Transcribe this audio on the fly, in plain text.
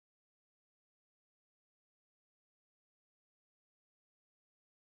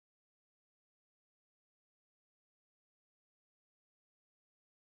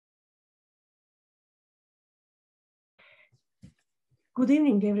Good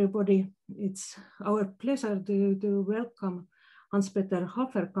evening, everybody. It's our pleasure to welcome Hans-Peter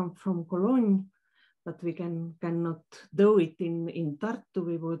Haferkamp from Cologne, but we cannot do it in Tartu.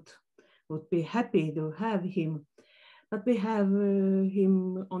 We would be happy to have him, but we have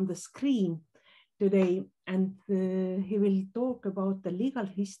him on the screen today, and he will talk about the legal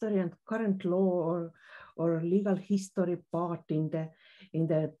history and current law or legal history part in the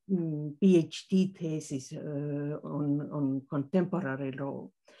PhD thesis on contemporary law.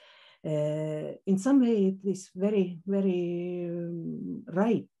 In some way, it is very, very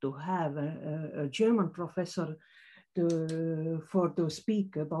right to have a German professor to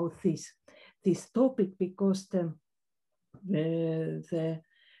speak about this topic, because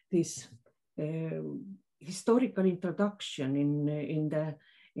this historical introduction in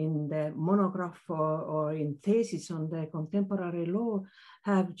the monograph or in thesis on the contemporary law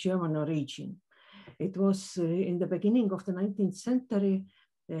have German origin. It was in the beginning of the 19th century,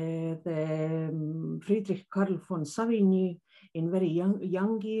 the Friedrich Karl von Savigny, in very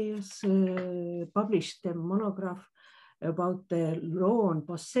young years, published a monograph about the law on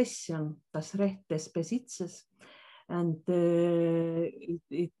possession, das Recht des Besitzes. And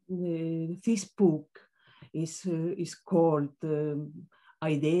this book is called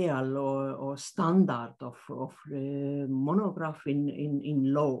ideal or standard of monograph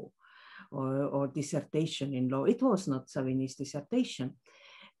in law or dissertation in law. It was not Savigny's dissertation,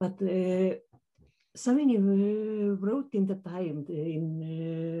 but Savigny wrote in the time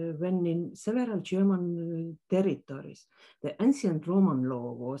when in several German territories, the ancient Roman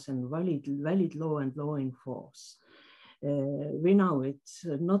law was a valid law and law in force. We know it's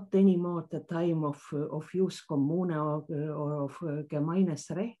not anymore the time of jus commune or of gemeines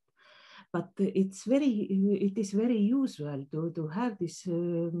Recht, but it is very usual to have this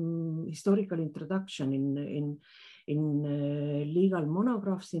historical introduction in legal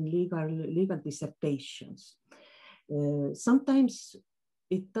monographs, in legal dissertations. Sometimes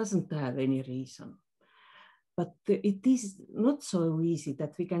it doesn't have any reason. But it is not so easy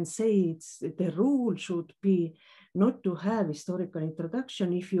that we can say the rule should be not to have historical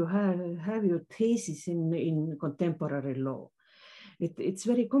introduction if you have your thesis in contemporary law. It's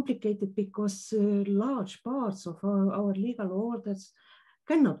very complicated because large parts of our legal orders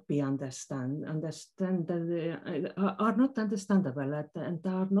cannot be are not understandable and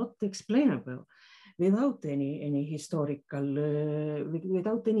are not explainable without any historical,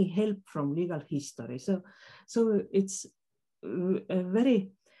 without any help from legal history. So it's a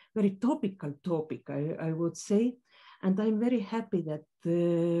very, very topical topic, I would say. And I'm very happy that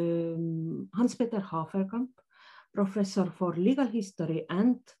Hans-Peter Haferkamp, professor for legal history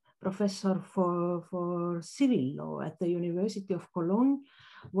and professor for civil law at the University of Cologne,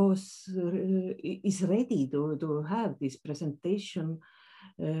 is ready to have this presentation,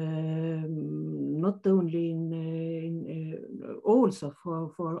 not only also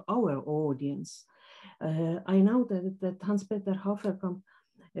for our audience. I know that Hans-Peter Haferkamp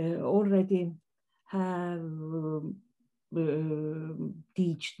already have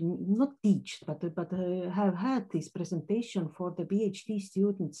have had this presentation for the PhD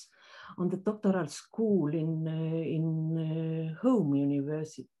students on the doctoral school in home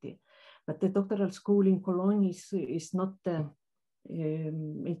university. But the doctoral school in Cologne is not the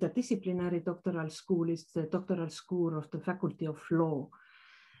interdisciplinary doctoral school, it's the doctoral school of the Faculty of Law.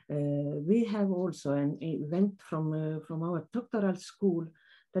 We have also an event from our doctoral school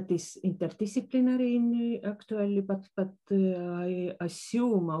that is interdisciplinary actually, but I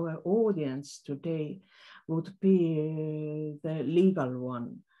assume our audience today would be the legal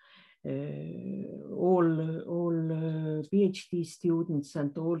one. All PhD students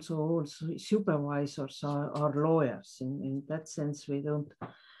and also supervisors are lawyers. In that sense, we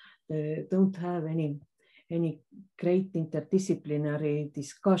don't have any great interdisciplinary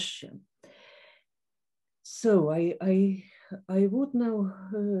discussion. So I would now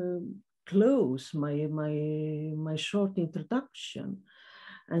close my short introduction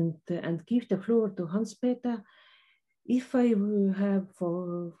and give the floor to Hans-Peter. If I have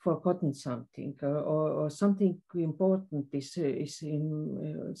forgotten something or something important is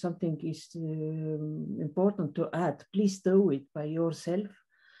important to add, please do it by yourself.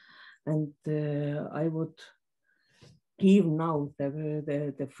 And I would give now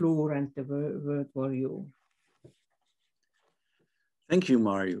the floor and the word for you. Thank you,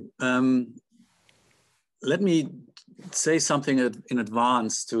 Mario. Let me say something in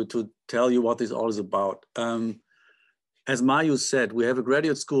advance to tell you what this all is about. As Mario said, we have a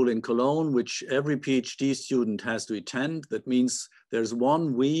graduate school in Cologne, which every PhD student has to attend. That means there's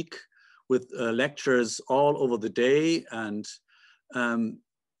 1 week with lectures all over the day, and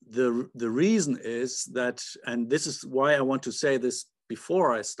The reason is that, and this is why I want to say this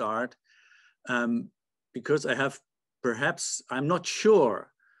before I start, because I have perhaps, I'm not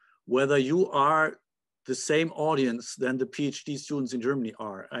sure whether you are the same audience than the PhD students in Germany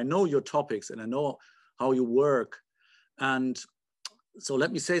are. I know your topics and I know how you work. And so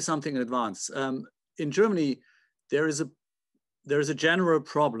let me say something in advance. In Germany, there is a general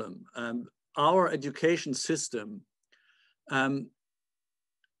problem. Our education system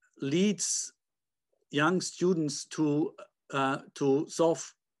leads young students to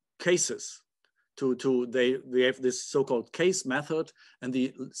solve cases. We have this so-called case method, and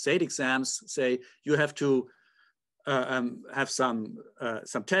the state exams say you have to have some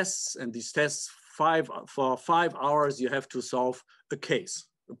tests, and these tests for 5 hours you have to solve a case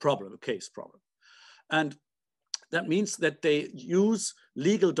problem, and that means that they use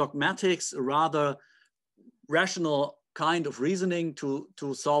legal dogmatics, a rather rational kind of reasoning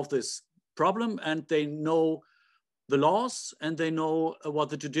to solve this problem, and they know the laws and they know what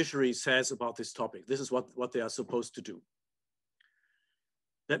the judiciary says about this topic. This is what they are supposed to do.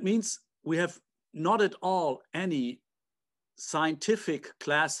 That means we have not at all any scientific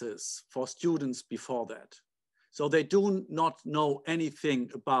classes for students before that. So they do not know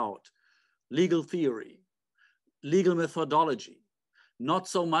anything about legal theory, legal methodology, not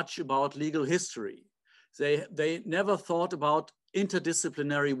so much about legal history. They never thought about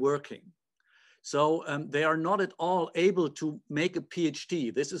interdisciplinary working. So they are not at all able to make a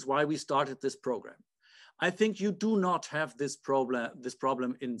PhD. This is why we started this program. I think you do not have this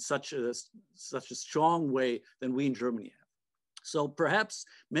problem in such a strong way than we in Germany have. So perhaps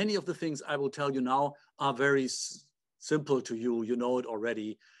many of the things I will tell you now are very simple to you. You know it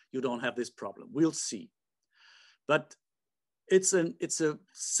already. You don't have this problem. We'll see. But it's a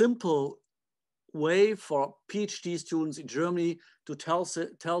simple way for PhD students in Germany to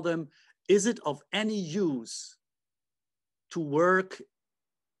tell them, is it of any use to work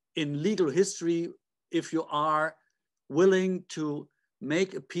in legal history if you are willing to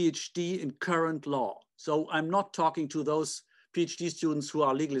make a PhD in current law? So I'm not talking to those PhD students who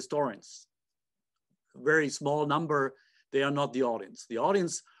are legal historians. Very small number, they are not the audience. The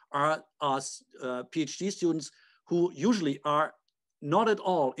audience are PhD students who usually are not at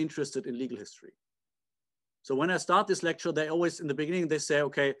all interested in legal history. So when I start this lecture, they always, in the beginning, they say,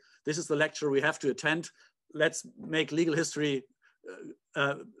 okay, this is the lecture we have to attend. Let's make legal history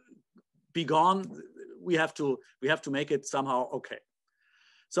be gone. We have to make it somehow okay.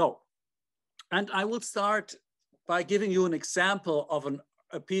 So, and I will start by giving you an example of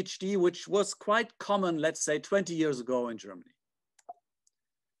a PhD, which was quite common, let's say 20 years ago in Germany.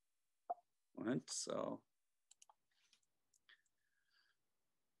 Right,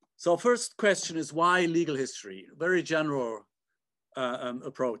 so first question is, why legal history? Very general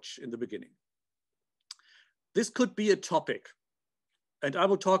approach in the beginning. This could be a topic, and I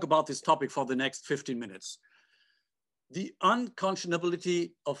will talk about this topic for the next 15 minutes. The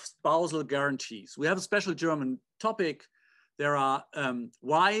unconscionability of spousal guarantees. We have a special German topic. There are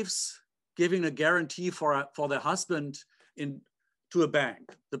wives giving a guarantee for their husband to a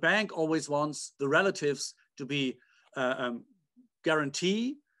bank. The bank always wants the relatives to be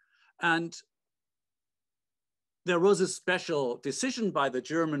guarantee. And there was a special decision by the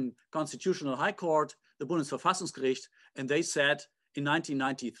German Constitutional High Court, the Bundesverfassungsgericht, and they said in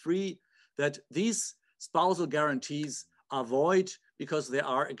 1993 that these spousal guarantees are void because they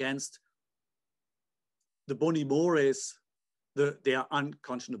are against the boni mores, their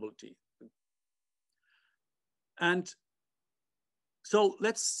unconscionability. And so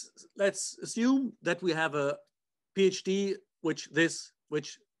let's assume that we have a PhD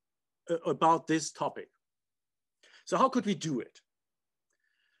about this topic. So how could we do it?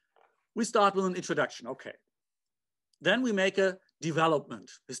 We start with an introduction, okay. Then we make a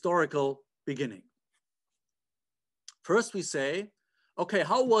development, historical beginning. First we say, okay,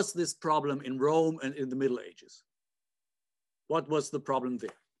 how was this problem in Rome and in the Middle Ages? What was the problem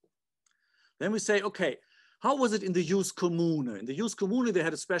there? Then we say, okay, how was it in the Jus Commune? In the Jus Commune, they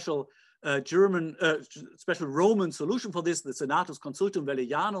had a special special Roman solution for this, the Senatus Consultum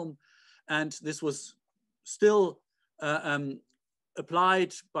Velleianum, and this was still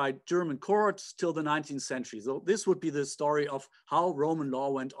applied by German courts till the 19th century. So this would be the story of how Roman law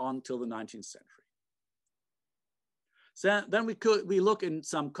went on till the 19th century. So then we look in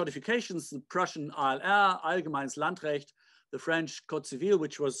some codifications, the Prussian ALR, Allgemeines Landrecht, the French Code Civil,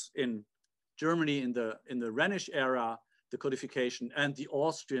 which was in Germany in the Rhenish era, the codification, and the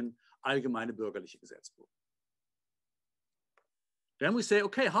Austrian Allgemeine Bürgerliche Gesetzbuch. Then we say,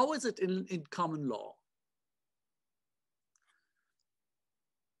 okay, how is it in common law?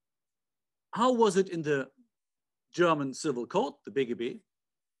 how was it in the German Civil Code, the BGB?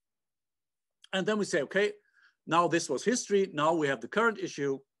 And then we say, okay, now this was history. Now we have the current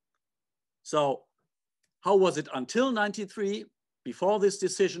issue. So how was it until 93, before this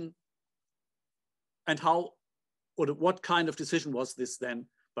decision? And how, or what kind of decision was this then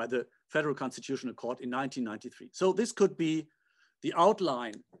by the Federal Constitutional Court in 1993? So this could be the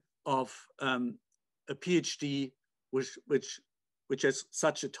outline of a PhD which has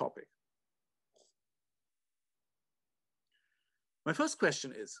such a topic. My first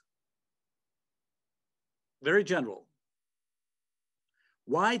question is very general.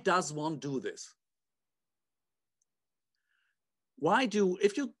 Why does one do this? Why do,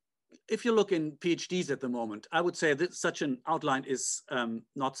 if you look in PhDs at the moment, I would say that such an outline is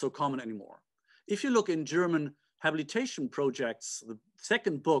not so common anymore. If you look in German habilitation projects, the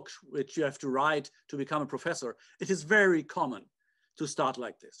second book which you have to write to become a professor, it is very common to start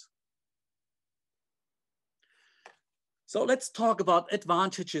like this. So let's talk about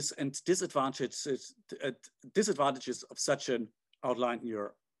advantages and disadvantages of such an outline in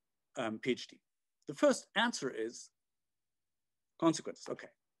your PhD. The first answer is consequences. Okay,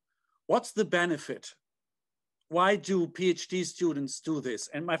 what's the benefit? Why do PhD students do this?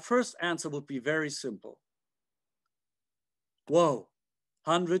 And my first answer would be very simple. Whoa,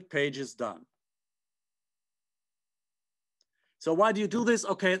 100 pages done. So why do you do this?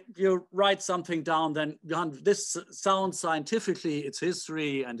 Okay, you write something down, then this sounds scientifically, it's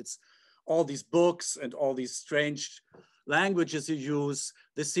history and it's all these books and all these strange languages you use.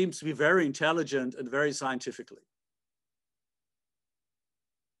 This seems to be very intelligent and very scientifically.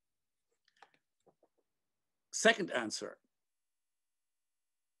 Second answer.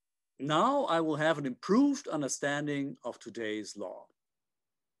 Now I will have an improved understanding of today's law.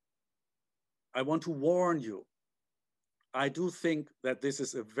 I want to warn you. I do think that this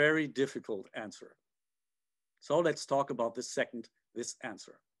is a very difficult answer. So let's talk about this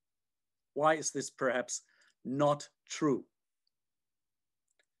answer. Why is this perhaps not true?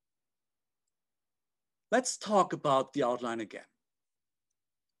 Let's talk about the outline again.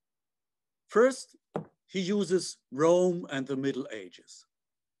 First, he uses Rome and the Middle Ages.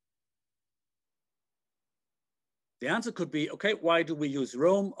 The answer could be, okay, why do we use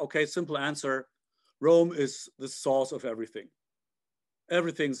Rome? Okay, simple answer. Rome is the source of everything.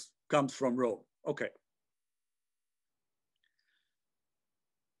 Everything comes from Rome. Okay.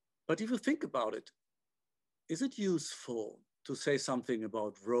 But if you think about it, is it useful to say something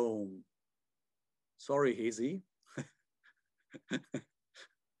about Rome? Sorry, Hazy.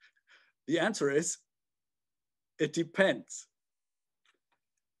 The answer is, it depends.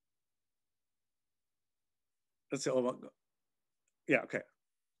 Let's say, oh, yeah, okay.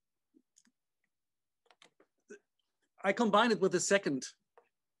 I combine it with the second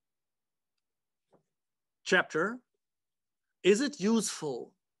chapter. Is it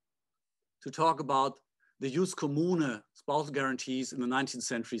useful to talk about the jus commune, spousal guarantees in the 19th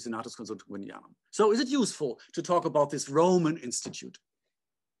century, Senatus Consultum Guineanum? So is it useful to talk about this Roman institute?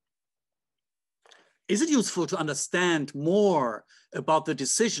 Is it useful to understand more about the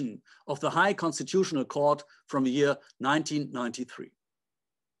decision of the High Constitutional Court from the year 1993?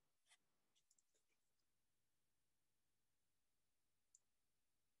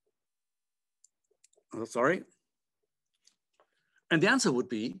 Oh, sorry. And the answer would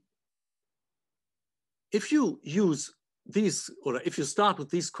be, if you use these, or if you start with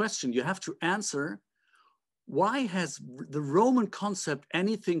these questions, you have to answer, why has the Roman concept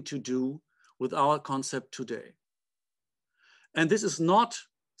anything to do with our concept today? And this is not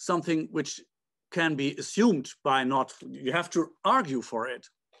something which can be assumed by not, you have to argue for it.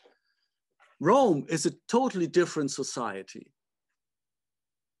 Rome is a totally different society.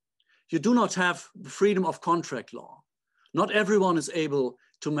 You do not have the freedom of contract law. Not everyone is able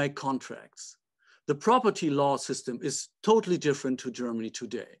to make contracts. The property law system is totally different to Germany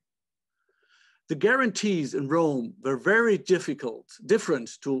today. The guarantees in Rome were very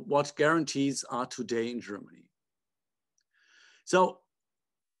different to what guarantees are today in Germany. So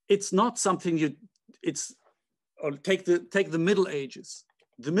it's not something or take the Middle Ages.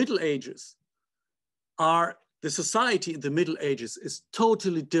 The Middle Ages are, the society in the Middle Ages is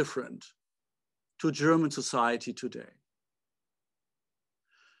totally different to German society today.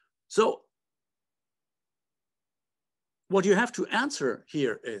 So what you have to answer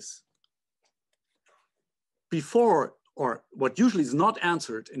here is, before, or what usually is not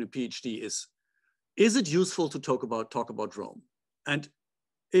answered in a PhD is it useful to talk about Rome? And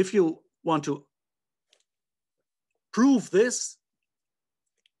if you want to prove this,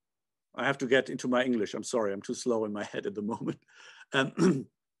 I have to get into my English. I'm sorry, I'm too slow in my head at the moment.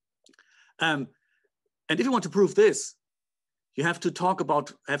 And if you want to prove this, you have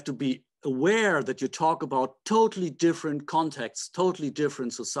to be aware that you talk about totally different contexts, totally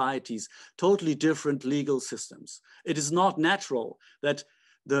different societies, totally different legal systems. It is not natural that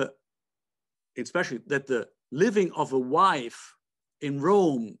especially that the living of a wife in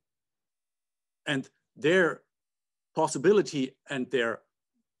Rome and their possibility and their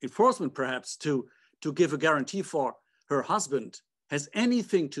enforcement perhaps to give a guarantee for her husband has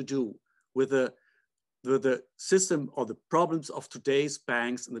anything to do with the system or the problems of today's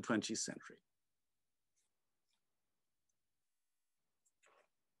banks in the 20th century.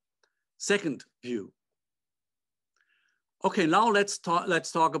 Second view. Okay, now let's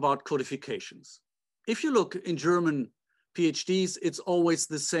talk about codifications. If you look in German PhDs, it's always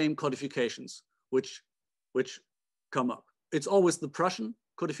the same codifications which come up. It's always the Prussian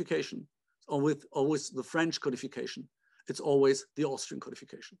codification, it's always the French codification, it's always the Austrian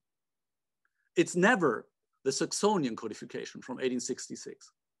codification. It's never the Saxonian codification from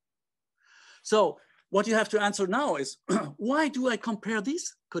 1866. So what you have to answer now is, why do I compare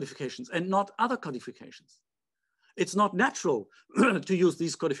these codifications and not other codifications? It's not natural to use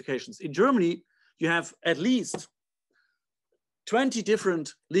these codifications. In Germany, you have at least 20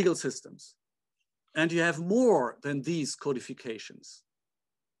 different legal systems, and you have more than these codifications.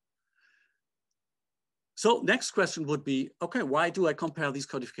 So next question would be, okay, why do I compare these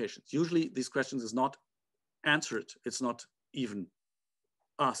codifications? Usually these questions is not answered. It's not even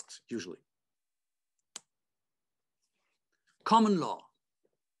asked usually. Common law.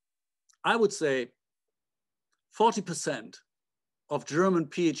 I would say 40% of German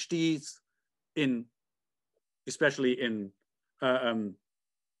PhDs especially in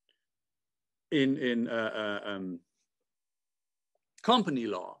company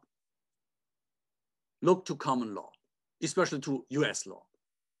law, look to common law, especially to US law.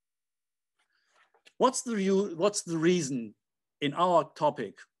 What's the reason in our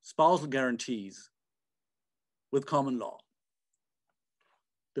topic, spousal guarantees with common law?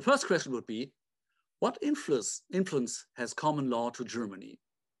 The first question would be, what influence has common law to Germany?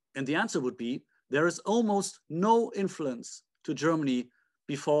 And the answer would be, there is almost no influence to Germany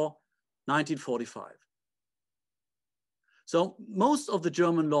before 1945. So most of the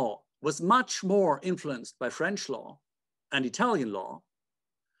German law was much more influenced by French law and Italian law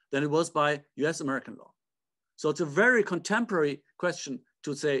than it was by US-American law. So it's a very contemporary question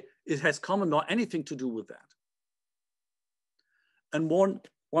to say, has common law anything to do with that? And one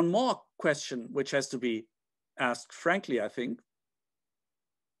more question, which has to be asked frankly, I think.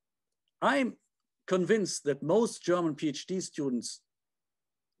 I'm convinced that most German PhD students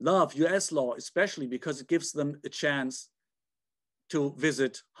love US law, especially because it gives them a chance to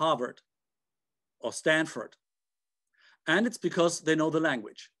visit Harvard or Stanford. And it's because they know the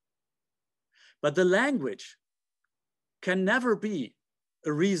language. But the language can never be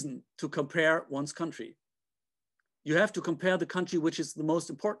a reason to compare one's country. You have to compare the country which is the most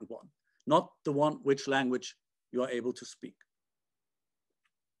important one, not the one which language you are able to speak.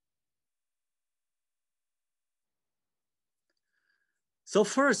 So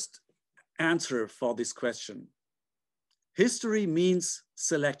first answer for this question. History means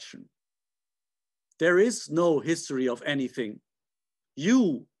selection. There is no history of anything.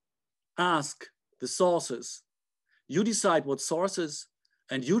 You ask the sources. You decide what sources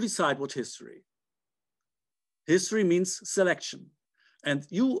and you decide what history. History means selection. And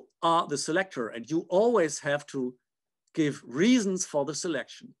you are the selector and you always have to give reasons for the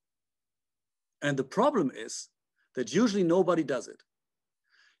selection. And the problem is that usually nobody does it.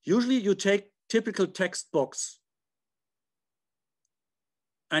 Usually you take typical textbooks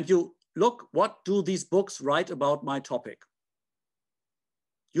and you look, what do these books write about my topic?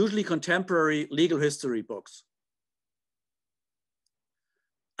 Usually contemporary legal history books.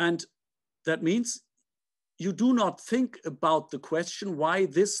 And that means you do not think about the question why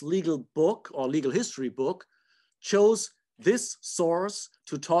this legal book or legal history book chose this source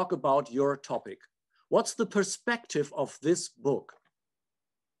to talk about your topic. What's the perspective of this book?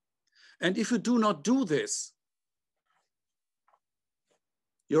 And if you do not do this,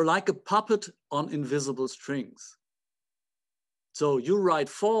 you're like a puppet on invisible strings. So you write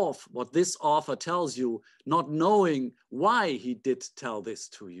forth what this author tells you, not knowing why he did tell this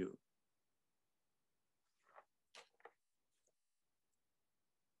to you.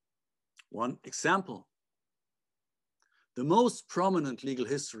 One example, the most prominent legal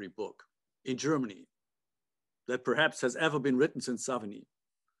history book in Germany that perhaps has ever been written since Savigny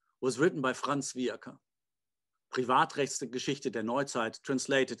was written by Franz Wiecker, Privatrechtsgeschichte der Neuzeit,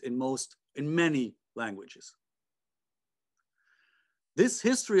 translated in many languages. This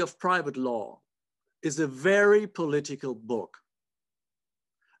History of Private Law is a very political book.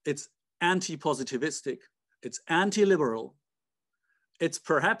 It's anti-positivistic, it's anti-liberal, it's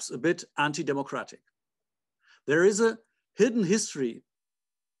perhaps a bit anti-democratic. There is a hidden history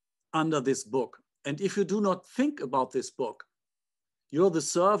under this book. And if you do not think about this book, you're the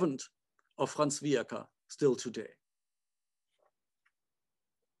servant of Franz Wiecker still today.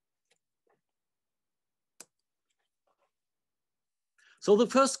 So the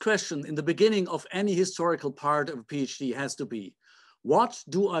first question in the beginning of any historical part of a PhD has to be, what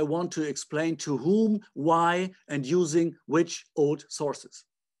do I want to explain to whom, why, and using which old sources?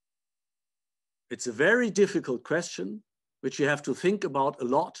 It's a very difficult question, which you have to think about a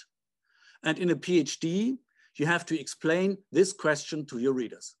lot. And in a PhD, you have to explain this question to your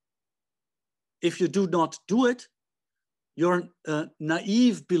readers. If you do not do it, you're a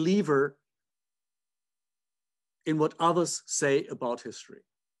naive believer in what others say about history.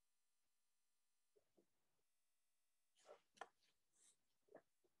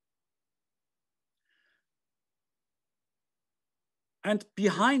 And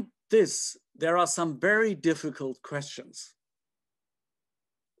behind this, there are some very difficult questions.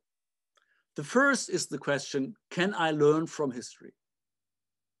 The first is the question, can I learn from history?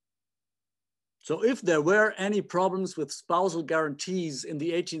 So if there were any problems with spousal guarantees in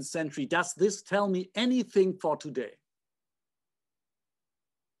the 18th century, does this tell me anything for today?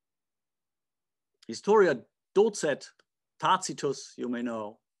 Historia docet Tacitus, you may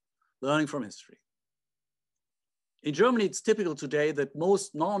know, learning from history. In Germany, it's typical today that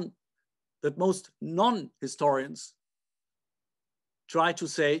most non-historians try to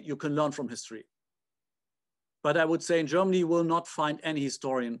say you can learn from history. But I would say in Germany, you will not find any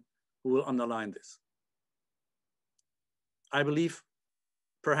historian who will underline this. I believe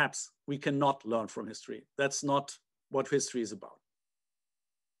perhaps we cannot learn from history. That's not what history is about.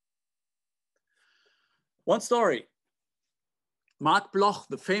 One story. Marc Bloch,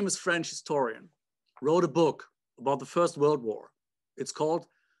 the famous French historian, wrote a book about the First World War. It's called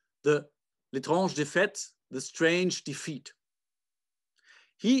L'étrange défaite, the strange defeat.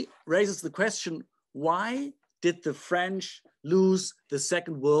 He raises the question, why did the French lose the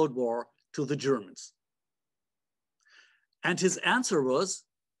Second World War to the Germans? And his answer was,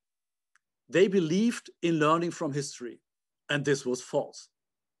 they believed in learning from history, and this was false.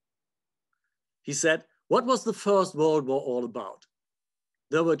 He said, what was the First World War all about?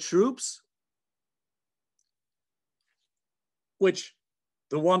 There were troops which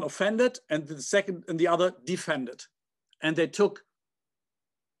the one offended and the second and the other defended. And they took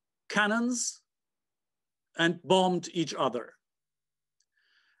cannons and bombed each other.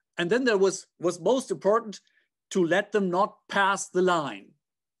 And then there was most important to let them not pass the line,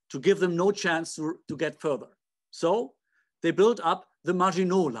 to give them no chance to get further. So they built up the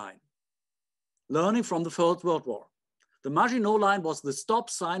Maginot Line, learning from the First World War. The Maginot Line was the stop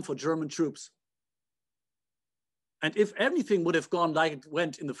sign for German troops. And if everything would have gone like it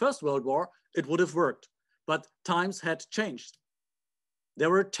went in the First World War, it would have worked. But times had changed. There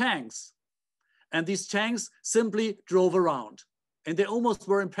were tanks, and these tanks simply drove around. And they almost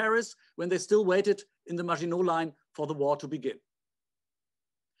were in Paris when they still waited in the Maginot Line for the war to begin.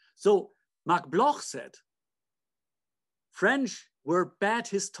 So Marc Bloch said, French were bad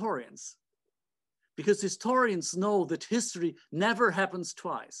historians because historians know that history never happens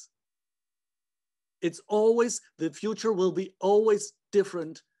twice. It's always, the future will be always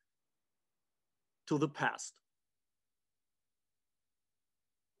different to the past.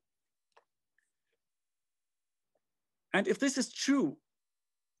 And if this is true,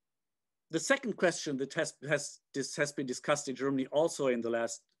 the second question that has been discussed in Germany also in the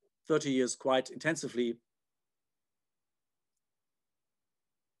last 30 years quite intensively,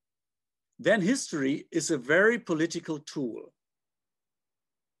 then history is a very political tool.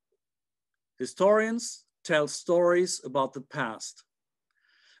 Historians tell stories about the past.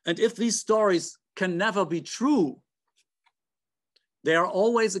 And if these stories can never be true, they are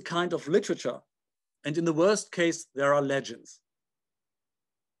always a kind of literature. And in the worst case, there are legends.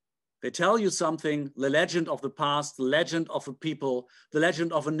 They tell you something, the legend of the past, the legend of a people, the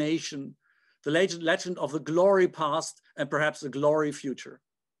legend of a nation, the legend of the glory past, and perhaps a glory future.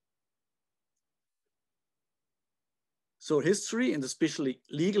 So history, and especially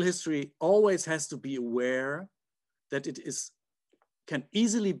legal history, always has to be aware that it can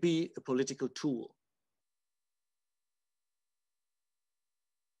easily be a political tool.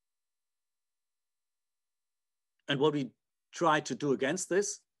 And what we try to do against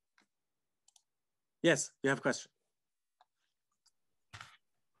this? Yes, you have a question.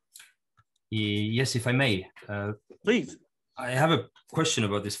 Yes, if I may. Please. I have a question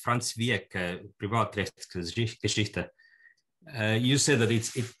about this Franz Wieck Privatrechtsgeschichte. You said that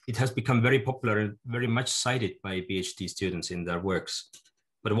it has become very popular and very much cited by PhD students in their works.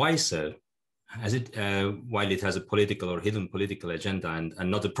 But why so? Has it, while it has a political or hidden political agenda and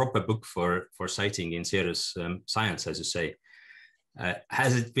not a proper book for citing in serious science, as you say,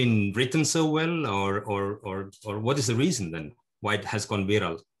 has it been written so well, or what is the reason then why it has gone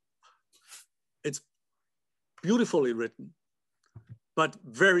viral? It's beautifully written, but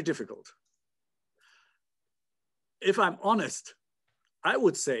very difficult. If I'm honest, I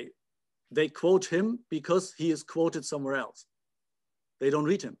would say they quote him because he is quoted somewhere else. They don't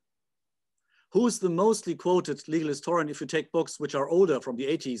read him. Who's the mostly quoted legal historian if you take books which are older from the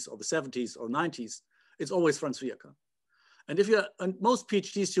 80s or the 70s or 90s? It's always Franz Wieck. And if you're, and most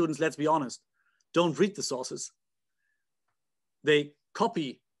PhD students, let's be honest, don't read the sources. They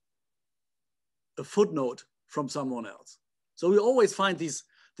copy a footnote from someone else. So we always find these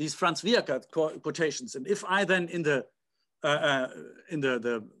Franz Wieck quotations. And if I then in the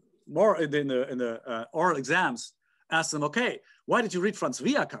oral exams ask them, okay, why did you read Franz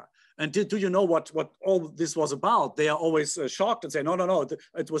Wieck? And do you know what all this was about? They are always shocked and say, no,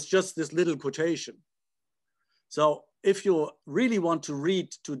 it was just this little quotation. So if you really want to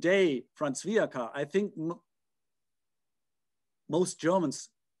read today Franz Wieck, I think most Germans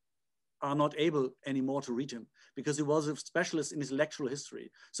are not able anymore to read him because he was a specialist in intellectual history.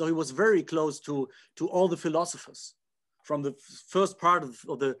 So he was very close to all the philosophers from the first part of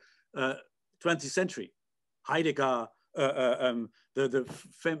the 20th century. Heidegger, the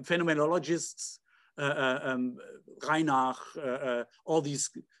phenomenologists, Reinach, all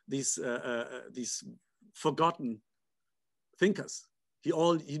these forgotten thinkers. He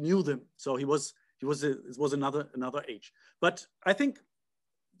knew them. So it was another age. But I think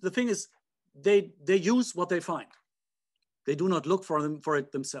the thing is, they use what they find. They do not look for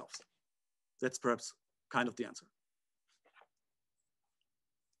it themselves. That's perhaps kind of the answer.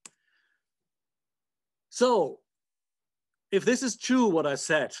 So, if this is true, what I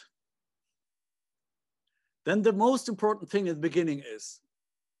said, then the most important thing in the beginning is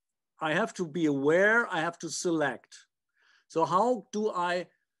I have to be aware, I have to select. So how do I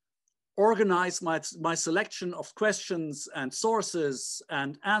organize my selection of questions and sources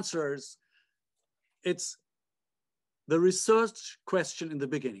and answers? It's the research question in the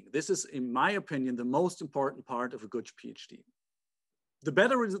beginning. This is, in my opinion, the most important part of a good PhD. The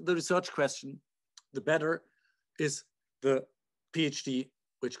better the research question, the better is the PhD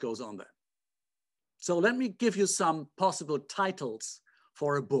which goes on there. So let me give you some possible titles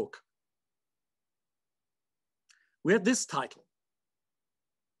for a book. We have this title: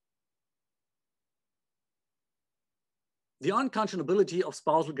 The Unconscionability of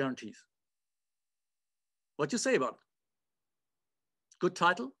Spousal Guarantees. What do you say about it? Good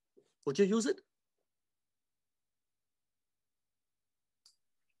title? Would you use it?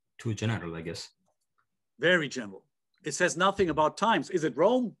 Too general, I guess. Very general. It says nothing about times. Is it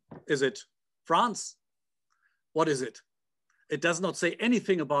Rome? Is it France? What is it? It does not say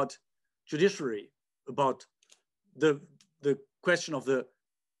anything about judiciary, about the question of the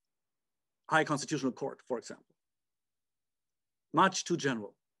High Constitutional Court, for example. Much too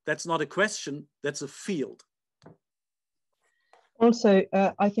general. That's not a question, that's a field. Also,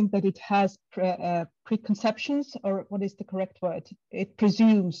 I think that it has preconceptions, or what is the correct word? It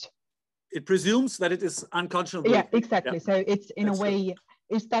presumes. It presumes that it is unconscionable. Yeah, exactly. Yeah. So it's in That's a way, true.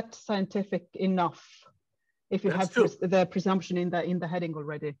 Is that scientific enough? If you That's have the presumption in the heading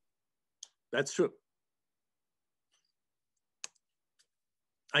already. That's true.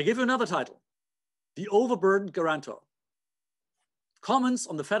 I give you another title: The Overburdened Guarantor. Comments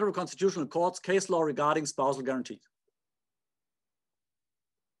on the Federal Constitutional Court's case law regarding spousal guarantees.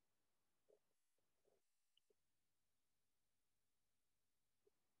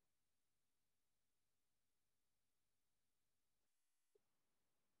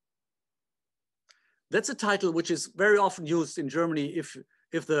 That's a title which is very often used in Germany if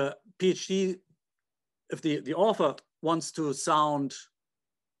the PhD, if the author wants to sound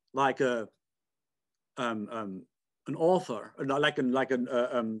like an author,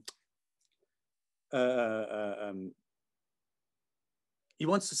 he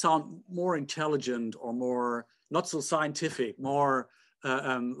wants to sound more intelligent or more not so scientific, more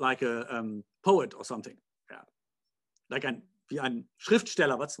like a poet or something. Yeah, like wie ein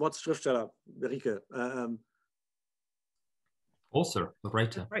Schriftsteller. What's Schriftsteller, Berike? Author,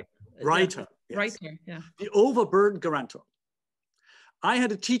 writer. Writer. Yeah. Yes. Writer, yeah. The overburdened guarantor. I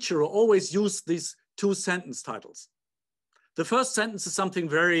had a teacher who always used these two sentence titles. The first sentence is something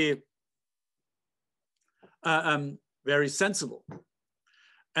very very sensible.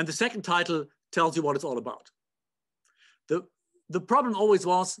 And the second title tells you what it's all about. The problem always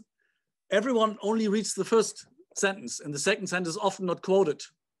was everyone only reads the first sentence, and the second sentence is often not quoted.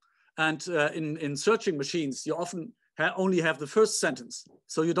 And in searching machines, you often only have the first sentence,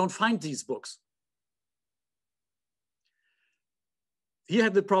 so you don't find these books. He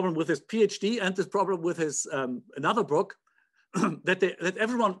had the problem with his PhD and this problem with his another book that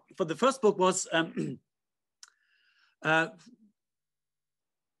everyone, for the first book was bad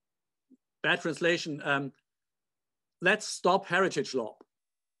translation, let's stop heritage law.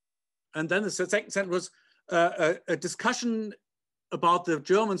 And then the second sentence was a discussion about the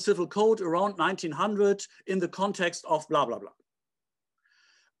German civil code around 1900 in the context of blah, blah, blah.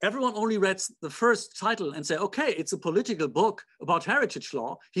 Everyone only reads the first title and say, okay, it's a political book about heritage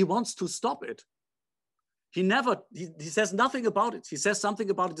law. He wants to stop it. He says nothing about it. He says something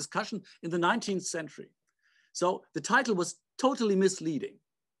about a discussion in the 19th century. So the title was totally misleading.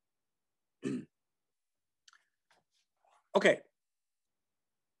 Okay.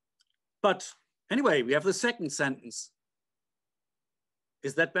 But anyway, we have the second sentence.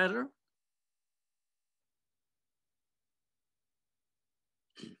 Is that better?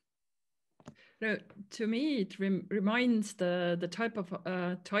 No, to me, it reminds the type of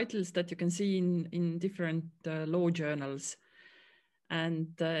titles that you can see in different law journals. And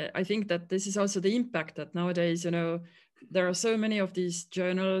I think that this is also the impact that nowadays, there are so many of these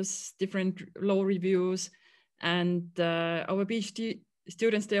journals, different law reviews, and our PhD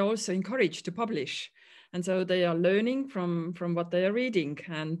students, they are also encouraged to publish. And so they are learning from what they are reading.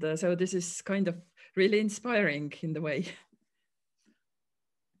 And so this is kind of really inspiring in the way.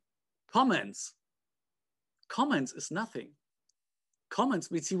 Comments is nothing. Comments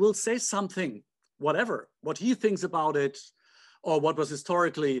means he will say something, whatever, what he thinks about it, or what was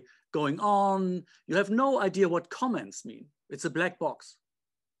historically going on. You have no idea what comments mean. It's a black box.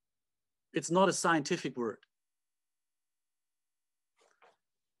 It's not a scientific word.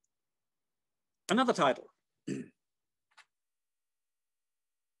 Another title.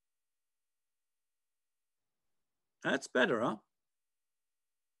 That's better, huh?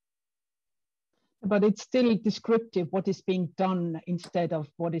 But it's still descriptive, what is being done instead of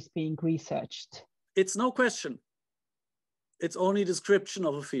what is being researched. It's no question. It's only description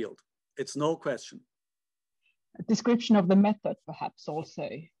of a field. It's no question. A description of the method, perhaps also.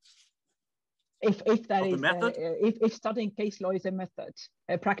 If that is, if studying case law is a method,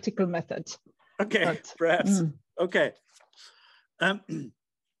 a practical method. Okay, but, perhaps. Okay.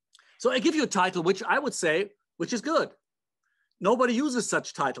 So I give you a title, which I would say, which is good. Nobody uses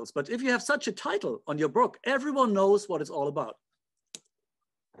such titles, but if you have such a title on your book, everyone knows what it's all about.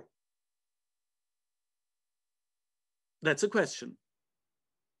 That's a question.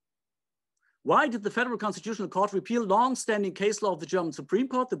 Why did the Federal Constitutional Court repeal long-standing case law of the German Supreme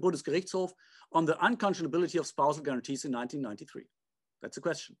Court, the Bundesgerichtshof, on the unconscionability of spousal guarantees in 1993? That's a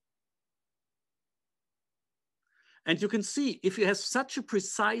question. And you can see, if you have such a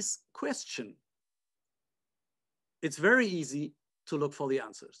precise question, it's very easy to look for the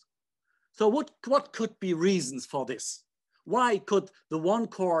answers. So what could be reasons for this? Why could the one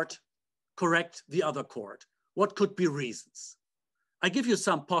court correct the other court? What could be reasons? I give you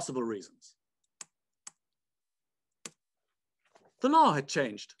some possible reasons. The law had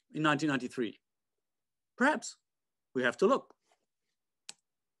changed in 1993. Perhaps we have to look.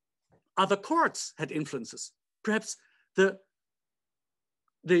 Other courts had influences. Perhaps the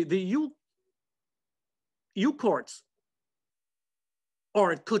EU courts,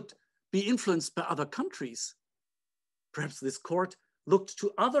 or it could be influenced by other countries. Perhaps this court looked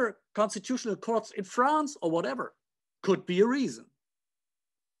to other constitutional courts in France or whatever. Could be a reason.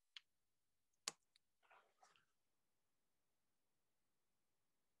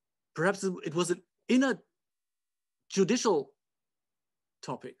 Perhaps it was an inner judicial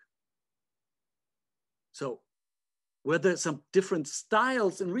topic. So were there some different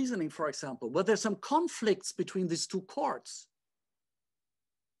styles in reasoning, for example? Were there some conflicts between these two courts?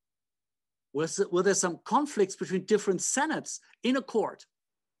 Were there some conflicts between different senates in a court?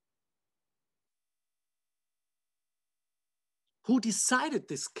 Who decided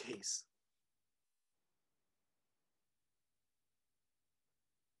this case?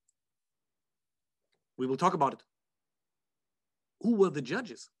 We will talk about it. Who were the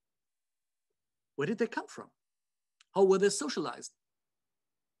judges? Where did they come from? How were they socialized?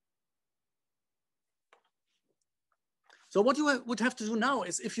 So what you would have to do now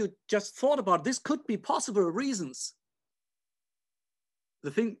is, if you just thought about this could be possible reasons,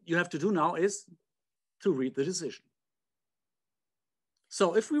 the thing you have to do now is to read the decision.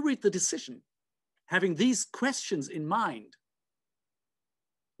 So if we read the decision, having these questions in mind,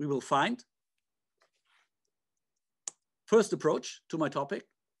 we will find, first approach to my topic,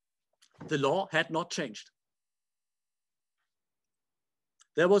 the law had not changed.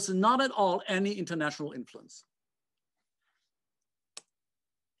 There was not at all any international influence.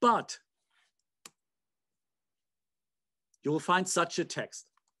 But you will find such a text.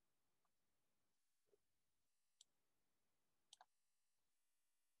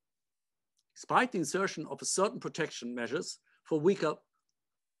 Despite the insertion of certain protection measures for weaker,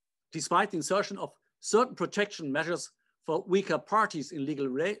 parties in legal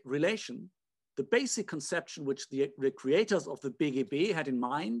relation, the basic conception which the creators of the BGB had in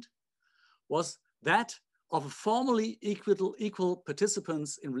mind was that of formally equal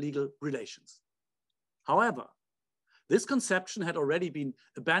participants in legal relations. However, this conception had already been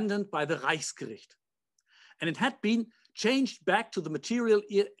abandoned by the Reichsgericht, and it had been changed back to the material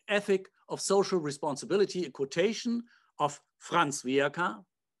ethic of social responsibility, a quotation of Franz Wierka,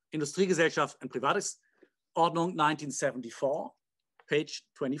 Industriegesellschaft und Privatrechtsordnung 1974, page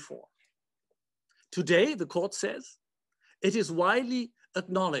 24. Today, the court says, it is widely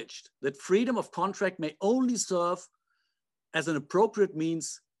acknowledged that freedom of contract may only serve as an appropriate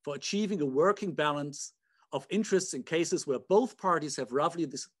means for achieving a working balance of interests in cases where both parties have roughly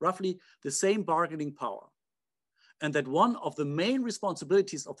the same bargaining power, and that one of the main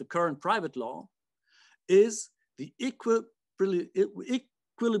responsibilities of the current private law is the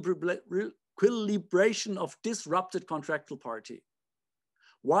equilibration of disrupted contractual party.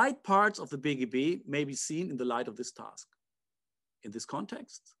 Wide parts of the BGB may be seen in the light of this task. In this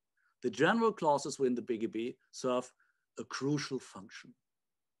context, the general clauses within the BGB serve a crucial function.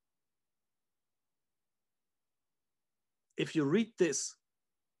 If you read this,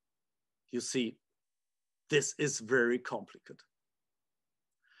 you see this is very complicated.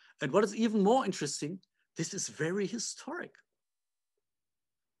 And what is even more interesting, this is very historic.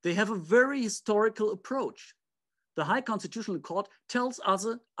 They have a very historical approach. The High Constitutional Court tells us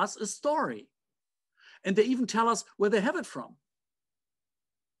a story. And they even tell us where they have it from.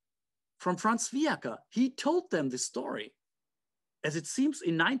 From Franz Wierka. He told them this story, as it seems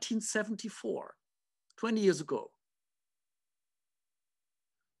in 1974, 20 years ago.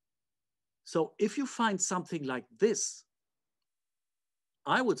 So if you find something like this,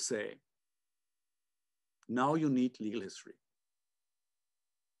 I would say, now you need legal history.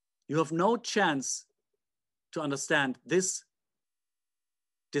 You have no chance to understand this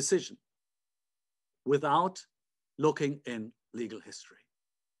decision without looking in legal history.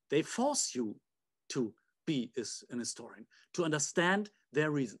 They force you to be an historian, to understand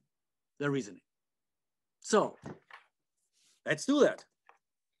their reasoning. So let's do that.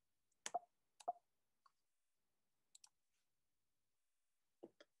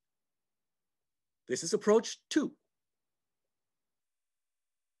 This is approach 2.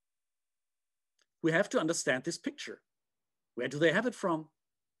 We have to understand this picture. Where do they have it from?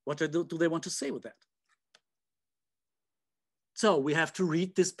 What do they want to say with that? So we have to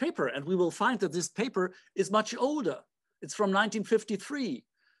read this paper, and we will find that this paper is much older. It's from 1953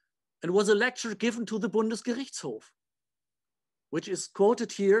 and was a lecture given to the Bundesgerichtshof, which is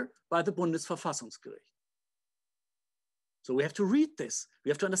quoted here by the Bundesverfassungsgericht. So we have to read this. We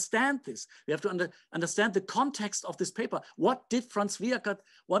have to understand this. We have to understand the context of this paper. What did Franz Wierka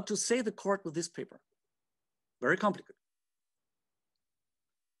want to say the court with this paper? Very complicated.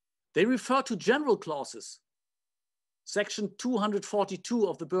 They refer to general clauses, section 242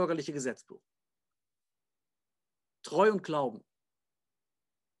 of the Bürgerliche Gesetzbuch. Treu und Glauben.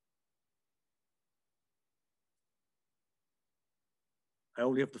 I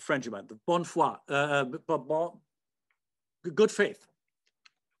only have the French in mind. The bonne foi, good faith.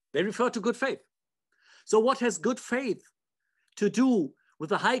 They refer to good faith. So what has good faith to do with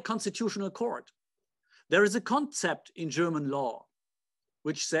the High Constitutional Court? There is a concept in German law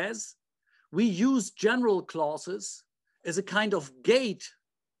which says we use general clauses as a kind of gate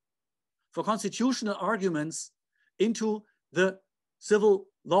for constitutional arguments into the civil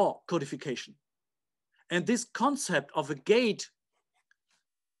law codification. And this concept of a gate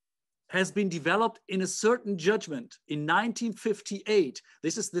has been developed in a certain judgment in 1958.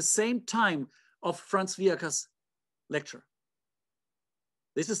 This is the same time of Franz Wierka's lecture.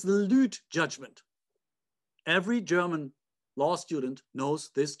 This is the Lüth judgment. Every German law student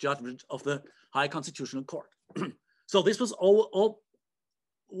knows this judgment of the High Constitutional Court. So this was all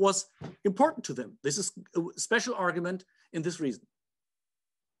was important to them. This is a special argument in this reason.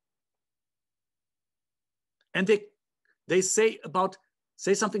 And they say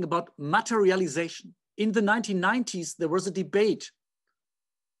something about materialization. In the 1990s, there was a debate.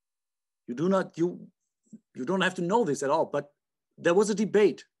 You don't have to know this at all, but there was a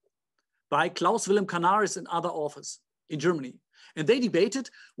debate by Klaus Wilhelm Canaris and other authors in Germany. And they debated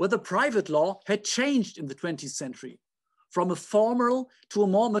whether private law had changed in the 20th century from a formal to a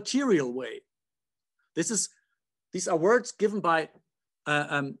more material way. These are words given by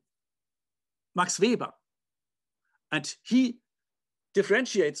Max Weber. And he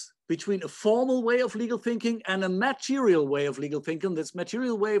differentiates between a formal way of legal thinking and a material way of legal thinking. This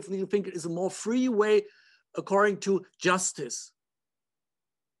material way of legal thinking is a more free way according to justice.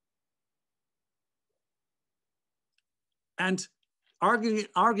 And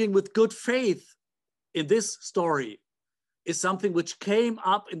arguing with good faith in this story is something which came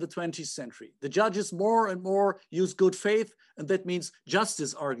up in the 20th century. The judges more and more use good faith, and that means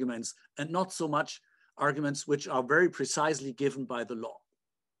justice arguments and not so much arguments which are very precisely given by the law.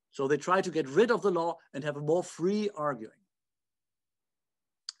 So they try to get rid of the law and have a more free arguing.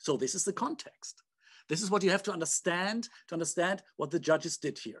 So this is the context. This is what you have to understand what the judges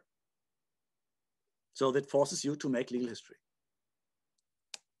did here. So that forces you to make legal history.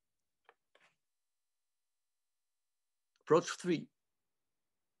 Approach 3.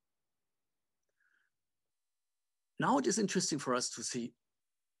 Now it is interesting for us to see,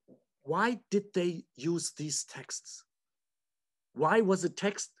 why did they use these texts? Why was a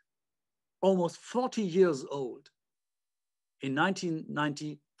text almost 40 years old in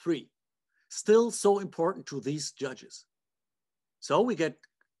 1993 still so important to these judges? So we get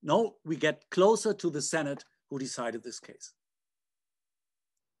closer to the Senate who decided this case.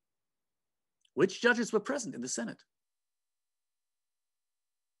 Which judges were present in the Senate?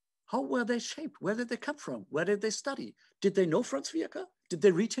 How were they shaped? Where did they come from? Where did they study? Did they know Franz Wierker? Did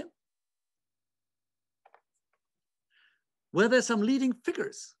they read him? Were there some leading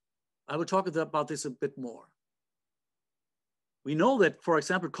figures? I will talk about this a bit more. We know that, for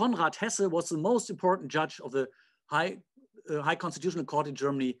example, Konrad Hesse was the most important judge of the High Constitutional Court in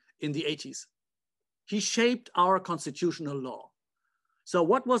Germany in the 80s. He shaped our constitutional law. So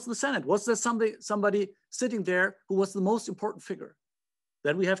what was the Senate? Was there somebody sitting there who was the most important figure?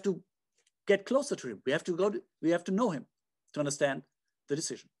 Then we have to get closer to him. We have to know him to understand the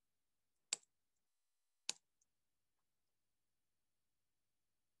decision.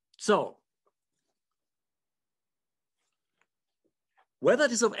 So, whether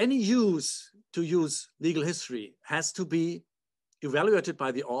it is of any use to use legal history has to be evaluated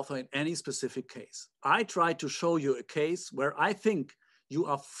by the author in any specific case. I tried to show you a case where I think you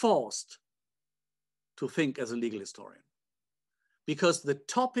are forced to think as a legal historian, because the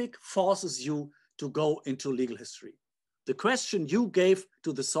topic forces you to go into legal history. The question you gave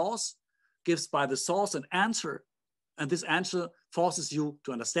to the source gives by the source an answer, and this answer forces you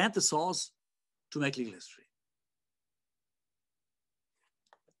to understand the source to make legal history.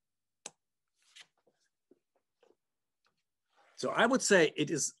 So I would say it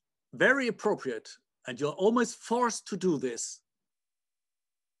is very appropriate, and you're almost forced to do this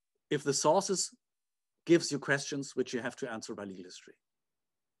if the sources gives you questions which you have to answer by legal history.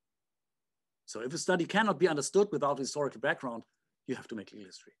 So if a study cannot be understood without a historical background, you have to make legal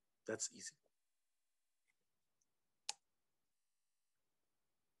history. That's easy.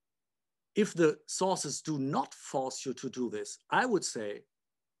 If the sources do not force you to do this, I would say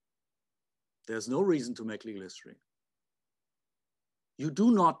there's no reason to make legal history. You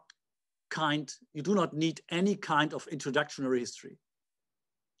do not need any kind of introductory history.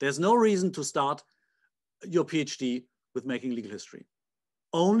 There's no reason to start your PhD with making legal history.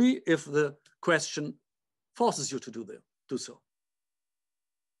 Only if the question forces you to do so.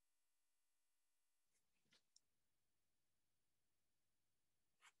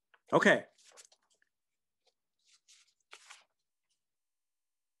 Okay.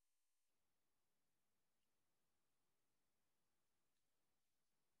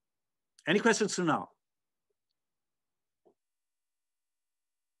 Any questions to now?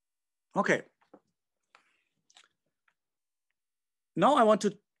 Okay. Now I want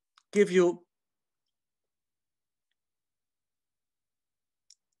to give you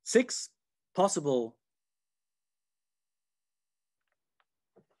 6 possible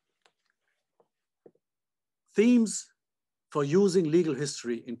themes for using legal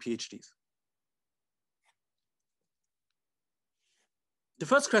history in PhDs. The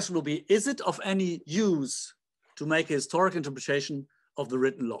first question will be, is it of any use to make a historical interpretation of the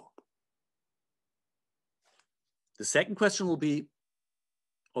written law? The second question will be,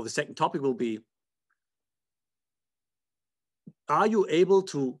 or the second topic will be, are you able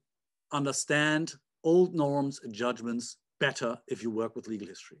to understand old norms and judgments better if you work with legal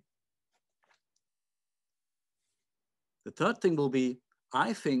history? The third thing will be,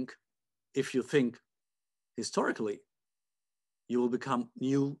 I think if you think historically, you will become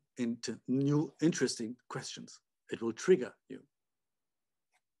into new interesting questions. It will trigger you.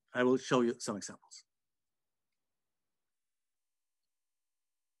 I will show you some examples.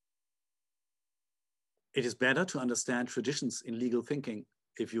 It is better to understand traditions in legal thinking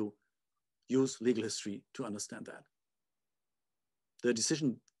if you use legal history to understand that. The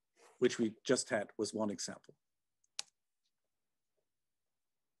decision which we just had was one example.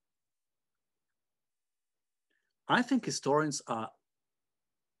 I think historians are,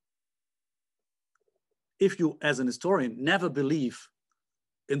 if you as an historian never believe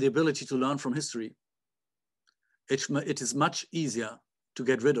in the ability to learn from history, it is much easier to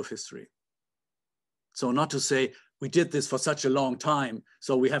get rid of history. So not to say, we did this for such a long time,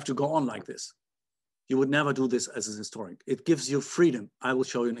 so we have to go on like this. You would never do this as a historian. It gives you freedom. I will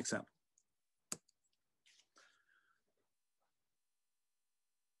show you an example.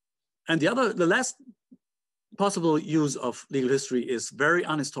 And the last possible use of legal history is very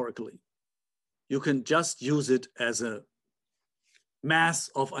unhistorically. You can just use it as a mass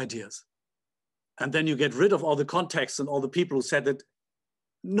of ideas. And then you get rid of all the context and all the people who said that,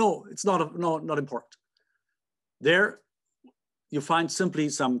 no, it's not important. There, you find simply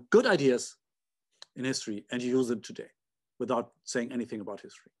some good ideas in history and you use them today without saying anything about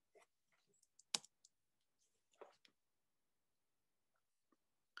history.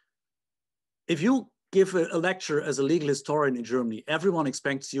 If you give a lecture as a legal historian in Germany, everyone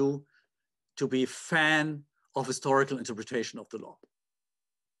expects you to be a fan of historical interpretation of the law.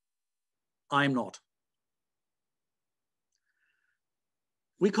 I'm not.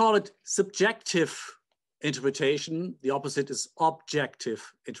 We call it subjective interpretation. The opposite is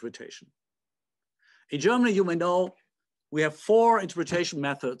objective interpretation. In Germany, you may know, we have 4 interpretation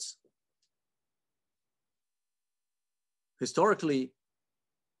methods. Historically,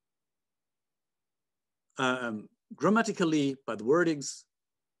 grammatically by the wordings,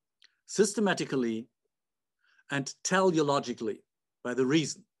 systematically, and teleologically by the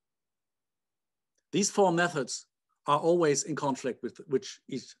reason. These 4 methods are always in conflict with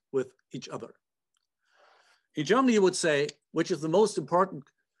each other. In Germany, you would say, which is the most important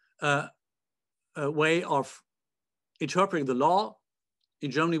way of interpreting the law?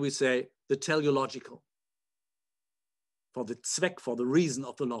 In Germany, we say the teleological. For the Zweck, for the reason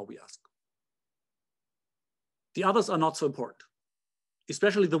of the law, we ask. The others are not so important.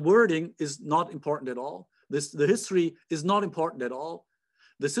 Especially the wording is not important at all. The history is not important at all.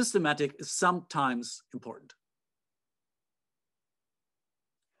 The systematic is sometimes important.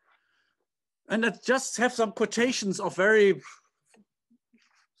 And let's just have some quotations of very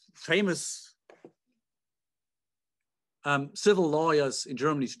famous civil lawyers in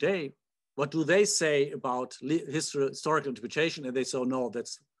Germany today. What do they say about historical interpretation? And they say, no,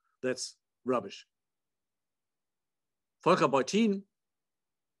 that's rubbish. Volker Beutin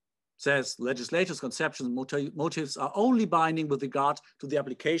says legislators' conceptions and motives are only binding with regard to the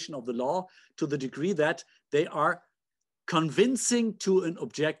application of the law to the degree that they are convincing to an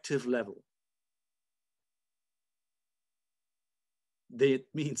objective level. That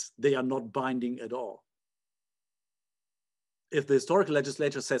means they are not binding at all. If the historical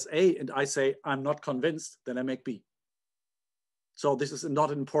legislator says A and I say I'm not convinced, then I make B. So this is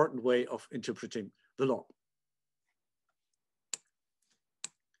not an important way of interpreting the law.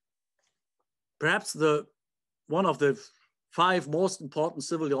 Perhaps one of the 5 most important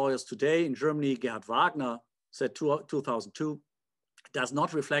civil lawyers today in Germany, Gerhard Wagner, said 2002, does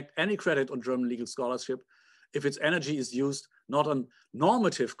not reflect any credit on German legal scholarship if its energy is used not on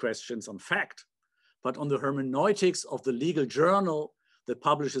normative questions on fact, but on the hermeneutics of the legal journal that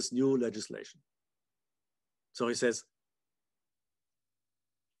publishes new legislation. So he says,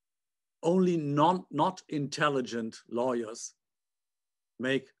 only not intelligent lawyers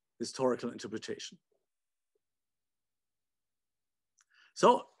make historical interpretation.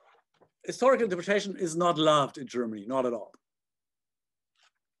 So historical interpretation is not loved in Germany, not at all.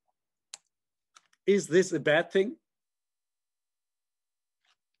 Is this a bad thing?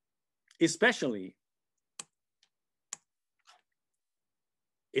 Especially,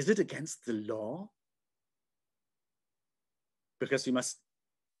 is it against the law? Because you must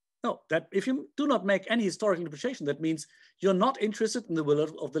know that if you do not make any historical interpretation, that means you're not interested in the will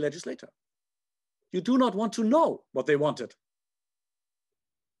of the legislator. You do not want to know what they wanted.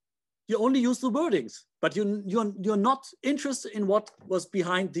 You only use the wordings, but you're not interested in what was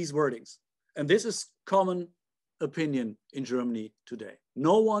behind these wordings. And this is common opinion in Germany today.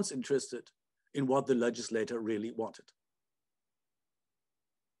 No one's interested in what the legislator really wanted.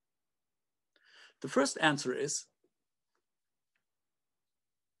 The first answer is,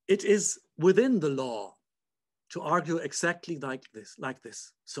 it is within the law to argue exactly like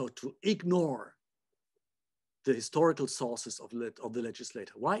this. So to ignore the historical sources of the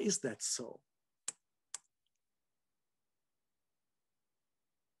legislator. Why is that so?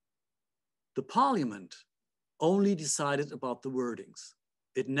 The parliament only decided about the wordings.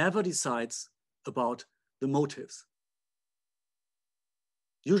 It never decides about the motives.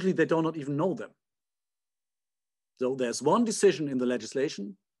 Usually they do not even know them. So there's one decision in the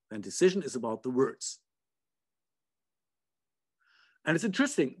legislation, and decision is about the words. And it's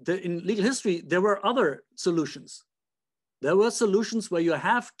interesting that in legal history, there were other solutions. There were solutions where you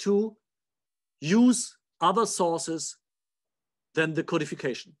have to use other sources than the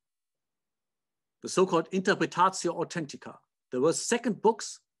codification. The so-called interpretatio authentica. There were second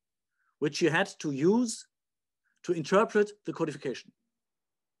books which you had to use to interpret the codification.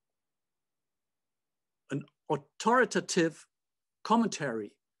 An authoritative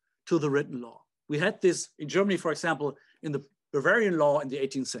commentary to the written law. We had this in Germany, for example, in the Bavarian law in the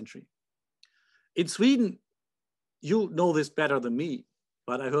 18th century. In Sweden, you know this better than me,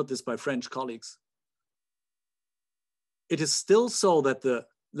 but I heard this by French colleagues. It is still so that the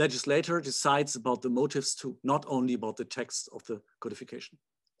legislator decides about the motives too, not only about the text of the codification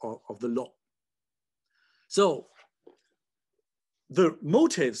or of the law. So the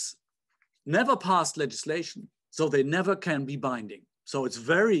motives never passed legislation, so they never can be binding. So it's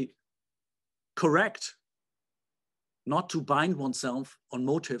very correct not to bind oneself on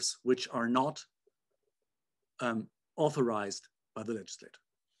motives which are not authorized by the legislator.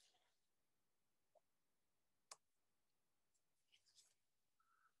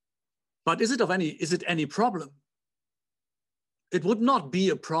 But is it any problem? It would not be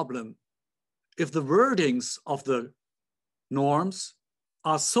a problem if the wordings of the norms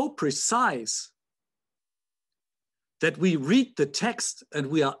are so precise that we read the text and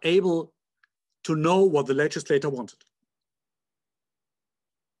we are able to know what the legislator wanted.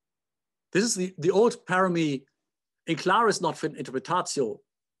 This is the old parami, in claris not fit interpretatio,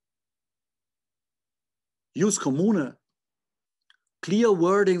 jus commune. Clear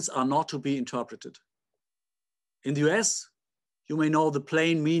wordings are not to be interpreted. In the US, you may know the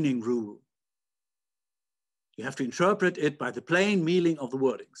plain meaning rule. You have to interpret it by the plain meaning of the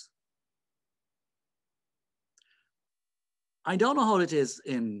wordings. I don't know how it is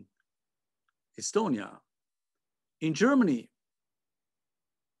in Estonia. In Germany,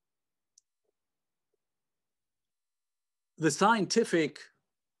 the scientific,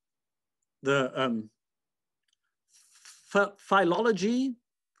 the philology,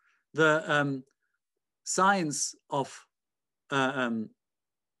 the science of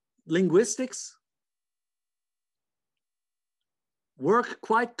linguistics work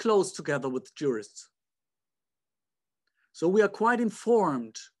quite close together with jurists. So we are quite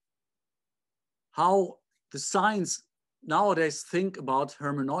informed how the science nowadays think about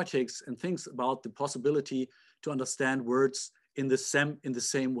hermeneutics and thinks about the possibility to understand words in the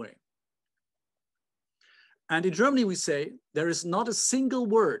same way. And in Germany, we say there is not a single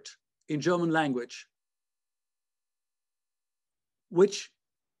word in German language which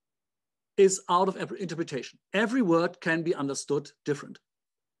is out of interpretation. Every word can be understood different.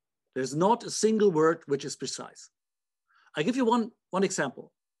 There's not a single word which is precise. I give you one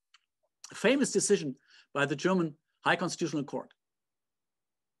example. A famous decision by the German High Constitutional Court.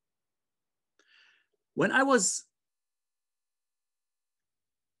 When I was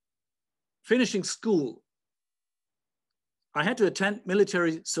finishing school, I had to attend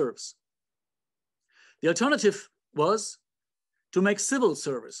military service. The alternative was to make civil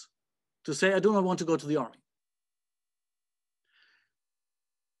service, to say, I do not want to go to the army.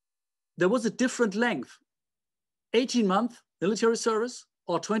 There was a different length, 18-month military service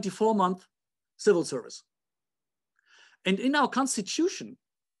or 24-month civil service. And in our constitution,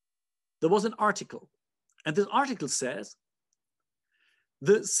 there was an article, and this article says,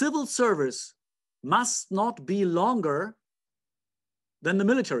 the civil service must not be longer than the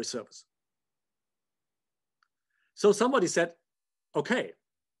military service. So somebody said, okay,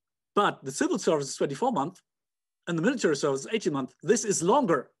 but the civil service is 24 months and the military service is 18 months. This is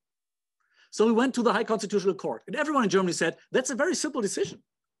longer. So we went to the High Constitutional Court, and everyone in Germany said, that's a very simple decision.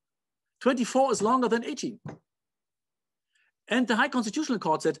 24 is longer than 18. And the High Constitutional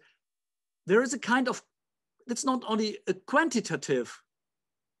Court said, there is a kind of, it's not only a quantitative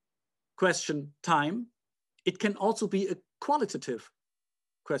question, time, it can also be a qualitative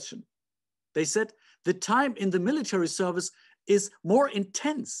question. They said the time in the military service is more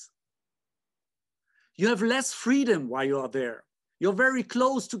intense. You have less freedom while you are there. You're very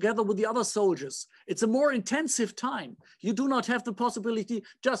close together with the other soldiers. It's a more intensive time. You do not have the possibility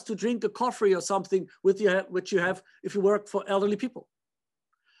just to drink a coffee or something which you have if you work for elderly people.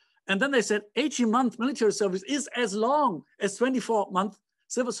 And then they said 18-month military service is as long as 24-month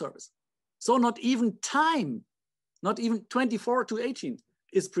civil service. So not even time, not even 24 to 18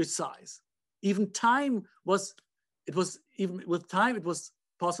 is precise. Even time was, even with time, it was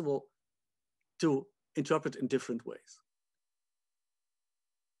possible to interpret in different ways.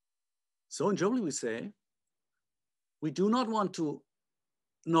 So in Germany, we say, we do not want to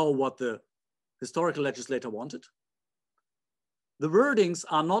know what the historical legislator wanted. The wordings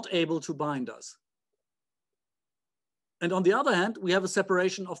are not able to bind us. And on the other hand, we have a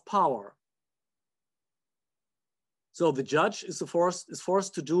separation of power. So the judge is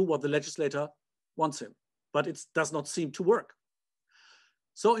forced to do what the legislator wants him, but it does not seem to work.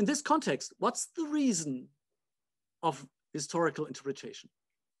 So in this context, what's the reason of historical interpretation?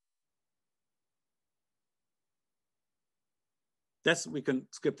 We can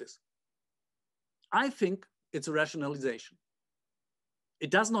skip this. I think it's a rationalization. It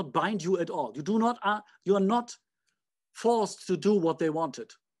does not bind you at all. You are not forced to do what they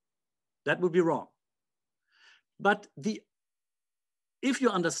wanted. That would be wrong. But if you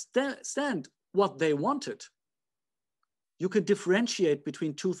understand what they wanted, you can differentiate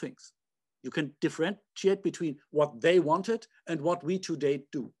between two things. You can differentiate between what they wanted and what we today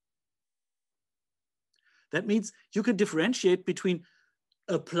do. That means you can differentiate between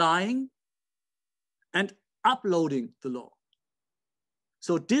applying and uploading the law.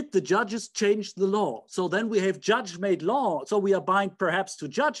 So did the judges change the law? So then we have judge-made law. So we are bound perhaps to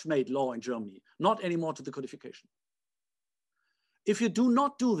judge-made law in Germany, not anymore to the codification. If you do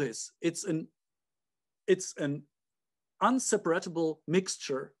not do this, it's an unseparable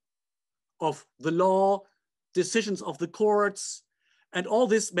mixture of the law, decisions of the courts, and all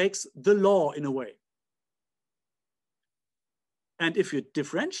this makes the law in a way. And if you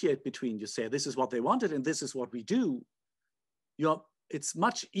differentiate between, you say, this is what they wanted and this is what we do, it's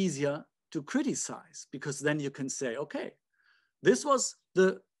much easier to criticize, because then you can say, okay, this was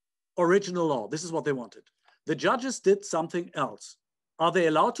the original law. This is what they wanted. The judges did something else. Are they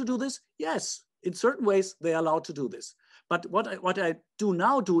allowed to do this? Yes, in certain ways, they are allowed to do this. But what I do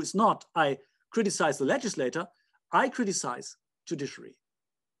now is not, I criticize the legislator, I criticize judiciary.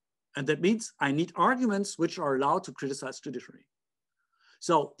 And that means I need arguments which are allowed to criticize judiciary.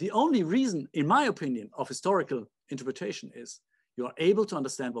 So the only reason, in my opinion, of historical interpretation is you are able to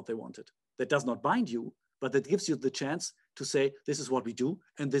understand what they wanted. That does not bind you, but that gives you the chance to say, this is what we do,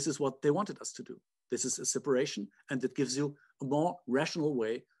 and this is what they wanted us to do. This is a separation, and it gives you a more rational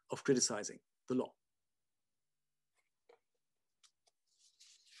way of criticizing the law.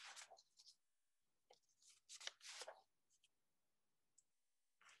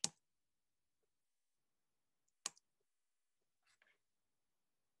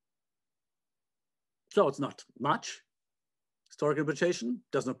 So it's not much. Historical interpretation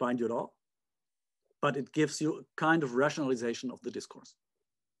does not bind you at all, but it gives you a kind of rationalization of the discourse.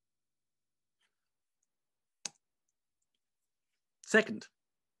 Second,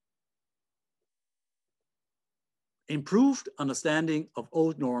 improved understanding of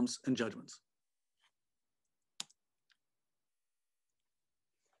old norms and judgments.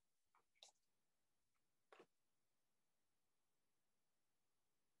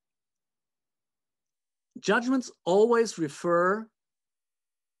 Judgments always refer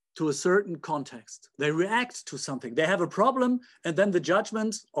to a certain context. They react to something. They have a problem, and then the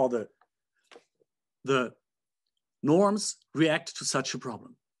judgment or the norms react to such a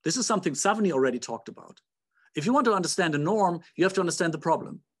problem. This is something Savigny already talked about. If you want to understand a norm, you have to understand the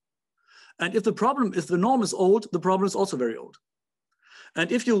problem. And if the norm is old, the problem is also very old.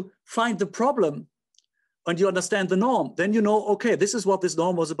 And if you find the problem and you understand the norm, then you know, okay, this is what this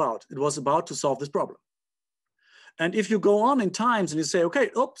norm was about. It was about to solve this problem. And if you go on in times and you say, okay,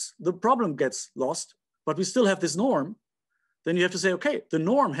 oops, the problem gets lost, but we still have this norm, then you have to say, okay, the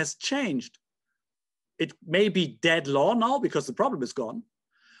norm has changed. It may be dead law now because the problem is gone,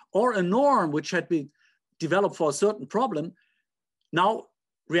 or a norm which had been developed for a certain problem now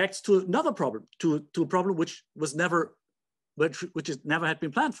reacts to another problem, to a problem which never had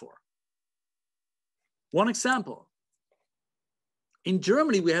been planned for. One example. In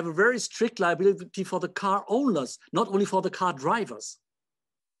Germany, we have a very strict liability for the car owners, not only for the car drivers.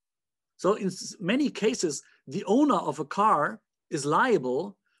 So in many cases, the owner of a car is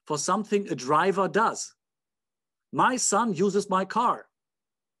liable for something a driver does. My son uses my car,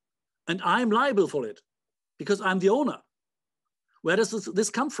 and I'm liable for it because I'm the owner. Where does this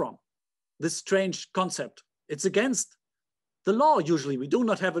come from? This strange concept. It's against the law usually. We do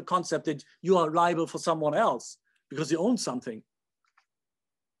not have a concept that you are liable for someone else because you own something.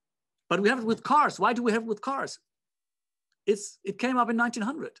 But we have it with cars. Why do we have it with cars? It came up in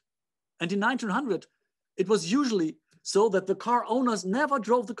 1900. And in 1900, it was usually so that the car owners never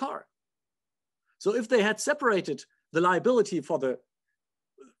drove the car. So if they had separated the liability for the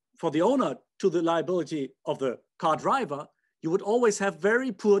owner to the liability of the car driver, you would always have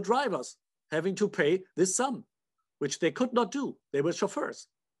very poor drivers having to pay this sum, which they could not do. They were chauffeurs.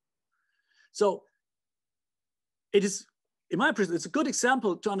 So it is, in my opinion, it's a good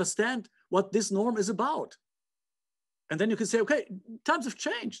example to understand what this norm is about. And then you can say, okay, times have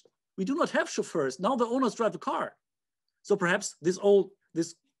changed. We do not have chauffeurs. Now the owners drive the car. So perhaps this whole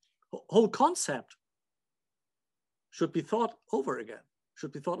concept should be thought over again,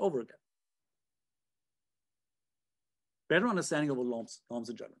 Better understanding of norms and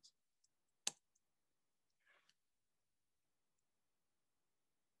judgments.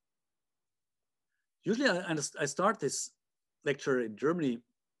 Usually I start this lecture in Germany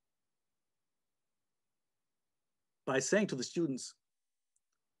by saying to the students,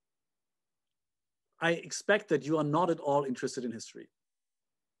 I expect that you are not at all interested in history.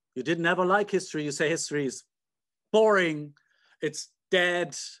 You did never like history. You say history is boring, it's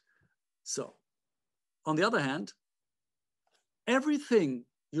dead. So, on the other hand, everything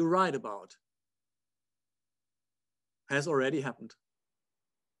you write about has already happened.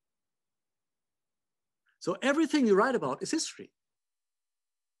 So everything you write about is history.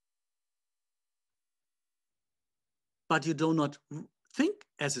 But you do not think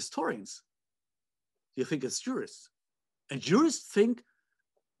as historians. You think as jurists. And jurists think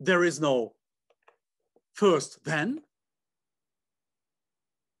there is no first then.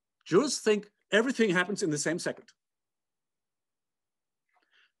 Jurists think everything happens in the same second.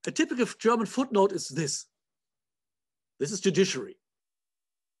 A typical German footnote is this. This is judiciary.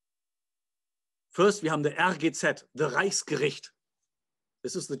 First, we have the RGZ, the Reichsgericht.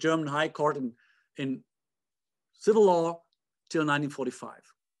 This is the German High Court in civil law till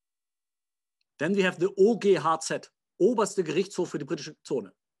 1945. Then we have the OGHZ, Oberste Gerichtshof für die britische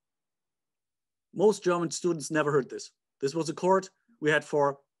Zone. Most German students never heard this. This was a court we had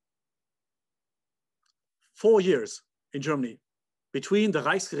for 4 years in Germany between the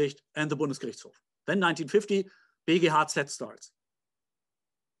Reichsgericht and the Bundesgerichtshof. Then 1950, BGHZ starts.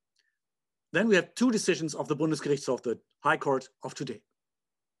 Then we have 2 decisions of the Bundesgerichtshof, the High Court of today.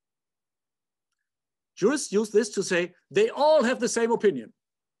 Jurists use this to say they all have the same opinion.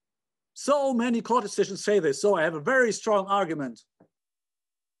 So many court decisions say this, so I have a very strong argument.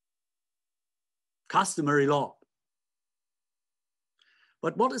 Customary law.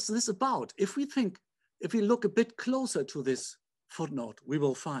 But what is this about? If we look a bit closer to this footnote, we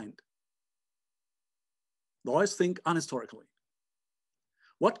will find lawyers think unhistorically.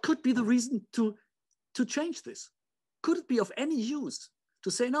 What could be the reason to change this? Could it be of any use to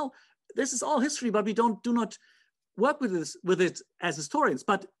say, no, this is all history, but we do not work with it as historians,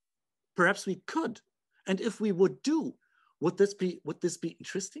 but perhaps we could. And if we would this be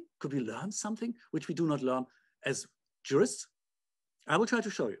interesting? Could we learn something which we do not learn as jurists? I will try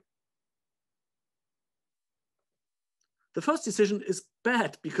to show you. The first decision is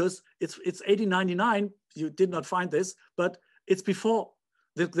bad because it's 1899. You did not find this, but it's before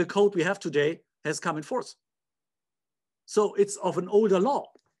the code we have today has come in force. So it's of an older law.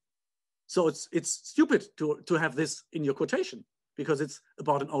 So it's stupid to have this in your quotation because it's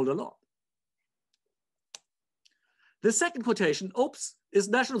about an older law. The second quotation, oops, is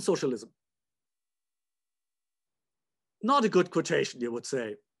National Socialism. Not a good quotation, you would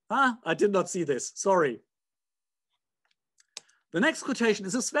say. I did not see this, sorry. The next quotation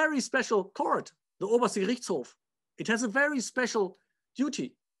is this very special court, the Oberste Gerichtshof. It has a very special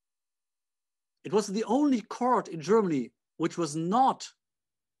duty. It was the only court in Germany which was not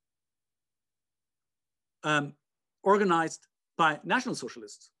organized by National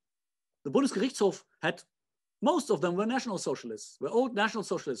Socialists. The Bundesgerichtshof had, most of them were National Socialists, were old National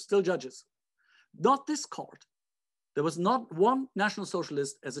Socialists, still judges. Not this court. There was not one National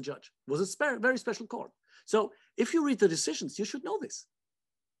Socialist as a judge. It was a very special court. So if you read the decisions, you should know this.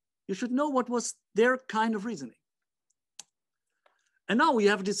 You should know what was their kind of reasoning. And now we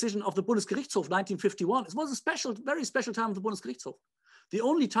have a decision of the Bundesgerichtshof, 1951. It was a very special time of the Bundesgerichtshof. The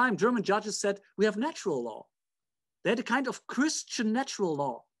only time German judges said we have natural law. They had a kind of Christian natural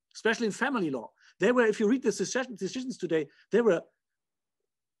law, especially in family law. They were, if you read the decisions today, they were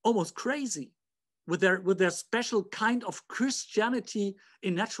almost crazy with their special kind of Christianity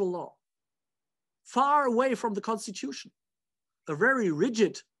in natural law. Far away from the Constitution, a very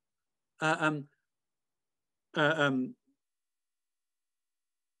rigid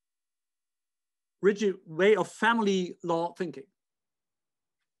rigid way of family law thinking.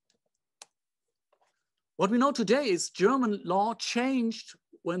 What we know today is German law changed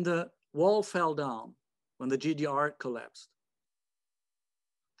when the wall fell down, when the GDR collapsed.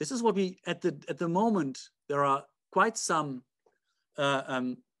 This is what we, at the moment, there are quite some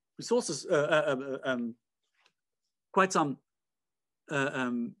resources, quite some,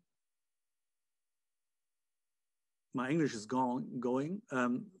 my English is going.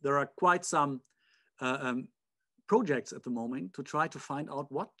 There are quite some projects at the moment to try to find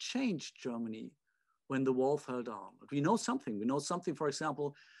out what changed Germany when the wall fell down. But we know something. We know something, for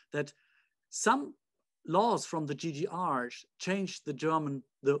example, that some laws from the GDR changed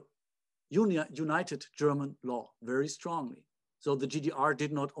the united German law very strongly. So the GDR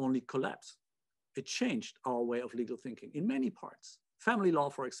did not only collapse, it changed our way of legal thinking in many parts. Family law,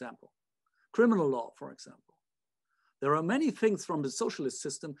 for example, criminal law, for example. There are many things from the socialist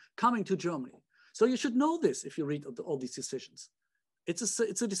system coming to Germany. So you should know this if you read all these decisions.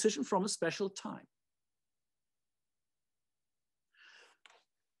 It's a decision from a special time.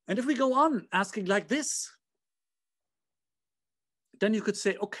 And if we go on asking like this, then you could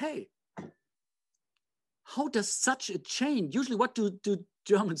say, okay, how does such a chain, usually what do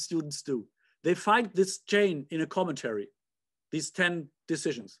German students do? They find this chain in a commentary, these 10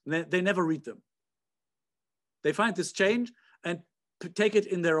 decisions. They never read them. They find this chain and take it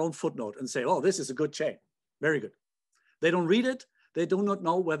in their own footnote and say, oh, this is a good chain. Very good. They don't read it. They do not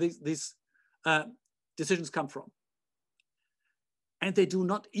know where these decisions come from. And they do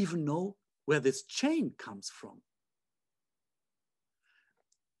not even know where this chain comes from.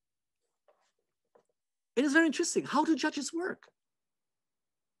 It is very interesting. How do judges work?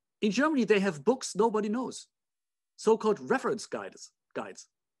 In Germany, they have books nobody knows, so-called reference guides.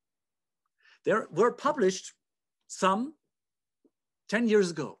 They were published some 10 years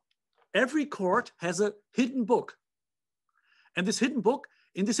ago. Every court has a hidden book. And this hidden book,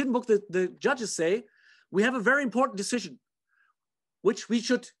 in this hidden book, the judges say, we have a very important decision, which we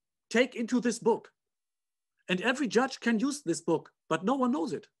should take into this book. And every judge can use this book, but no one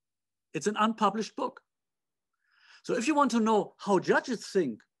knows it. It's an unpublished book. So if you want to know how judges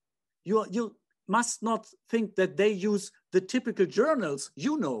think, you must not think that they use the typical journals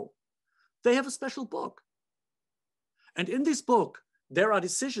you know. They have a special book. And in this book, there are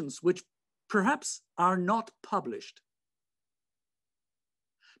decisions which perhaps are not published.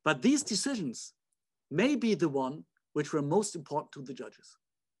 But these decisions may be the one which were most important to the judges.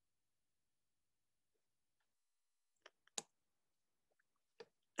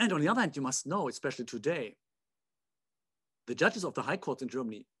 And on the other hand, you must know, especially today, the judges of the high courts in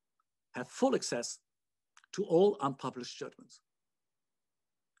Germany have full access to all unpublished judgments.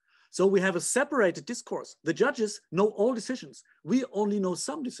 So we have a separated discourse. The judges know all decisions. We only know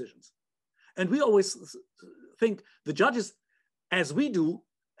some decisions. And we always think the judges, as we do,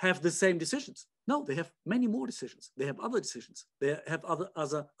 have the same decisions. No, they have many more decisions. They have other decisions. They have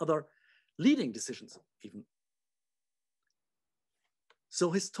other leading decisions even.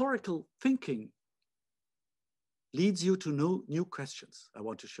 So historical thinking leads you to new questions I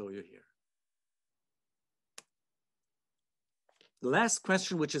want to show you here. The last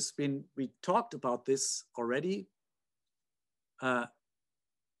question, which has been, we talked about this already in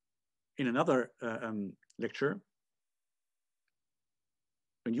another lecture,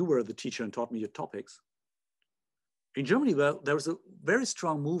 when you were the teacher and taught me your topics. In Germany, well, there was a very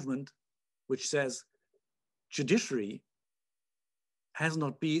strong movement which says judiciary has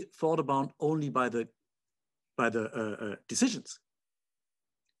not been thought about only by the decisions.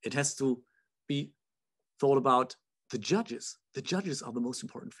 It has to be thought about the judges. The judges are the most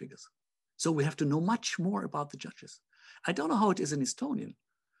important figures. So we have to know much more about the judges. I don't know how it is in Estonian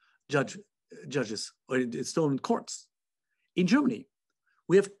judges or in Estonian courts. In Germany,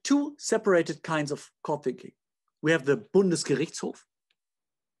 we have two separated kinds of court thinking. We have the Bundesgerichtshof,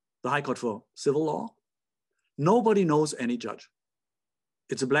 the High Court for Civil Law. Nobody knows any judge.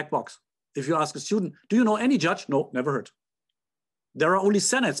 It's a black box. If you ask a student, do you know any judge? No, never heard. There are only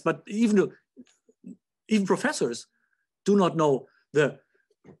senates, but even professors do not know the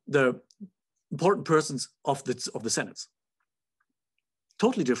important persons of the senates.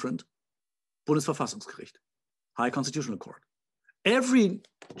 Totally different. Bundesverfassungsgericht, High Constitutional Court. Every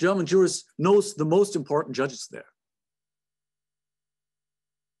German jurist knows the most important judges there.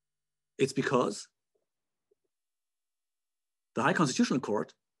 It's because the High Constitutional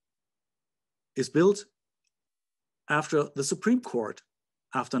Court is built after the Supreme Court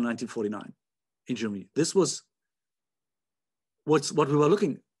after 1949 in Germany. This was what we were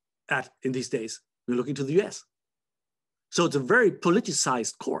looking at in these days. We're looking to the US. So it's a very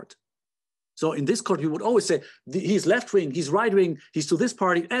politicized court. So in this court, we would always say, he's left-wing, he's right-wing, he's to this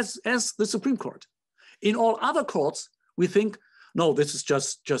party, as the Supreme Court. In all other courts, we think, no, this is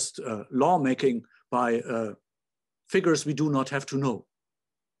just lawmaking by figures we do not have to know.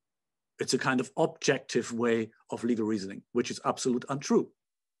 It's a kind of objective way of legal reasoning, which is absolute untrue.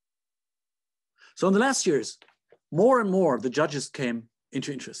 So in the last years, more and more the judges came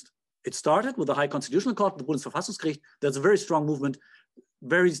into interest. It started with the High Constitutional Court, the Bundesverfassungsgericht. There's a very strong movement,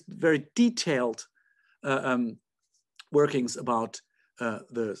 very, very detailed workings about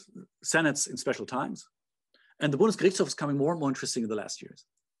the senates in special times. And the Bundesgerichtshof is becoming more and more interesting in the last years.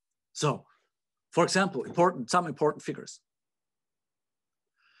 So, for example, some important figures.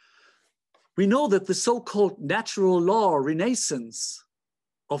 We know that the so-called natural law renaissance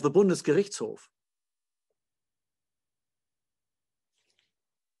of the Bundesgerichtshof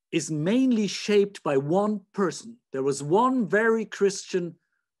is mainly shaped by one person. There was one very Christian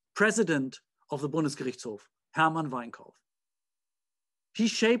president of the Bundesgerichtshof, Hermann Weinkauf. He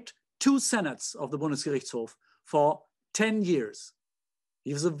shaped 2 senates of the Bundesgerichtshof for 10 years.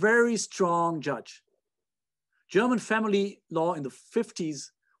 He was a very strong judge. German family law in the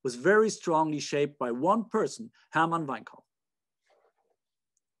 50s was very strongly shaped by one person, Hermann Weinkauf.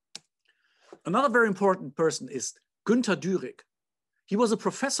 Another very important person is Günther Dürig. He was a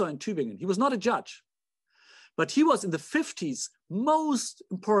professor in Tübingen. He was not a judge, but he was in the 50s most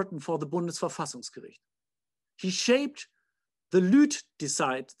important for the Bundesverfassungsgericht. He shaped the Lüth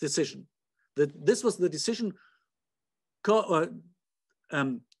decision. This was the decision about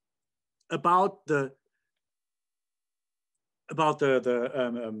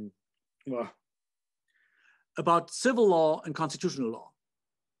civil law and constitutional law,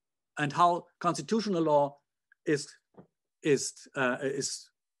 and how constitutional law is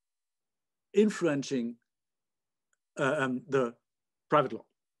influencing the private law.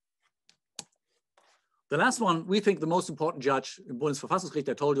 The last one, we think the most important judge in Bundesverfassungsgericht,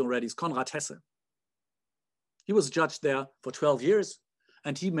 I told you already, is Konrad Hesse. He was judge there for 12 years,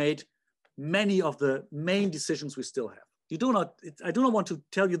 and he made many of the main decisions we still have. I do not want to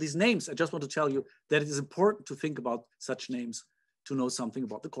tell you these names. I just want to tell you that it is important to think about such names to know something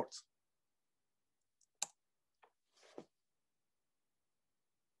about the courts.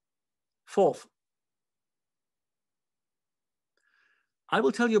 Fourth, I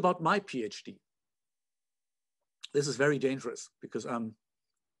will tell you about my PhD. This is very dangerous because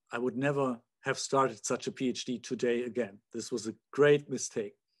I would never have started such a PhD today again. This was a great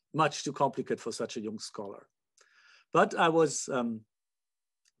mistake, much too complicated for such a young scholar. But I was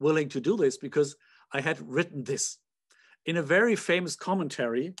willing to do this because I had written this in a very famous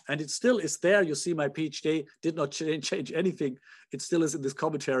commentary, and it still is there. You see my PhD did not change anything. It still is in this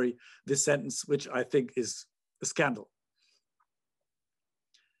commentary, this sentence, which I think is a scandal.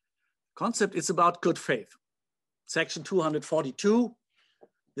 Concept is about good faith. Section 242,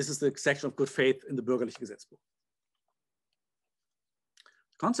 this is the section of good faith in the Bürgerliche Gesetzbuch.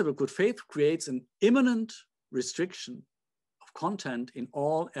 The concept of good faith creates an imminent restriction of content in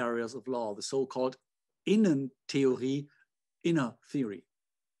all areas of law, the so-called Innentheorie, inner theory.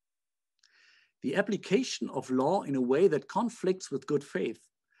 The application of law in a way that conflicts with good faith,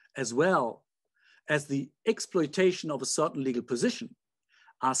 as well as the exploitation of a certain legal position,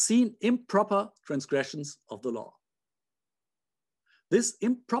 are seen improper transgressions of the law. This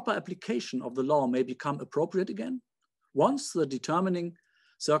improper application of the law may become appropriate again once the determining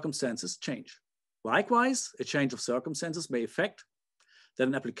circumstances change. Likewise, a change of circumstances may affect that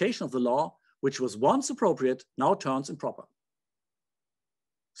an application of the law which was once appropriate now turns improper.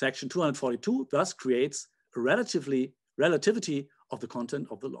 Section 242 thus creates a relativity of the content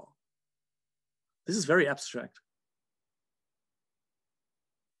of the law. This is very abstract.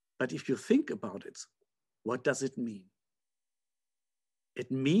 But if you think about it, what does it mean?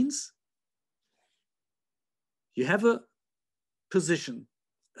 It means you have a position,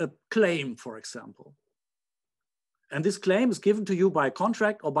 a claim, for example, and this claim is given to you by a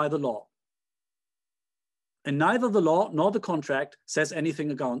contract or by the law. And neither the law nor the contract says anything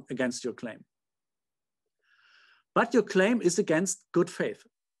against your claim. But your claim is against good faith.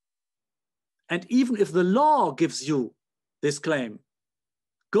 And even if the law gives you this claim,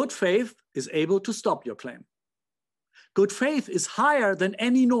 good faith is able to stop your claim. Good faith is higher than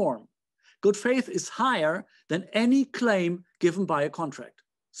any norm. Good faith is higher than any claim given by a contract,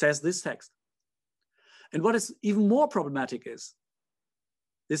 says this text. And what is even more problematic is,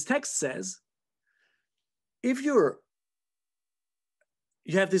 this text says, if you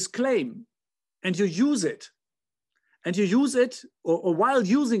have this claim and you use it, or while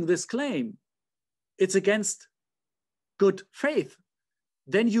using this claim, it's against good faith,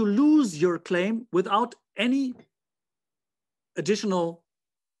 then you lose your claim without any additional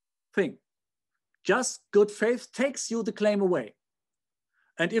thing. Just good faith takes you the claim away.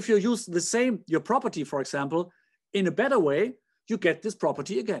 And if you use the same, your property, for example, in a better way, you get this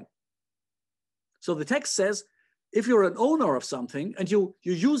property again. So the text says, if you're an owner of something and you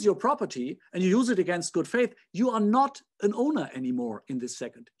use your property and you use it against good faith, you are not an owner anymore in this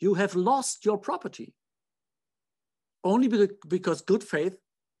second. You have lost your property. Only because good faith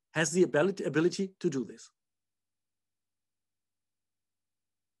has the ability to do this.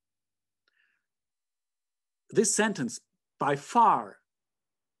 This sentence, by far,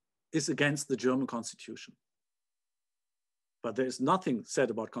 is against the German constitution. But there is nothing said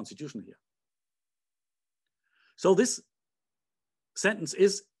about constitution here. So this sentence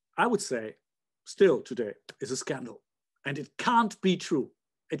is, I would say, still today, is a scandal. And it can't be true.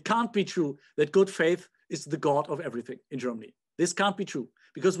 It can't be true that good faith is the God of everything in Germany. This can't be true,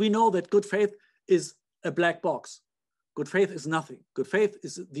 because we know that good faith is a black box. Good faith is nothing. Good faith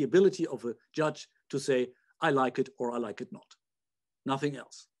is the ability of a judge to say, I like it or I like it not. Nothing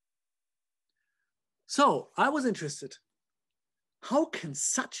else. So I was interested, how can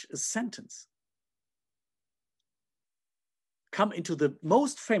such a sentence come into the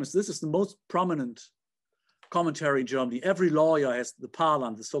most famous, this is the most prominent commentary in Germany. Every lawyer has the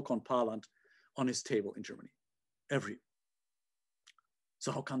Parland, the so-called Parland, on his table in Germany. Every.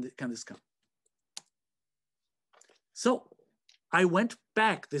 So how can this come? So I went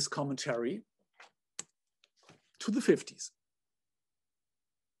back this commentary to the 50s.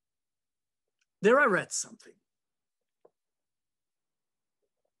 There I read something.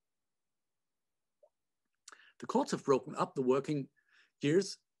 The courts have broken up the working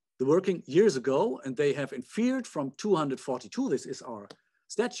years ago, and they have inferred from 242, this is our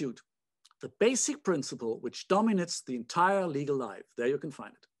statute, the basic principle which dominates the entire legal life. There you can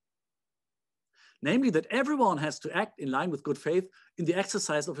find it. Namely, that everyone has to act in line with good faith in the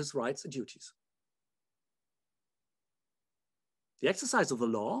exercise of his rights and duties. The exercise of the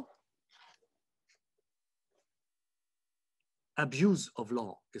law, abuse of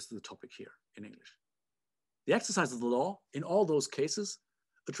law is the topic here in English. The exercise of the law, in all those cases,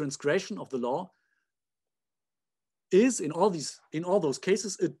 a transgression of the law is, in all those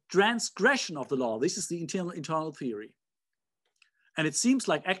cases, a transgression of the law. This is the internal theory. And it seems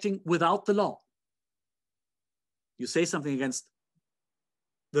like acting without the law. You say something against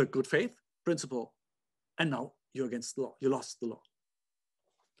the good faith principle, and now you're against the law. You lost the law.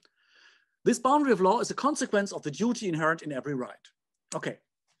 This boundary of law is a consequence of the duty inherent in every right. Okay.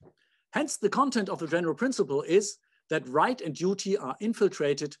 Hence, the content of the general principle is that right and duty are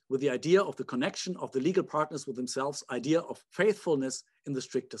infiltrated with the idea of the connection of the legal partners with themselves, idea of faithfulness in the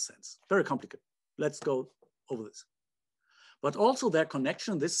stricter sense. Very complicated. Let's go over this. But also their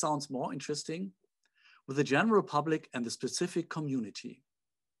connection, this sounds more interesting, with the general public and the specific community.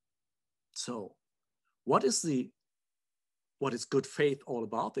 So what is good faith all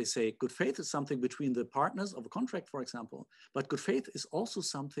about? They say good faith is something between the partners of a contract, for example, but good faith is also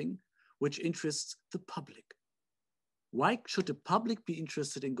something which interests the public. Why should the public be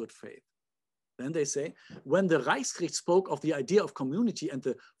interested in good faith? Then they say, when the Reichsgericht spoke of the idea of community and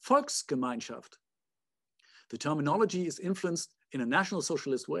the Volksgemeinschaft, the terminology is influenced in a National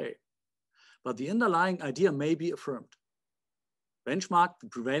Socialist way, but the underlying idea may be affirmed. Benchmark the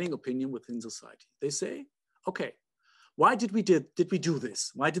prevailing opinion within society. They say, okay, why did we do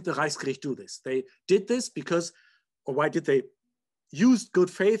this? Why did the Reichsgericht do this? They did this because, or why did they use good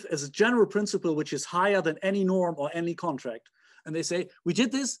faith as a general principle which is higher than any norm or any contract? And they say, we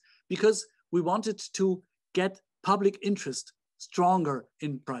did this because we wanted to get public interest stronger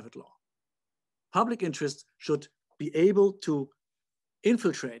in private law. Public interest should be able to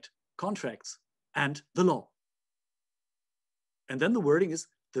infiltrate contracts and the law. And then the wording is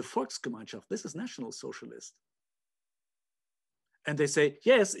the Volksgemeinschaft. This is National Socialist. And they say,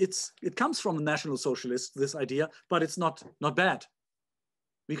 yes, it comes from the National Socialists, this idea, but it's not bad.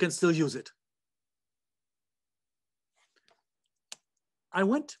 We can still use it. I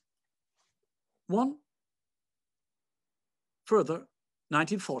went one further,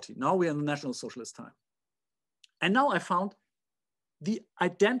 1940. Now we're in the National Socialist time. And now I found the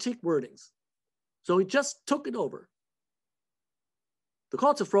identical wordings. So he just took it over. The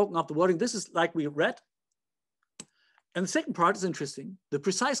courts have broken up the wording. This is like we read. And the second part is interesting. The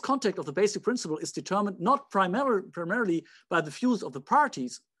precise content of the basic principle is determined not primarily by the views of the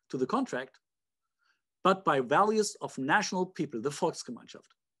parties to the contract, but by values of national people, the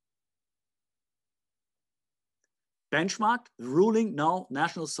Volksgemeinschaft. Benchmarked the ruling now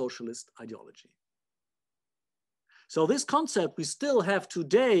National Socialist ideology. So this concept we still have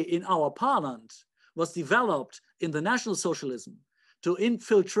today in our parliament was developed in the National Socialism to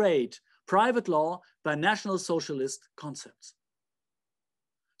infiltrate private law by National Socialist concepts.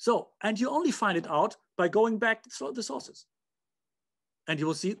 So, and you only find it out by going back to the sources. And you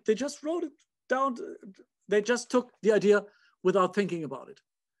will see they just wrote it down. They just took the idea without thinking about it.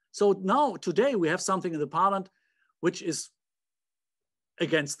 So now, today, we have something in the parliament which is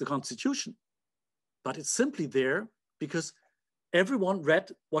against the constitution, but it's simply there because everyone read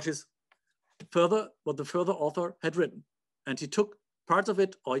what the further author had written, and he took parts of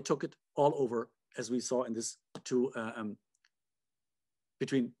it, or he took it all over, as we saw in this two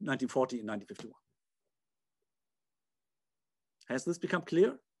between 1940 and 1951. Has this become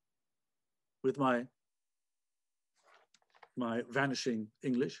clear with my vanishing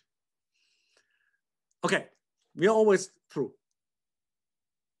English? Okay, we are always through.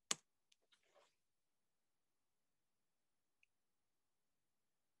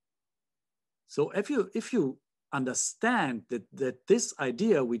 So if you understand that this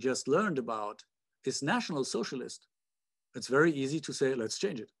idea we just learned about is National Socialist, it's very easy to say, let's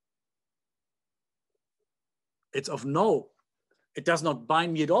change it. It's of it does not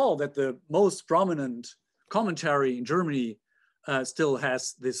bind me at all that the most prominent commentary in Germany still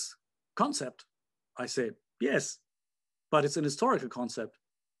has this concept. I say, yes, but it's an historical concept.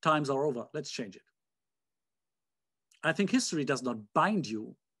 Times are over, let's change it. I think history does not bind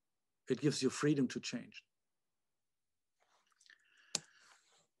you. It gives you freedom to change.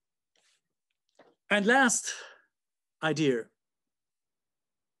 And last idea.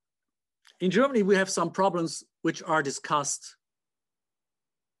 In Germany, we have some problems which are discussed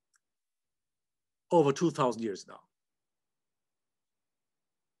over 2,000 years now.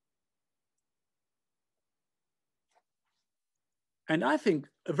 And I think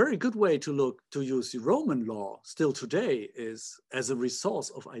a very good way to use the Roman law still today is as a resource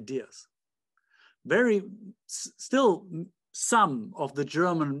of ideas. Still some of the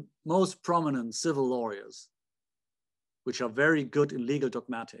German most prominent civil lawyers, which are very good in legal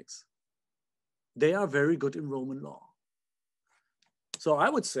dogmatics, they are very good in Roman law. So I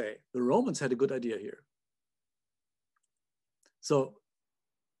would say the Romans had a good idea here. So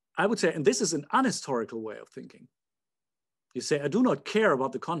I would say, and this is an unhistorical way of thinking. You say, I do not care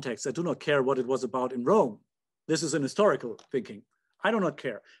about the context. I do not care what it was about in Rome. This is an historical thinking. I do not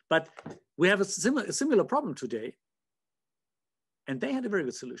care. But we have a similar problem today. And they had a very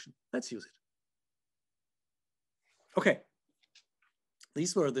good solution. Let's use it. Okay.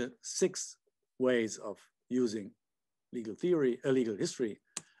 These were the 6 ways of using legal theory, legal history.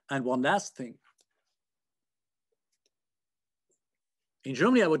 And one last thing. In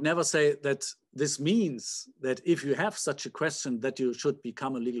Germany, I would never say that this means that if you have such a question that you should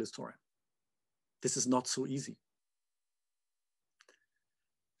become a legal historian. This is not so easy.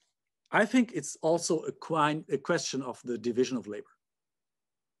 I think it's also a question of the division of labor.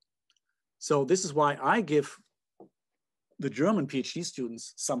 So this is why I give the German PhD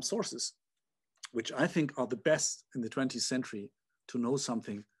students some sources, which I think are the best in the 20th century to know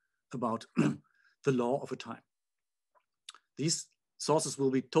something about the law of a time. These sources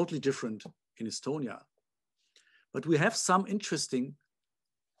will be totally different in Estonia, but we have some interesting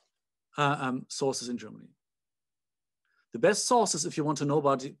sources in Germany. The best sources, if you want to know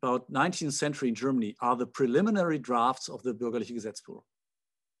about 19th century in Germany, are the preliminary drafts of the Bürgerliche Gesetzbuch.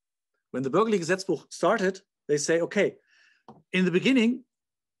 When the Bürgerliche Gesetzbuch started, they say, okay, in the beginning,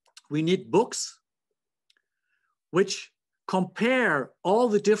 we need books which compare all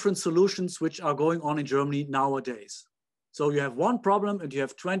the different solutions which are going on in Germany nowadays. So you have one problem and you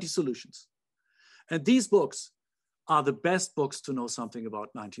have 20 solutions. And these books are the best books to know something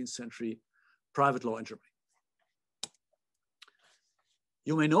about 19th century private law in Germany.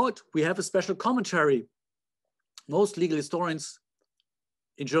 You may know it, we have a special commentary. Most legal historians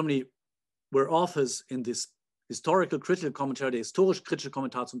in Germany were authors in this historical critical commentary, the historisch-kritische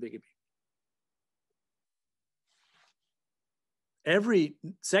Kommentar zum BGB. Every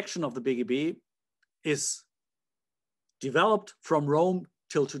section of the BGB is developed from Rome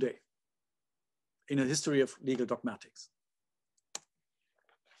till today in a history of legal dogmatics.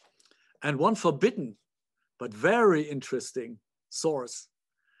 And one forbidden but very interesting source.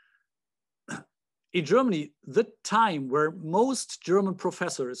 In Germany, the time where most German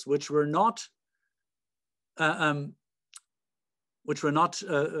professors, which were not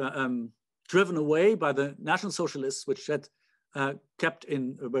driven away by the National Socialists, which had kept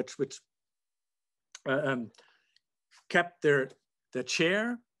their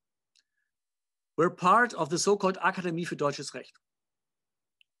chair, were part of the so-called Akademie für Deutsches Recht.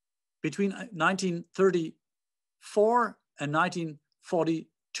 Between 1930 1904 and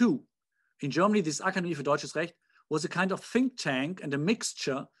 1942. In Germany, this Akademie für Deutsches Recht was a kind of think tank and a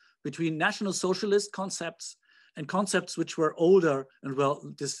mixture between National Socialist concepts and concepts which were older and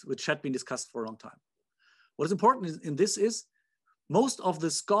which had been discussed for a long time. What is important in this is most of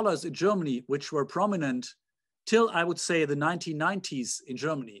the scholars in Germany, which were prominent till I would say the 1990s in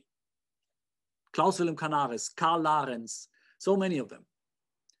Germany, Klaus Wilhelm Canaris, Karl Larenz, so many of them,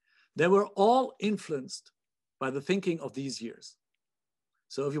 they were all influenced by the thinking of these years.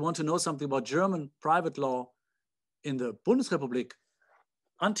 So if you want to know something about German private law in the Bundesrepublik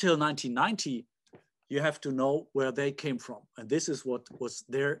until 1990, you have to know where they came from. And this is what was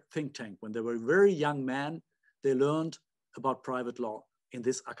their think tank. When they were very young men, they learned about private law in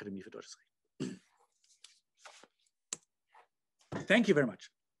this Akademie für Deutsches Recht. Thank you very much.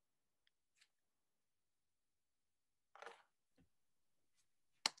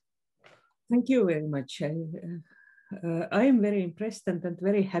 Thank you very much. I am very impressed and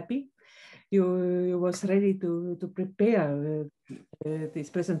very happy you was ready to prepare this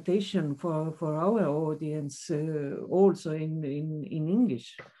presentation for our audience also in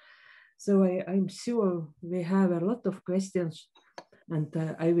English. So I'm sure we have a lot of questions, and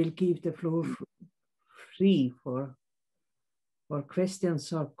I will give the floor free for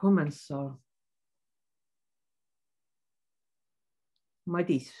questions or comments. Or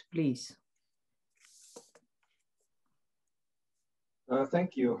Madis, please.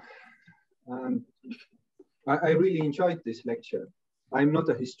 Thank you. I really enjoyed this lecture. I'm not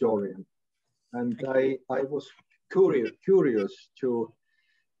a historian, and I was curious to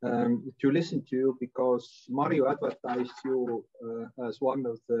listen to you because Mario advertised you as one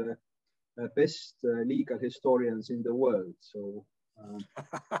of the best legal historians in the world. So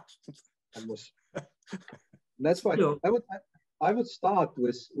that's why I would start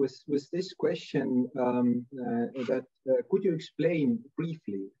with this question that could you explain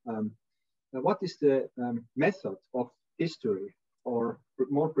briefly what is the method of history, or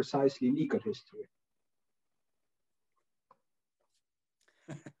more precisely legal history?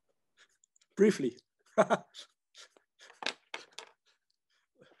 Briefly.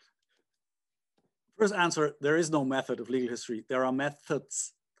 First answer, there is no method of legal history. There are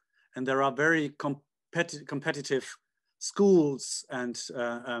methods, and there are very competitive schools and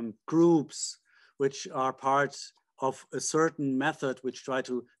groups which are part of a certain method which try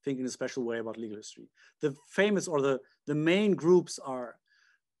to think in a special way about legal history. The famous or the main groups are,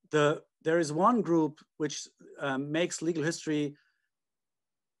 there is one group which makes legal history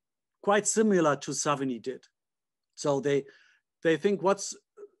quite similar to Savigny did. So they think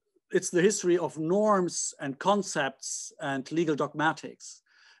it's the history of norms and concepts and legal dogmatics.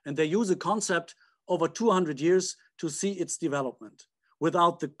 And they use a concept over 200 years to see its development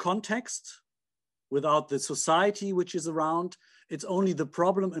without the context, without the society which is around. It's only the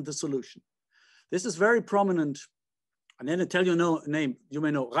problem and the solution. This is very prominent. And then I tell you a name, you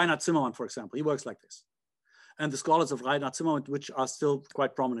may know Reinhard Zimmermann, for example. He works like this. And the scholars of Reinhard Zimmermann, which are still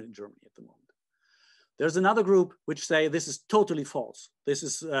quite prominent in Germany at the moment. There's another group which say this is totally false. This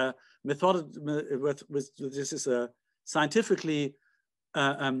is this is a scientifically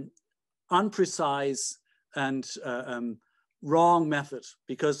unprecise and wrong method,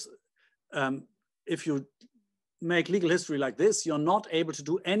 because if you make legal history like this, you're not able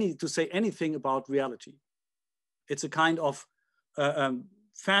to say anything about reality. It's a kind of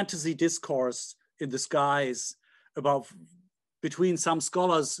fantasy discourse in the skies between some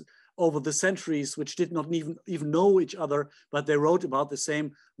scholars over the centuries, which did not even know each other, but they wrote about the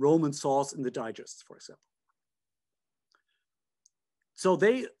same Roman source in the digests, for example. So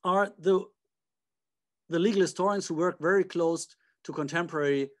they are the legal historians who work very close to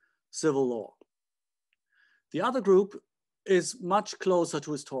contemporary civil law. The other group is much closer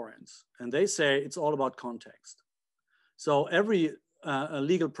to historians, and they say it's all about context. So every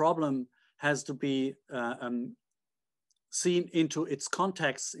legal problem has to be seen into its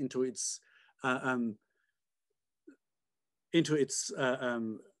context, into its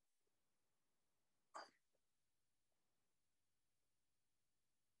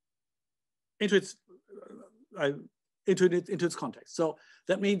context. So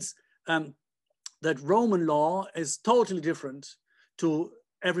that means that Roman law is totally different to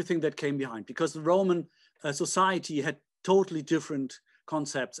everything that came behind, because the Roman society had totally different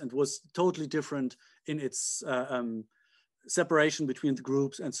concepts and was totally different in its separation between the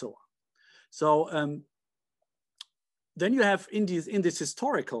groups and so on. So then you have in this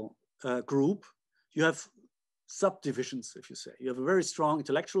historical group, you have subdivisions, if you say. You have a very strong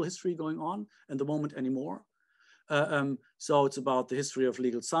intellectual history going on at the moment anymore. So it's about the history of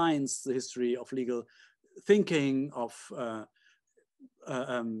legal science, the history of legal thinking, of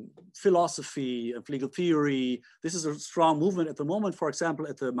philosophy, of legal theory. This is a strong movement at the moment. For example,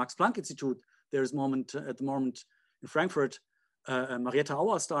 at the Max Planck Institute, there is at the moment in Frankfurt, Marietta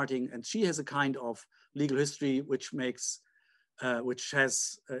Auer starting, and she has a kind of legal history which makes,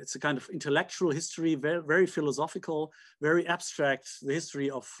 it's a kind of intellectual history, very, very philosophical, very abstract, the history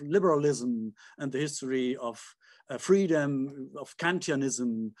of liberalism and the history of freedom, of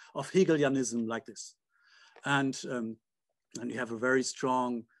Kantianism, of Hegelianism, like this. And you have a very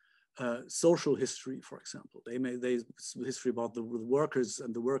strong social history, for example. They history about the workers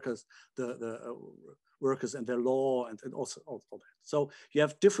and the workers and their law and also all that. So you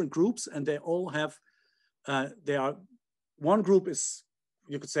have different groups, and they all have one group is,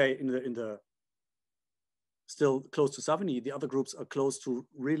 you could say, in the still close to Savigny. The other groups are close to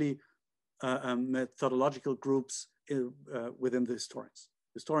really methodological groups within the historians.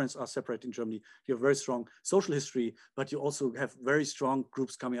 Historians are separate in Germany. You have very strong social history, but you also have very strong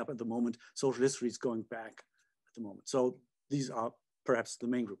groups coming up at the moment. Social history is going back at the moment. So these are perhaps the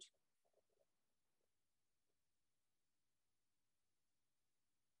main groups.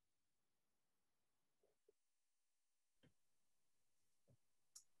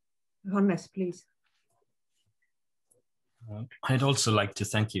 Hannes, please. I'd also like to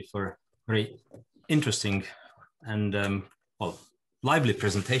thank you for a very interesting and well, lively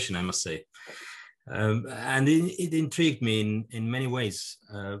presentation, I must say. And it intrigued me in many ways.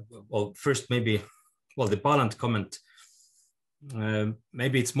 Well, first, maybe, well, the Ballant comment,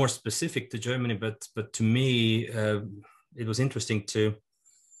 maybe it's more specific to Germany, but to me, it was interesting to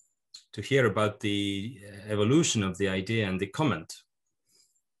hear about the evolution of the idea and the comment.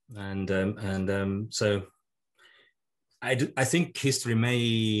 And so I think history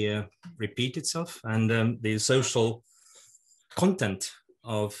may repeat itself, and the social content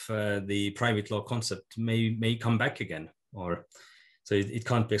of the private law concept may come back again, or so it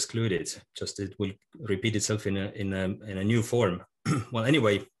can't be excluded. Just it will repeat itself in a new form. Well,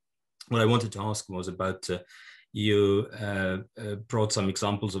 anyway, what I wanted to ask was about you brought some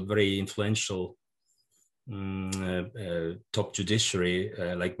examples of very influential top judiciary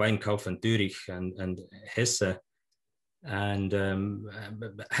like Weinkauf and Zürich and Hesse. And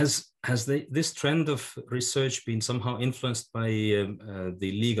has this trend of research been somehow influenced by the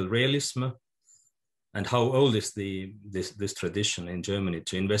legal realism? And how old is this tradition in Germany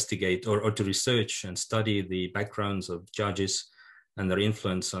to investigate or to research and study the backgrounds of judges and their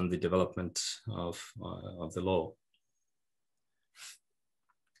influence on the development of the law?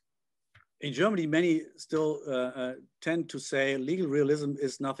 In Germany, many still tend to say legal realism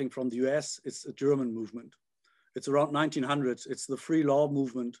is nothing from the US, it's a German movement. It's around 1900s. It's the free law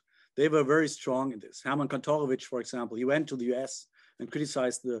movement. They were very strong in this. Hermann Kantorowicz, for example, he went to the US and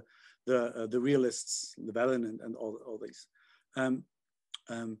criticized the realists, Llewellyn and all these.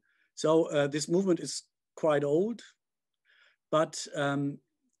 So this movement is quite old. But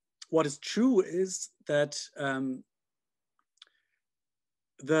what is true is that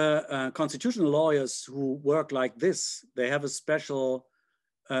the constitutional lawyers who work like this, they have a special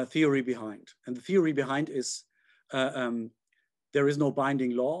theory behind. And the theory behind is there is no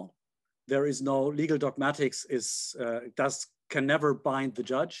binding law. There is no legal dogmatics can never bind the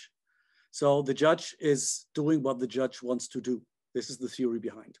judge. So the judge is doing what the judge wants to do. This is the theory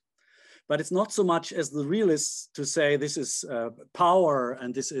behind. But it's not so much as the realists to say this is power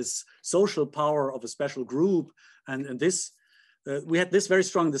and this is social power of a special group. And this, we had this very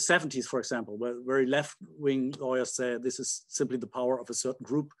strong in the 70s, for example, where very left-wing lawyers say this is simply the power of a certain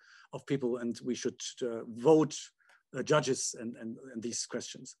group of people and we should vote judges and these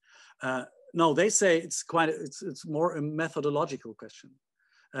questions. No, they say it's more a methodological question.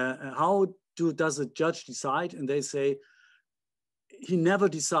 How does a judge decide? And they say he never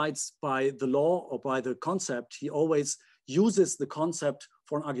decides by the law or by the concept. He always uses the concept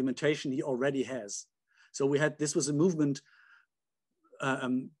for an argumentation he already has. So this was a movement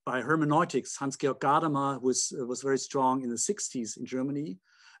by hermeneutics. Hans-Georg Gadamer was very strong in the 60s in Germany.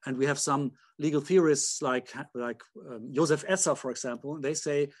 And we have some legal theorists like Josef Esser, for example, and they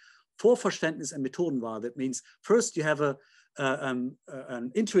say Vorverständnis and Methodenwahl. That means first you have an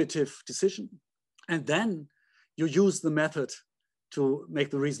intuitive decision, and then you use the method to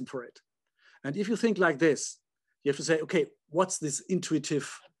make the reason for it. And if you think like this, you have to say, okay, what's this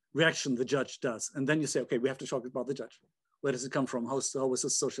intuitive reaction the judge does? And then you say, okay, we have to talk about the judge. Where does it come from? How was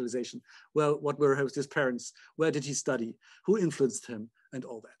his socialization? Well, what were his parents? Where did he study? Who influenced him? And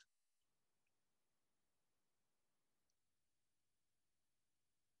all that.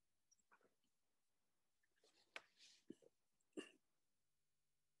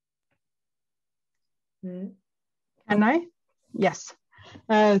 Can I? Yes.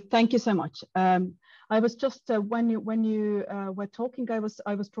 Thank you so much. I was just when you were talking, I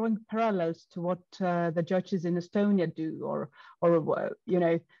was drawing parallels to what the judges in Estonia do, or you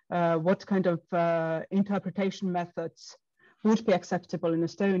know, what kind of interpretation methods would be acceptable in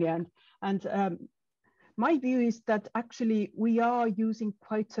Estonia, and my view is that actually we are using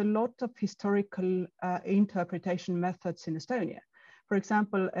quite a lot of historical interpretation methods in Estonia. For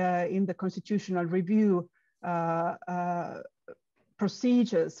example, in the constitutional review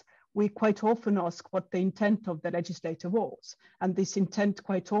procedures, we quite often ask what the intent of the legislator was. And this intent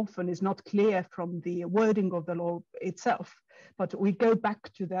quite often is not clear from the wording of the law itself, but we go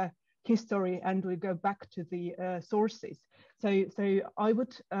back to the history and we go back to the sources. So I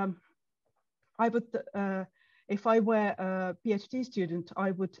would, if I were a PhD student,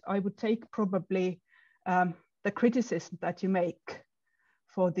 I would take probably the criticism that you make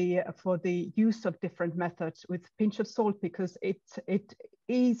for the use of different methods with a pinch of salt, because it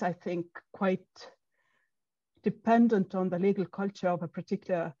is, I think, quite dependent on the legal culture of a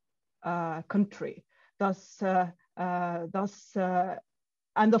particular country. Thus,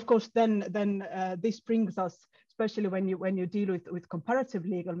 and of course, then this brings us, especially when you deal with comparative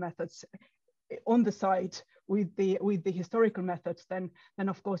legal methods, on the side with the historical methods, then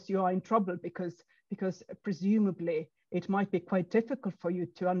of course you are in trouble, because presumably it might be quite difficult for you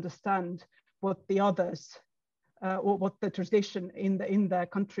to understand what the others or what the tradition in the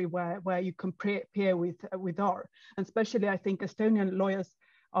country where you compare with are. And especially I think Estonian lawyers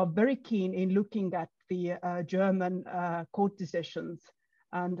are very keen in looking at the German court decisions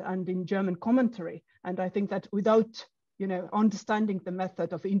and in German commentary. And I think that without understanding the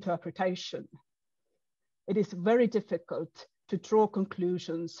method of interpretation, it is very difficult to draw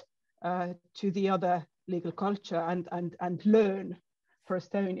conclusions to the other legal culture and learn for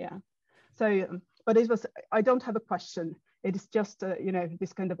Estonia. So, but I don't have a question. It is just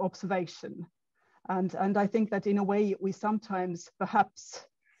this kind of observation, and I think that in a way we sometimes perhaps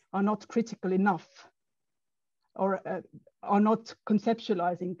are not critical enough, or are not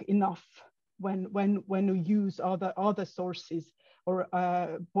conceptualizing enough when we use other sources, or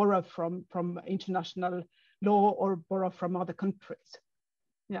borrow from international law, or borrow from other countries.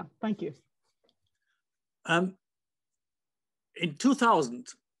 Yeah, thank you. In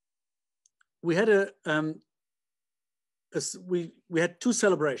 2000, we had we had two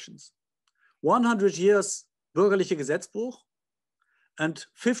celebrations: 100 years Bürgerliche Gesetzbuch and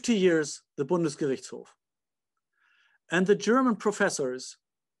 50 years the Bundesgerichtshof. And the German professors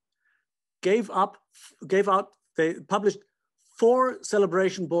they published 4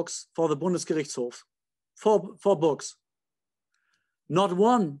 celebration books for the Bundesgerichtshof, four books, not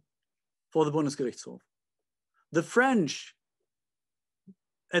one for the Bundesgerichtshof. The French,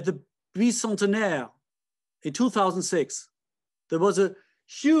 at the Bicentenaire in 2006, there was a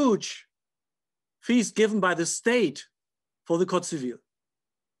huge feast given by the state for the Code Civil.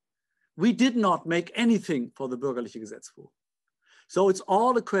 We did not make anything for the Bürgerliche Gesetzbuch. So it's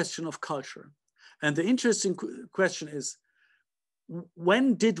all a question of culture. And the interesting question is,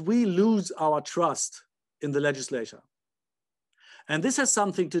 when did we lose our trust in the legislator? And this has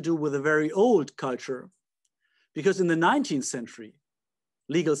something to do with a very old culture, because in the 19th century,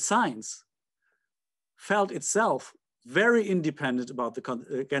 legal science felt itself very independent about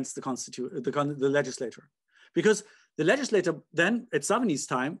against the legislator, because the legislator then at Savigny's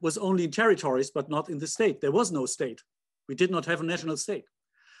time was only in territories, but not in the state. There was no state. We did not have a national state.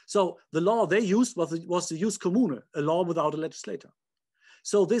 So the law they used was the jus commune, a law without a legislator.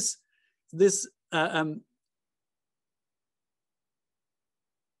 So this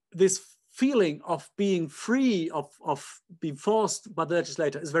feeling of being free, of being forced by the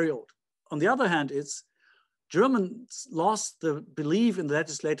legislator is very old. On the other hand, Germans lost the belief in the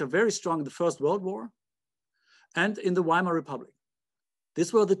legislator very strong in the First World War and in the Weimar Republic.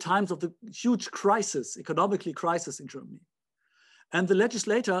 These were the times of the huge crisis, economically crisis in Germany. And the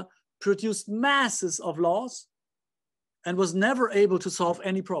legislator produced masses of laws and was never able to solve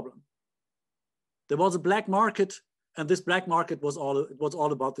any problem. There was a black market, and this black market was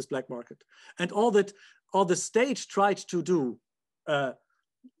all about this black market. And all the state tried to do, a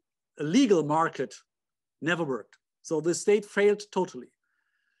legal market never worked. So the state failed totally.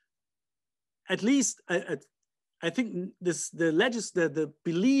 At least I think the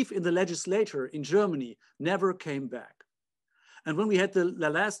belief in the legislator in Germany never came back. And when we had the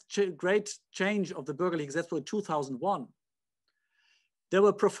last great change of the Bürgerliche Gesetzbuch in 2001, there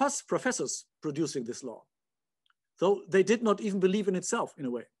were professors producing this law. So they did not even believe in itself in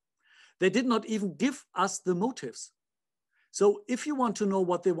a way. They did not even give us the motives. So if you want to know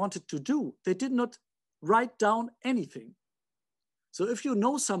what they wanted to do, they did not write down anything. So if you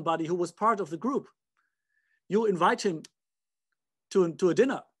know somebody who was part of the group, you invite him to a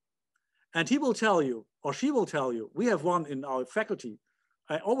dinner, and he will tell you, or she will tell you. We have one in our faculty.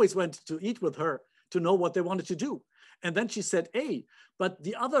 I always went to eat with her to know what they wanted to do. And then she said, hey, but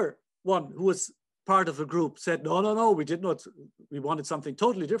the other one who was part of the group said, no, no, no, we did not. We wanted something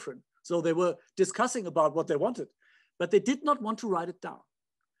totally different. So they were discussing about what they wanted, but they did not want to write it down.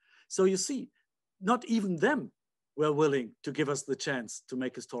 So you see, not even them were willing to give us the chance to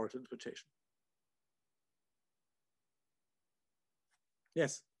make historical interpretation.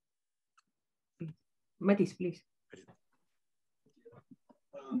 Yes. Madis, please.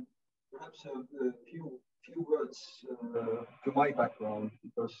 Perhaps a few words to my background,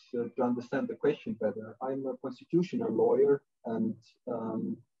 because to understand the question better, I'm a constitutional lawyer, and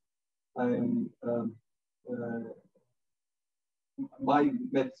my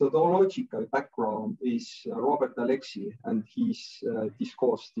methodological background is Robert Alexi and his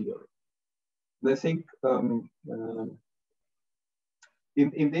discourse theory. And I think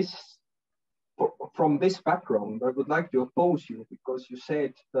in this, from this background, I would like to oppose you, because you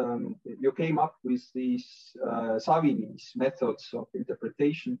said you came up with these Savini's methods of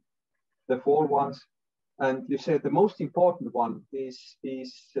interpretation, the 4 ones, and you said the most important one is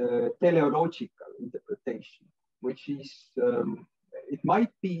teleological interpretation, which is it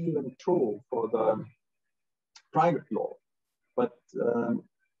might be even true for the private law, but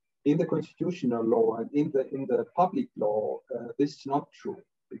in the constitutional law and in the public law, this is not true.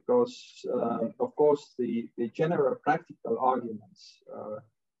 Because, of course, the general practical arguments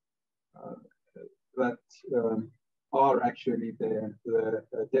that are actually the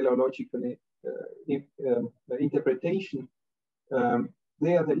teleological interpretation,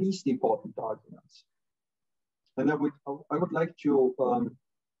 they are the least important arguments. And I would like to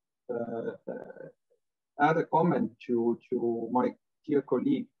add a comment to my dear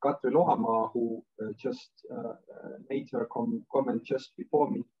colleague Katri Lohamaa, who just made her comment just before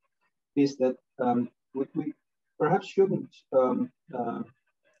me, is that we perhaps shouldn't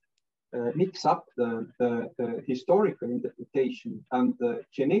mix up the historical interpretation and the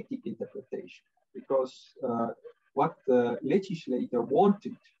genetic interpretation, because what the legislator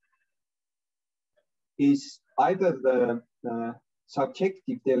wanted is either the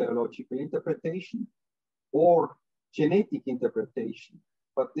subjective teleological interpretation or genetic interpretation,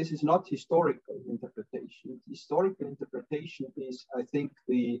 but this is not historical interpretation. Historical interpretation is, I think,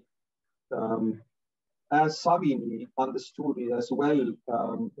 the as Savini understood it as well,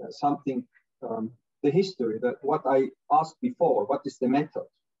 something, the history, that what I asked before, what is the method?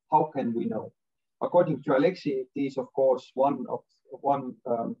 How can we know? According to Alexei, it is, of course, one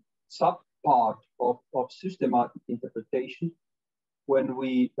sub-part of systematic interpretation, when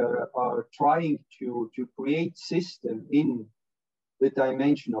we are trying to create system in the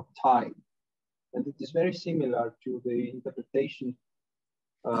dimension of time. And it is very similar to the interpretation,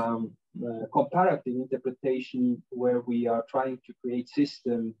 comparative interpretation, where we are trying to create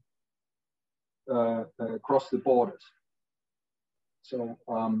system across the borders. So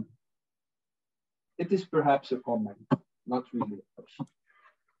it is perhaps a comment, not really a question.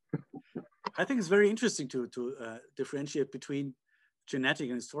 I think it's very interesting to differentiate between genetic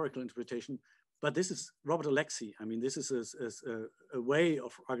and historical interpretation, but this is Robert Alexi. I mean, this is a way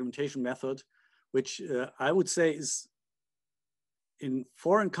of argumentation method, which I would say is in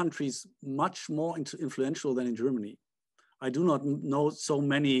foreign countries much more influential than in Germany. I do not know so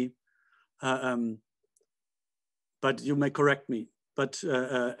many, but you may correct me. But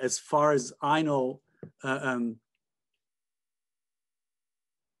as far as I know,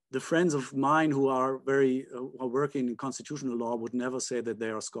 the friends of mine who are working in constitutional law would never say that they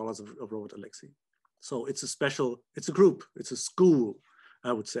are scholars of Robert Alexi. So it's a special, it's a group, it's a school,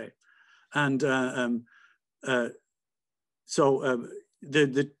 I would say. And the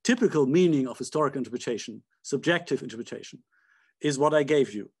typical meaning of historical interpretation, subjective interpretation, is what I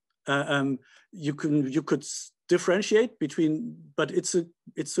gave you. You could differentiate between, but it's a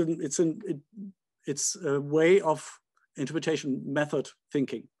way of interpretation method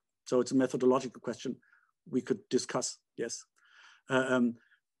thinking. So it's a methodological question we could discuss. Yes.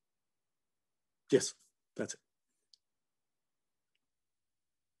 Yes, that's it.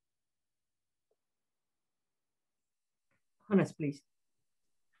 Hannes, please.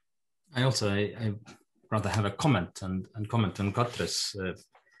 I rather have a comment and comment on Katri's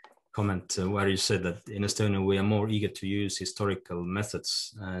comment where you said that in Estonia we are more eager to use historical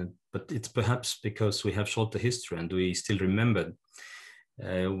methods, but it's perhaps because we have shorter history and we still remember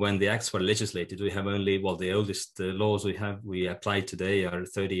when the acts were legislated. We have only, well, the oldest laws we apply today are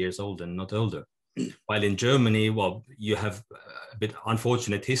 30 years old and not older. While in Germany, well, you have a bit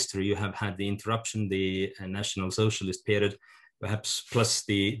unfortunate history. You have had the interruption, the National Socialist period, perhaps plus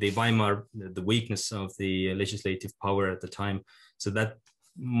the Weimar, the weakness of the legislative power at the time. So that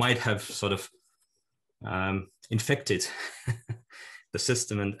might have sort of infected the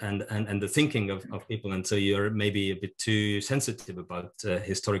system and the thinking of people. And so you're maybe a bit too sensitive about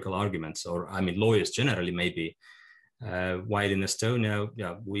historical arguments, or I mean, lawyers generally maybe. While in Estonia,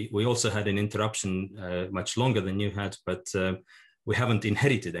 yeah, we also had an interruption much longer than you had, but we haven't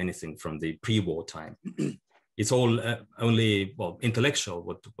inherited anything from the pre-war time. It's all only, well, intellectual,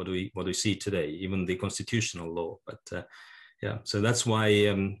 what we see today, even the constitutional law. But yeah, so that's why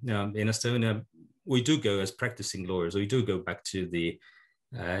in Estonia, we do go as practicing lawyers, we do go back to the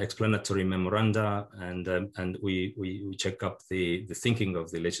explanatory memoranda, and we check up the thinking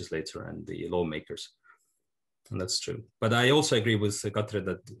of the legislator and the lawmakers. And that's true. But I also agree with Katre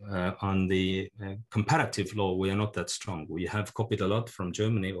that on the comparative law, we are not that strong. We have copied a lot from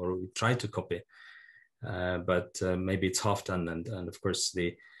Germany, or we try to copy, but maybe it's half done. And of course,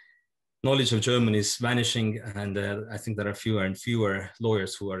 the knowledge of German is vanishing. And I think there are fewer and fewer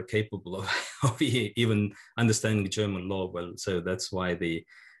lawyers who are capable of even understanding German law well. So that's why the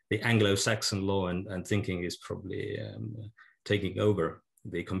Anglo-Saxon law and thinking is probably taking over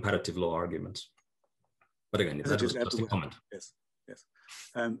the comparative law arguments. But again, that was just a comment. Yes, yes.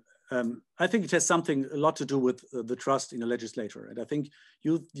 I think it has a lot to do with the trust in a legislator, and I think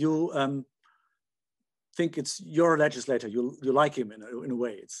you think it's your legislator. You like him in a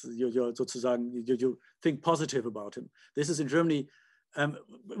way. It's you're sozusagen, you think positive about him. This is in Germany.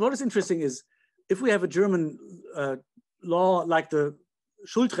 What is interesting is if we have a German law like the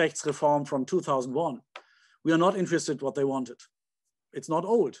Schuldrechtsreform from 2001, we are not interested what they wanted. It's not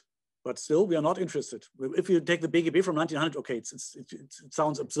old. But still, we are not interested. If you take the BGB from 1900, okay, it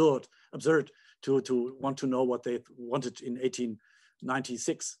sounds absurd to want to know what they wanted in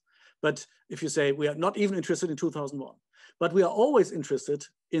 1896. But if you say we are not even interested in 2001, but we are always interested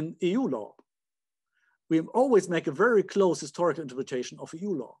in EU law. We always make a very close historical interpretation of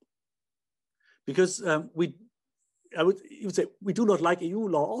EU law, because I would say we do not like EU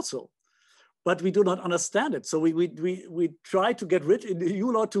law also. But we do not understand it. So we try to get rid in the EU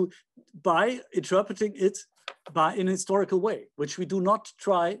law by interpreting it in a historical way, which we do not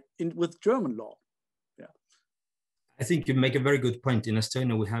try with German law. Yeah. I think you make a very good point. In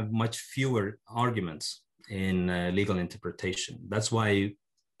Estonia, we have much fewer arguments in legal interpretation. That's why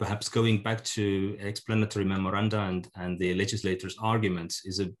perhaps going back to explanatory memoranda and the legislator's arguments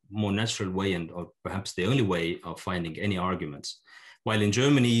is a more natural way, or perhaps the only way of finding any arguments. While in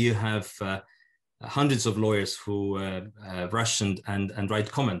Germany, you have hundreds of lawyers who rush and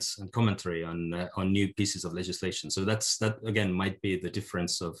write comments and commentary on new pieces of legislation. So that again might be the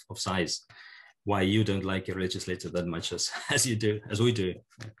difference of size, why you don't like your legislator that much as we do.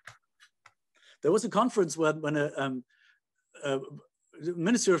 There was a conference when a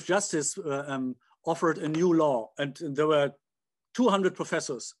Minister of Justice offered a new law, and there were 200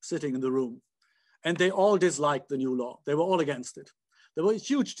 professors sitting in the room, and they all disliked the new law. They were all against it. There was a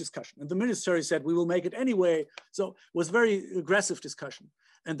huge discussion, and the ministry said, we will make it anyway. So it was very aggressive discussion.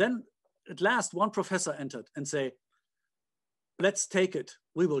 And then at last, one professor entered and said, let's take it,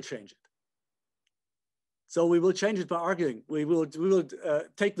 we will change it. So we will change it by arguing. We will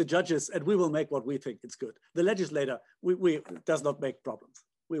take the judges and we will make what we think is good. The legislator does not make problems.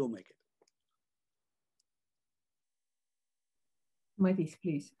 We will make it. Madis,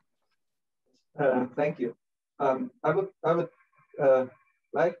 please. Thank you. I would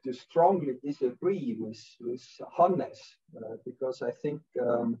like to strongly disagree with Hannes because I think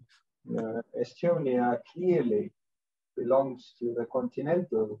Estonia clearly belongs to the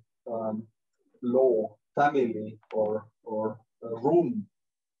continental law family or room,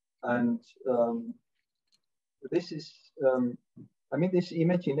 and this is I mean, this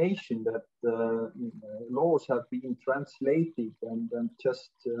imagination that laws have been translated and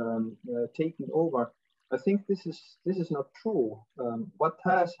just taken over, I think this is not true. What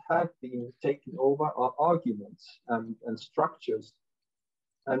have been taken over are arguments and structures,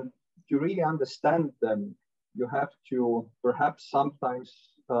 and to really understand them, you have to perhaps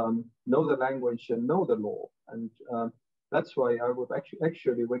sometimes know the language and know the law, and that's why I would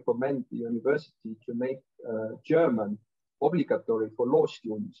actually recommend the university to make German obligatory for law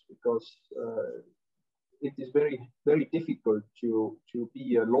students, because it is very, very difficult to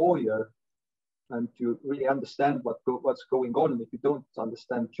be a lawyer and to really understand what's going on if you don't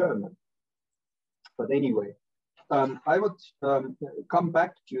understand German. But anyway, I would come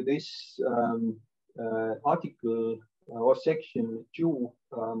back to this article or section 2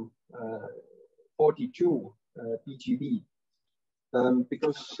 42 BGB,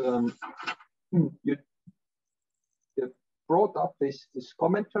 because you brought up this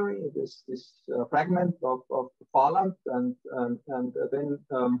commentary, this fragment of Paland, and then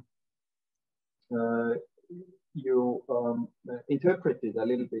you interpreted a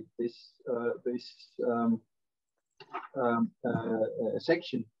little bit this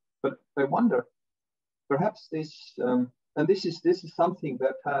section. But I wonder, perhaps this, and this is something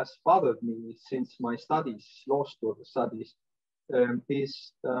that has bothered me since my studies, law studies,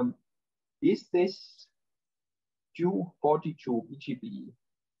 is this 242 BGB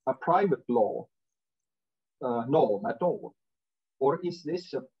a private law norm at all, or is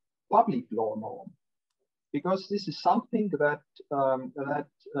this a public law norm? Because this is something that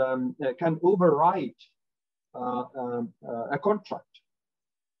can override a contract.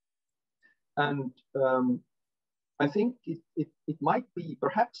 And I think it might be,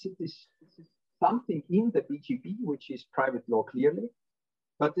 perhaps it is something in the BGB, which is private law clearly,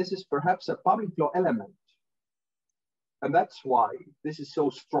 but this is perhaps a public law element. And that's why this is so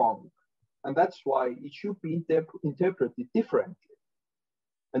strong. And that's why it should be interpreted differently.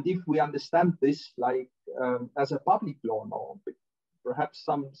 And if we understand this like as a public law norm, perhaps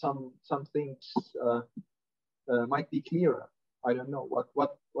some things might be clearer. I don't know.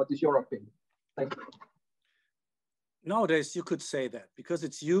 What is your opinion? Thank you. Nowadays, you could say that because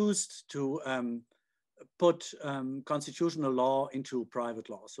it's used to put constitutional law into private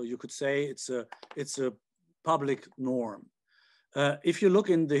law. So you could say it's a public norm. If you look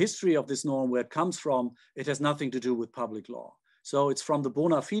in the history of this norm, where it comes from, it has nothing to do with public law. So it's from the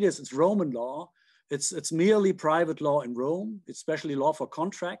bona fides, it's Roman law. It's merely private law in Rome, especially law for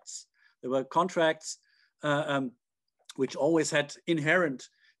contracts. There were contracts which always had inherent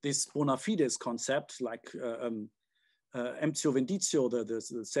this bona fides concept, like emptio venditio, the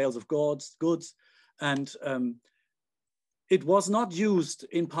sales of goods. And it was not used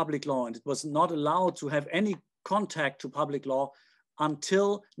in public law, and it was not allowed to have any contact to public law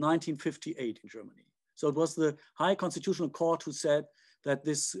until 1958 in Germany. So it was the High Constitutional Court who said that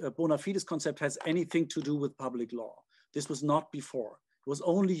this bona fides concept has anything to do with public law. This was not before. It was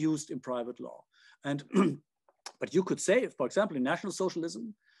only used in private law. And but you could say, for example, in National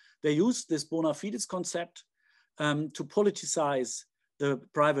Socialism, they used this bona fides concept to politicize the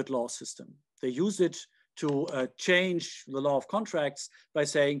private law system. They used it to change the law of contracts by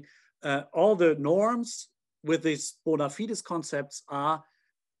saying all the norms with these bona fides concepts are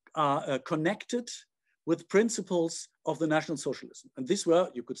connected with principles of the National Socialism. And these were,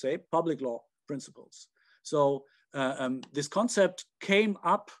 you could say, public law principles. So this concept came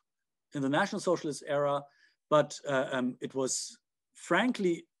up in the National Socialist era, but it was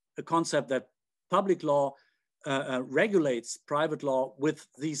frankly a concept that public law regulates private law with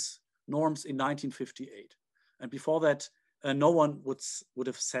these norms in 1958. And before that, no one would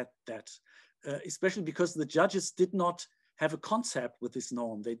have said that, especially because the judges did not have a concept with this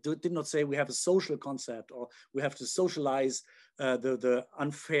norm. They did not say we have a social concept or we have to socialize the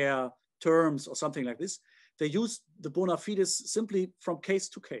unfair terms or something like this. They used the bona fides simply from case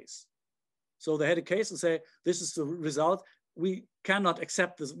to case. So they had a case and say, this is the result. We cannot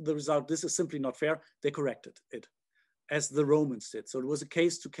accept the result. This is simply not fair. They corrected it, as the Romans did. So it was a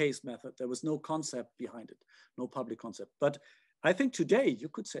case-to-case method. There was no concept behind it, no public concept. But I think today you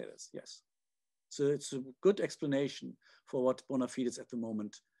could say this, yes. So it's a good explanation for what bona fides at the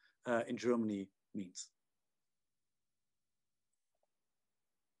moment in Germany means.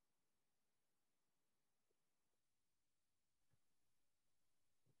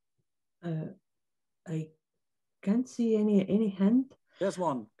 I can't see any hand. There's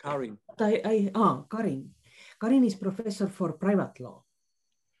one, Karin. Karin. Karin is professor for private law.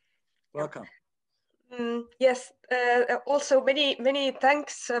 Welcome. Yes, also many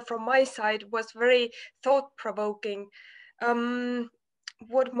thanks from my side. It was very thought-provoking.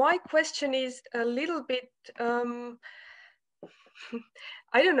 What my question is a little bit, I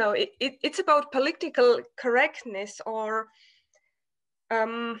don't know, it's about political correctness, or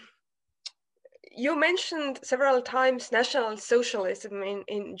you mentioned several times National Socialism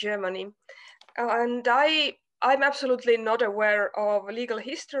in Germany, and I'm absolutely not aware of legal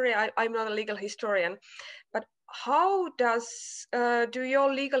history. I'm not a legal historian, but how do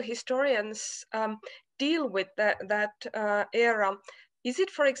your legal historians deal with that era? Is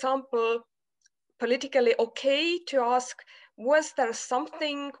it, for example, politically okay to ask, was there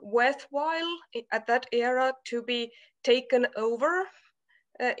something worthwhile at that era to be taken over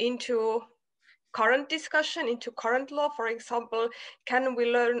into current discussion, into current law? For example, can we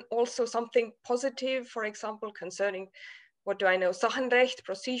learn also something positive, for example, concerning what do I know, Sachenrecht,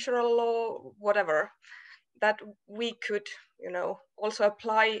 procedural law, whatever, that we could, you know, also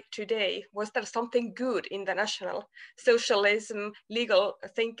apply today? Was there something good in the National Socialism legal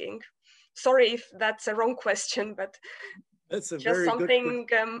thinking? Sorry if that's a wrong question, but that's a just very something,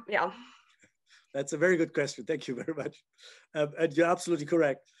 good, yeah. That's a very good question. Thank you very much. And you're absolutely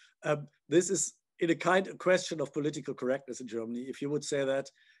correct. This is in a kind of question of political correctness in Germany. If you would say that,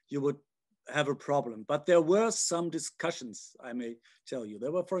 you would have a problem. But there were some discussions, I may tell you.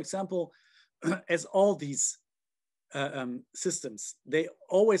 There were, for example, as all these systems, they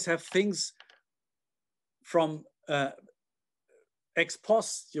always have things from ex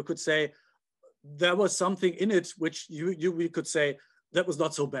post. You could say there was something in it which we could say that was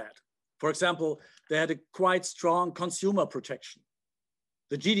not so bad. For example, they had a quite strong consumer protection.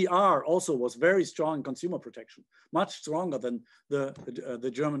 The GDR also was very strong in consumer protection, much stronger than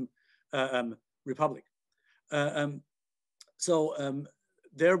the German Republic. So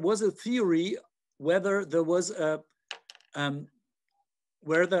there was a theory whether there was a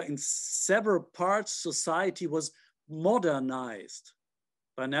whether in several parts society was modernized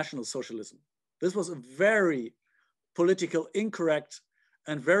by National Socialism. This was a very political incorrect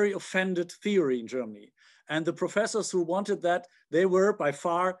and very offended theory in Germany. And the professors who wanted that, they were by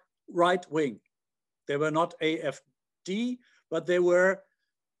far right-wing. They were not AfD, but they were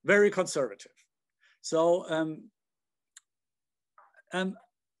very conservative. So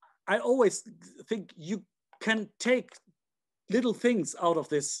I always think you can take little things out of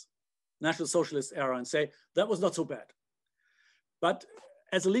this National Socialist era and say, that was not so bad. But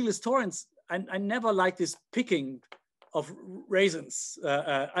as a legal historian, I never liked this picking of raisins.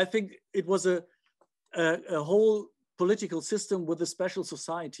 I think it was a whole political system with a special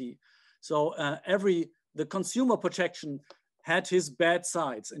society. So the consumer protection had his bad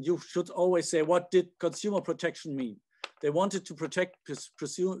sides. And you should always say, what did consumer protection mean? They wanted to protect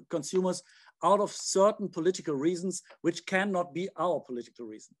consumers out of certain political reasons, which cannot be our political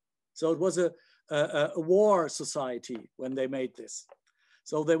reason. So it was a war society when they made this.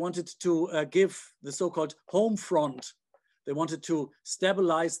 So they wanted to give the so-called home front. They wanted to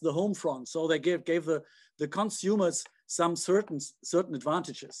stabilize the home front. So they gave the consumers some certain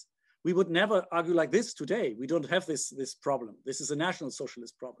advantages. We would never argue like this today. We don't have this problem. This is a National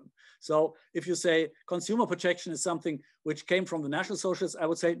Socialist problem. So if you say consumer protection is something which came from the National Socialists, I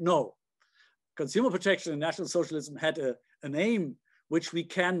would say no. Consumer protection and National Socialism had an aim which we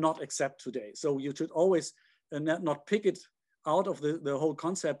cannot accept today. So you should always not pick it out of the whole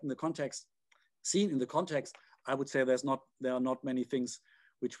concept in the context, seen in the context. I would say there are not many things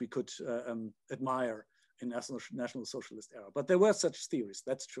which we could admire in National Socialist era. But there were such theories,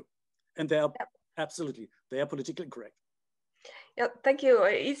 that's true. And they are absolutely, they are politically incorrect. Yeah, thank you.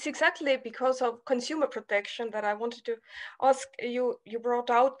 It's exactly because of consumer protection that I wanted to ask you. You brought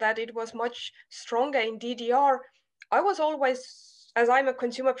out that it was much stronger in DDR. I was always, as I'm a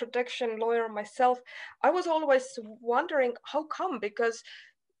consumer protection lawyer myself, I was always wondering how come, because,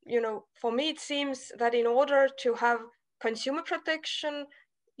 you know, for me, it seems that in order to have consumer protection,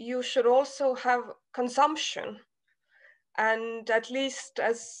 you should also have consumption. And at least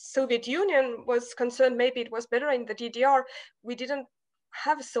as Soviet Union was concerned, maybe it was better in the DDR. We didn't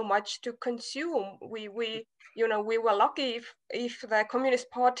have so much to consume. We were lucky if the Communist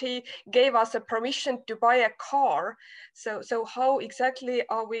Party gave us a permission to buy a car. So how exactly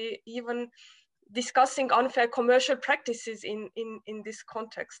are we even discussing unfair commercial practices in this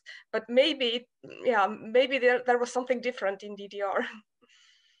context? But maybe there was something different in DDR.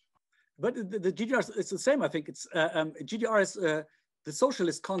 But the GDR is the same. I think it's GDR is the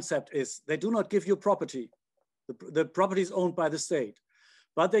socialist concept is they do not give you property. The property is owned by the state,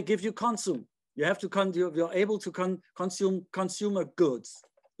 but they give you consume. You have to you're able to consume consumer goods.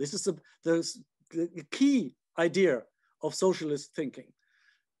 This is the key idea of socialist thinking.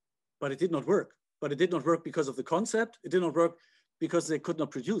 But it did not work. But it did not work because of the concept. It did not work because they could not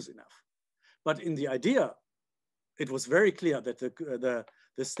produce enough. But in the idea, it was very clear that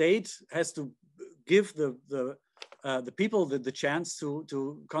the state has to give the people the chance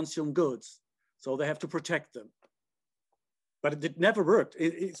to consume goods. So they have to protect them. But it never worked,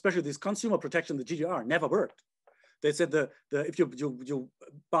 especially this consumer protection, the GDR, never worked. They said if you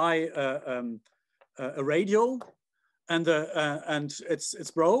buy a radio and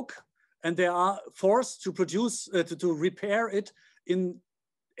it's broke, and they are forced to produce to repair it in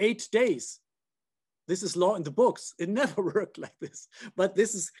 8 days. This is law in the books. It never worked like this. But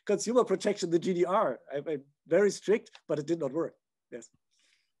this is consumer protection, the GDR. Very strict, but it did not work. Yes.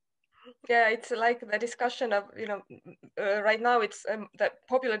 Yeah, it's like the discussion of, right now it's the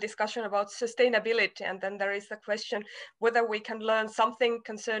popular discussion about sustainability. And then there is the question whether we can learn something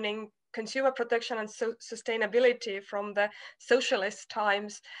concerning consumer protection and sustainability from the socialist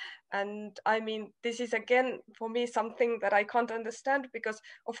times. And I mean, this is again, for me, something that I can't understand, because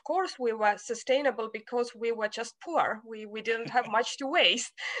of course we were sustainable because we were just poor. We didn't have much to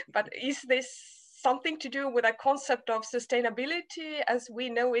waste. But is this something to do with a concept of sustainability as we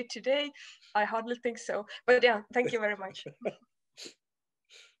know it today? I hardly think so. But yeah, thank you very much.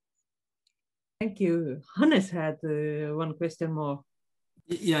 Thank you. Hannes had one question more.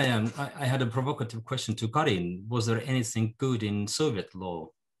 Yeah. I had a provocative question to Karin. Was there anything good in Soviet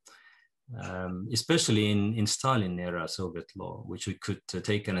law, especially in Stalin era Soviet law, which we could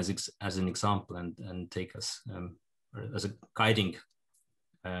take as an example and take as a guiding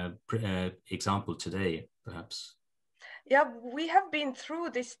example today, perhaps? Yeah, we have been through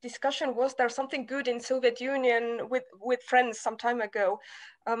this discussion. Was there something good in Soviet Union with friends some time ago?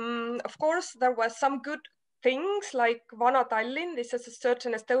 Of course, there were some good things like Vana Tallinn. This is a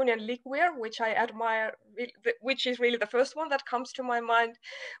certain Estonian liqueur, which I admire, which is really the first one that comes to my mind.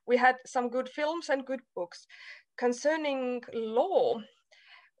 We had some good films and good books. Concerning law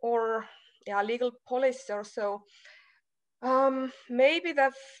or legal policy or so, maybe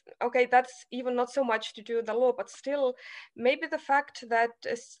that's even not so much to do with the law, but still maybe the fact that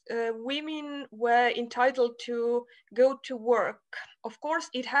women were entitled to go to work. Of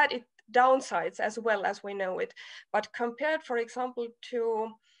course, it had its downsides as well, as we know it, but compared, for example,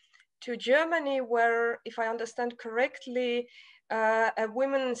 to Germany, where, if I understand correctly, a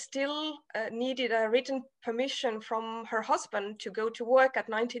woman still needed a written permission from her husband to go to work at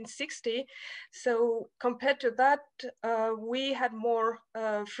 1960. So compared to that, we had more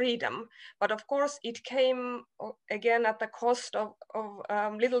freedom. But of course, it came again at the cost of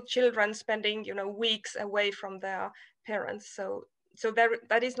little children spending, weeks away from their parents. So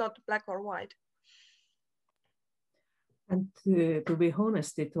that is not black or white. And to be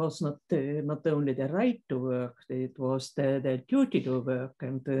honest, it was not only the right to work, it was the duty to work,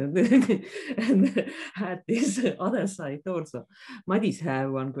 and had this other side also. Madis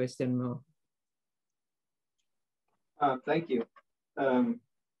have one question more. Thank you.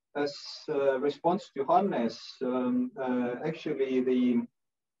 As a response to Hannes, actually the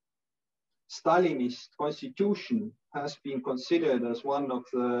Stalinist constitution has been considered as one of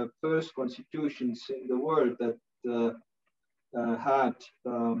the first constitutions in the world that had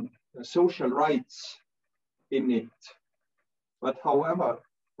social rights in it. But however,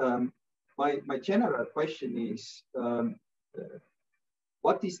 my general question is,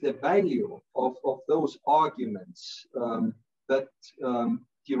 what is the value of those arguments that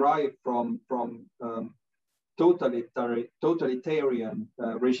derive from totalitarian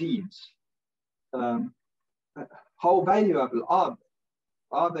regimes? How valuable are they?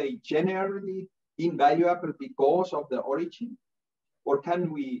 Are they generally invaluable because of the origin? Or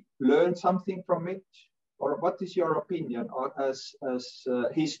can we learn something from it? Or what is your opinion as a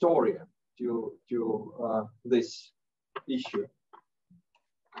historian to this issue?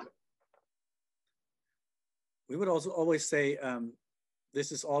 We would also always say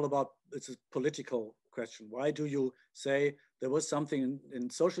this is all about, it's a political question. Why do you say there was something in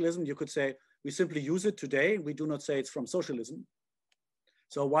socialism? You could say we simply use it today. We do not say it's from socialism.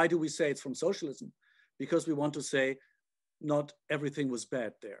 So why do we say it's from socialism? Because we want to say not everything was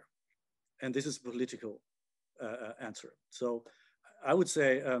bad there. And this is a political answer. So I would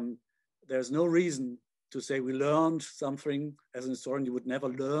say there's no reason to say we learned something. As an historian, you would never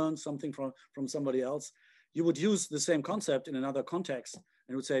learn something from somebody else. You would use the same concept in another context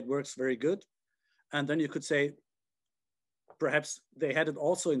and would say it works very good. And then you could say, perhaps they had it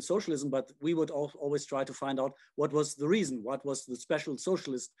also in socialism, but we would always try to find out what was the reason, what was the special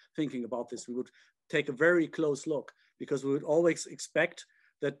socialist thinking about this. We would take a very close look, because we would always expect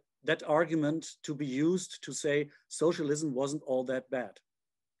that argument to be used to say socialism wasn't all that bad.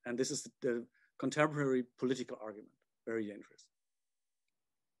 And this is the contemporary political argument, very dangerous.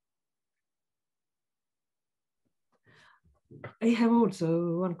 I have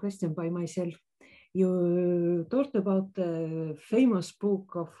also one question by myself. You talked about the famous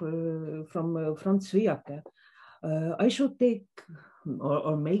book of from Franz Viake. I should take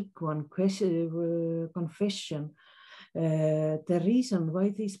or make one confession. The reason why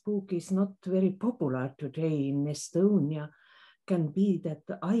this book is not very popular today in Estonia can be that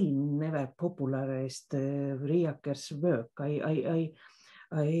I never popularized Viake's work. I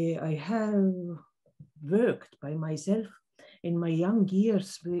have worked by myself in my young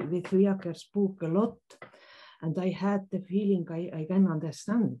years with Viake's book a lot, and I had the feeling I can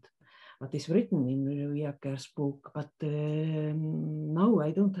understand. what is written in Viaker's book, but now I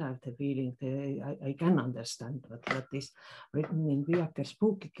don't have the feeling that I can understand what is written in Viaker's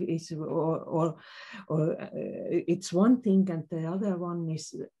book is, or it's one thing, and the other one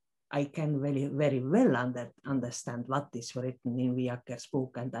is I can very well understand what is written in Viaker's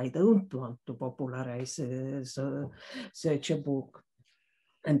book, and I don't want to popularize such a book.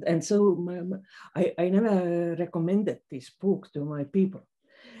 And so I never recommended this book to my people.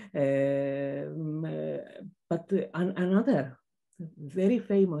 But another very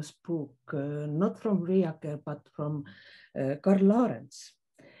famous book, not from Viaker, but from Karl Lahrens,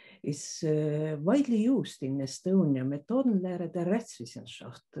 is widely used in Estonia, Methodenlehre der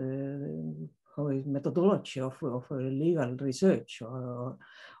Rechtswissenschaft, methodology of legal research or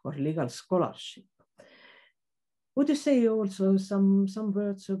legal scholarship. Would you say also some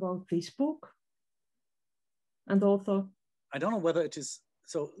words about this book and author? I don't know whether it is,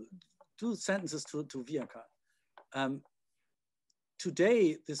 so 2 sentences to Viaker.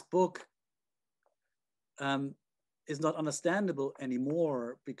 Today, this book is not understandable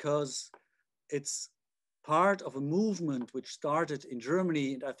anymore because it's part of a movement which started in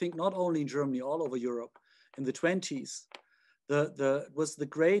Germany, and I think not only in Germany, all over Europe in the 20s. Was the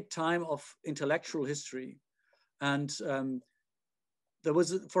great time of intellectual history. And there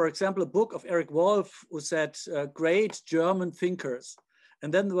was, for example, a book of Eric Wolf who said great German thinkers.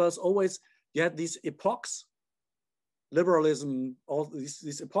 And then there was always, you had these epochs, liberalism, all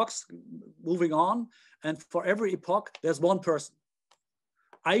these epochs moving on. And for every epoch, there's one person.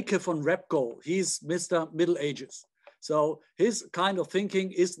 Eike von Repgow, he's Mr. Middle Ages. So his kind of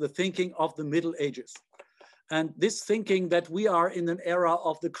thinking is the thinking of the Middle Ages. And this thinking that we are in an era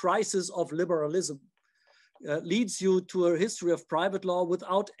of the crisis of liberalism leads you to a history of private law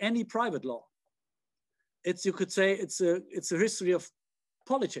without any private law. You could say it's a history of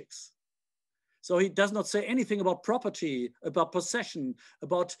politics. So he does not say anything about property, about possession,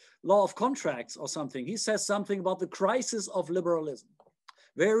 about law of contracts or something. He says something about the crisis of liberalism,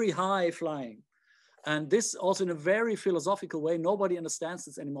 very high flying. And this also in a very philosophical way, nobody understands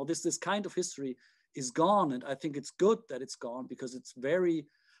this anymore. This kind of history is gone. And I think it's good that it's gone because it's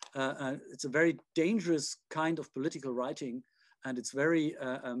it's a very dangerous kind of political writing, and it's very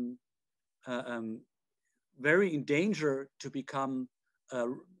in danger to become a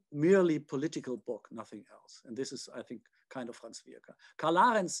merely political book, nothing else. And this is, I think, kind of Franz Viaker. Karl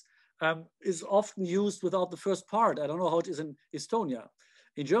Lahrens is often used without the first part. I don't know how it is in Estonia.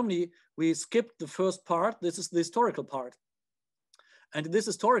 In Germany, we skipped the first part. This is the historical part. And in this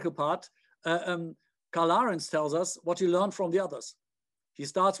historical part, Karl Lahrens tells us what he learned from the others. He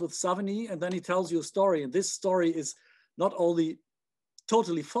starts with Savigny and then he tells you a story. And this story is not only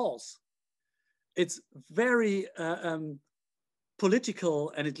totally false, it's very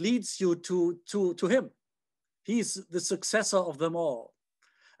political, and it leads you to him. He's the successor of them all.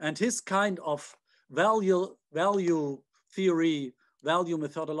 And his kind of value theory, value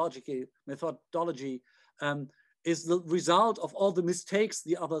methodology is the result of all the mistakes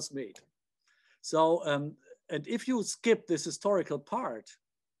the others made. So, and if you skip this historical part,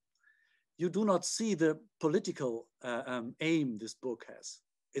 you do not see the political aim this book has.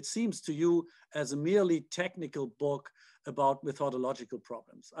 It seems to you as a merely technical book about methodological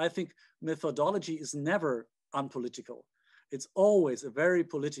problems. I think methodology is never unpolitical. It's always a very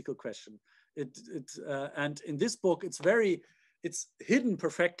political question. And in this book, it's hidden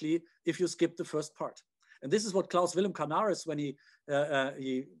perfectly if you skip the first part. And this is what Klaus Willem Canaris, when he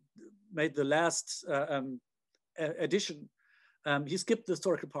made the last edition, he skipped the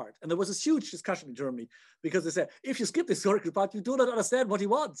historical part. And there was this huge discussion in Germany because they said, if you skip the historical part, you do not understand what he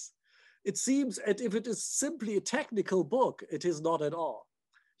wants. It seems that if it is simply a technical book, it is not at all.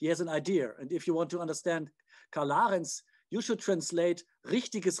 He has an idea. And if you want to understand Karl Lahrens, you should translate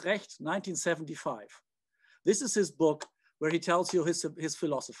Richtiges Recht, 1975. This is his book where he tells you his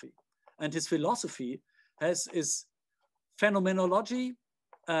philosophy. And his philosophy is phenomenology,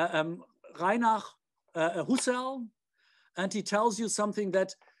 Reinach, Husserl, and he tells you something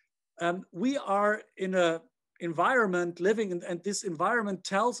that we are in an environment living in, and this environment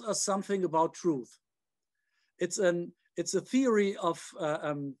tells us something about truth. It's a theory of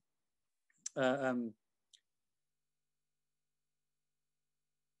I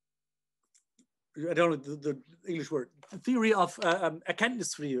don't know the English word. The theory of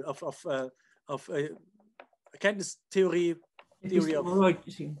Erkenntnistheorie, of Erkenntnistheorie.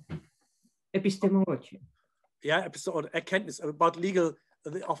 Epistemology. Yeah, Erkenntnis about legal,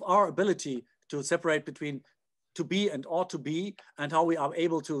 of our ability to separate between to be and ought to be, and how we are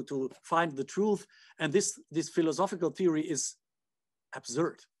able to find the truth. And this philosophical theory is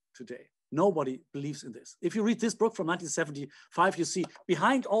absurd. today. Nobody believes in this. If you read this book from 1975, you see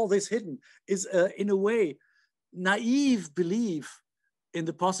behind all this hidden is, in a way, naive belief in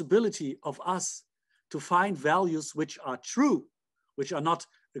the possibility of us to find values which are true, which are not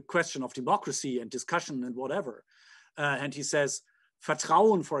a question of democracy and discussion and whatever. And he says,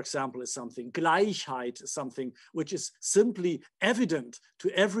 Vertrauen, for example, is something, Gleichheit is something which is simply evident to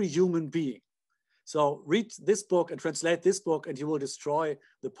every human being. So read this book and translate this book, and you will destroy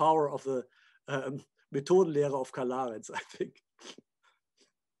the power of the Methodenlehre of Karl Larenz, I think.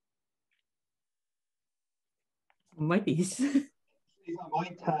 Maybe. If I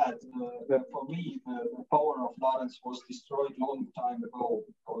might add that for me, the power of Larenz was destroyed long time ago,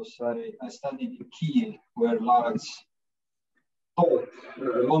 because I studied in Kiel, where Larenz taught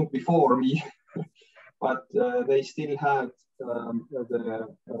long before me. But they still had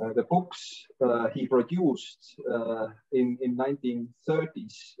the books he produced in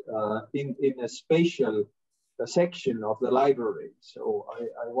 1930s in a special section of the library. So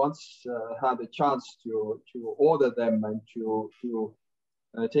I once had a chance to order them and to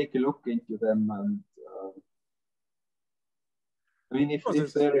take a look into them. And I mean, if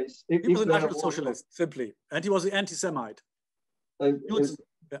there is, he was a National Socialist, simply, and he was an anti-Semite.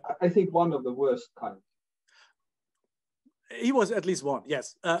 I think one of the worst kind. He was at least one,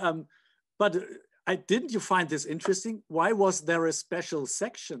 yes. But didn't you find this interesting? Why was there a special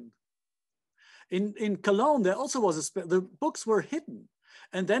section? In Cologne, there also was the books were hidden.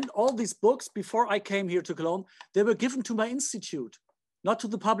 And then all these books, before I came here to Cologne, they were given to my institute, not to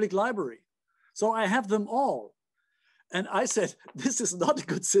the public library. So I have them all. And I said, this is not a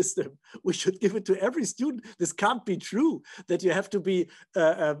good system. We should give it to every student. This can't be true, that you have to be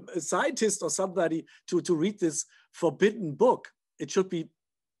a scientist or somebody to read this forbidden book. It should be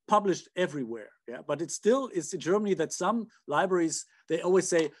published everywhere. Yeah, but it still is in Germany that some libraries, they always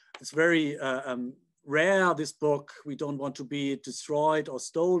say it's very rare, this book. We don't want to be destroyed or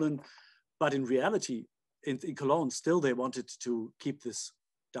stolen. But in reality, in Cologne, still they wanted to keep this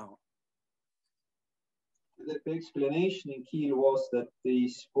down. The explanation in Kiel was that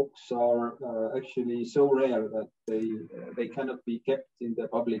these books are actually so rare that they cannot be kept in the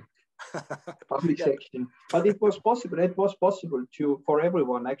public section. But it was possible. It was possible for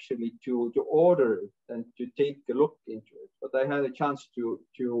everyone actually to order it and to take a look into it. But I had a chance to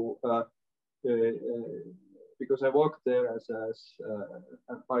because I worked there as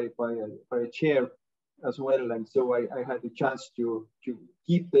by a chair as well, and so I had a chance to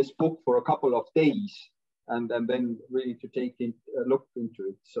keep this book for a couple of days. And then really to take a look into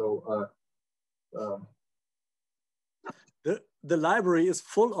it. So the library is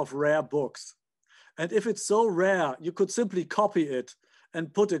full of rare books. And if it's so rare, you could simply copy it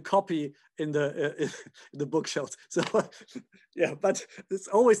and put a copy in the bookshelf. So yeah, but it's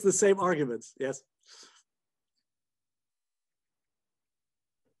always the same arguments, yes.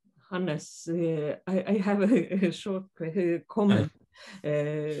 Hannes, I have a short comment.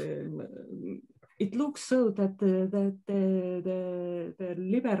 It looks so that the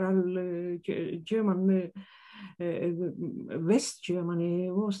liberal German, West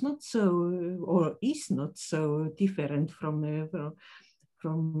Germany was not so, or is not so different from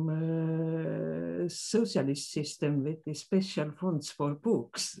socialist system with the special funds for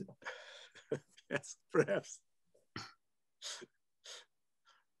books. Yes, perhaps.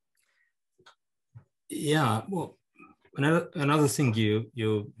 Yeah, well, another thing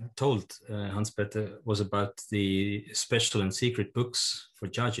you told, Hans-Peter, was about the special and secret books for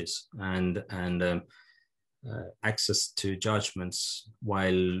judges and access to judgments,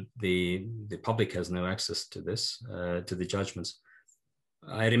 while the public has no access to this, to the judgments.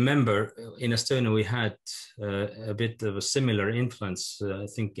 I remember in Estonia we had a bit of a similar influence, I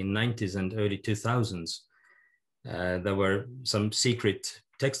think in 90s and early 2000s. There were some secret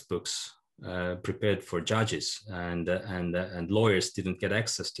textbooks prepared for judges, and lawyers didn't get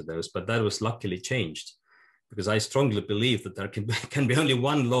access to those, but that was luckily changed, because I strongly believe that there can be only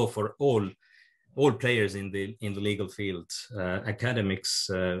one law for all players in the legal field, academics,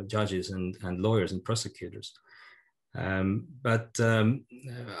 judges, and lawyers and prosecutors. But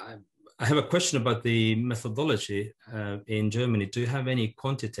I have a question about the methodology in Germany. Do you have any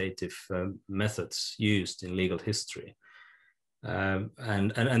quantitative methods used in legal history? And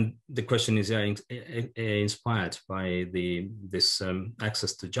the question is inspired by this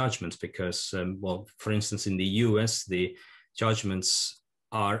access to judgments, because, well, for instance, in the US, the judgments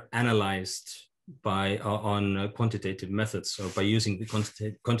are analyzed on quantitative methods, or by using the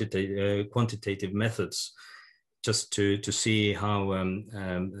quantitative methods just to see how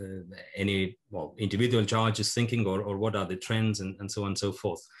any individual judge is thinking, or what are the trends, and so on and so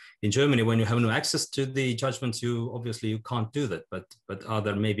forth. In Germany, when you have no access to the judgments, you obviously can't do that. But are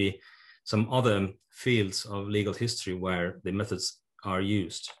there maybe some other fields of legal history where the methods are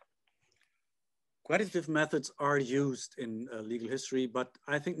used? Quantitative methods are used in legal history, but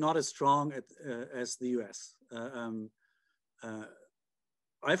I think not as strong as the US.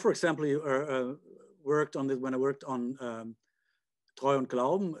 I, for example, worked on this when I worked on Treu und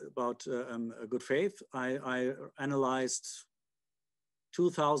Glauben, about good faith. I analyzed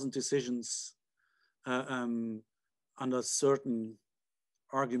 2,000 decisions under certain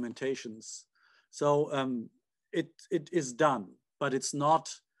argumentations. So it is done, but it's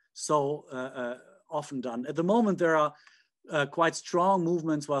not so often done. At the moment, there are quite strong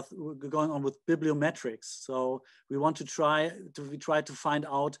movements going on with bibliometrics. So we want to try to find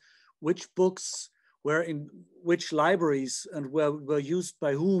out which books were in which libraries and were used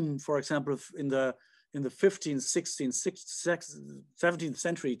by whom, for example, in the 15th, 16th, 17th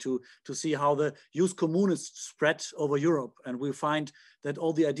century to see how the jus communis spread over Europe. And we find that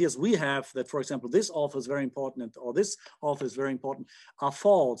all the ideas we have that, for example, this author is very important or this author is very important are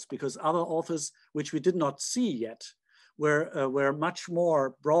false, because other authors, which we did not see yet, were much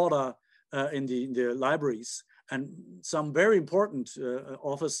more broader in the libraries. And some very important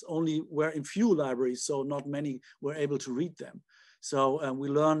authors only were in few libraries, so not many were able to read them. So we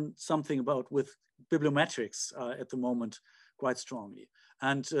learn something with bibliometrics at the moment quite strongly.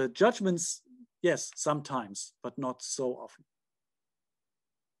 And judgments, yes, sometimes, but not so often.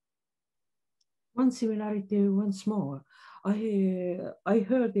 One similarity once more. I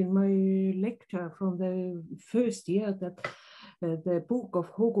heard in my lecture from the first year that the book of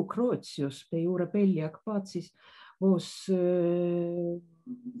Hugo Grotius, De Jure Belli Ac was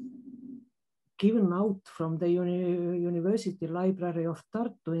given out from the University Library of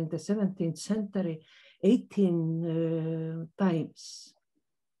Tartu in the 17th century 18 times.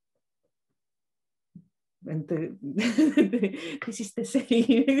 And this is the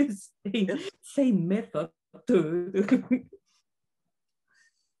same method to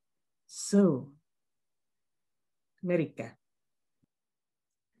So, Merike.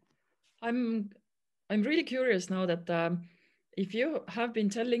 I'm really curious now that if you have been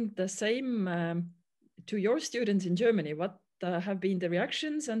telling the same to your students in Germany, what have been the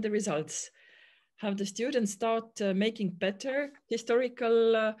reactions and the results? Have the students start making better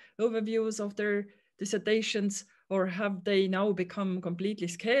historical overviews of their dissertations, or have they now become completely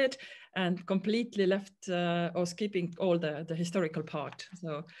scared and completely left or skipping all the historical part?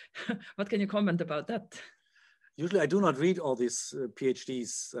 So what can you comment about that? Usually I do not read all these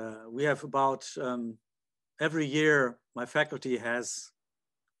PhDs. We have about, every year my faculty has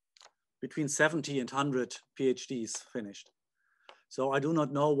between 70 and 100 PhDs finished. So I do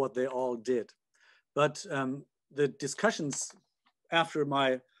not know what they all did. But the discussions after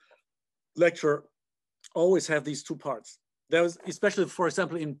my lecture always have these two parts. There was, especially, for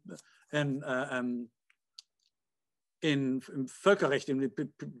example, in Völkerrecht, in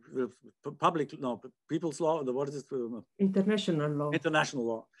public law, people's law, what is it? International law. International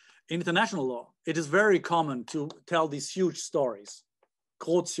law. In international law, it is very common to tell these huge stories.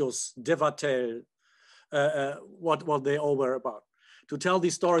 Grotius, De Wattel, what they all were about. To tell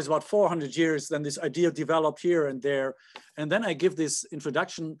these stories about 400 years, then this idea developed here and there. And then I give this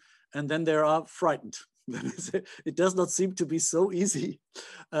introduction, and then they are frightened. It does not seem to be so easy.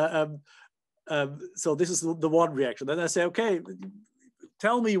 So this is the one reaction. Then I say, okay,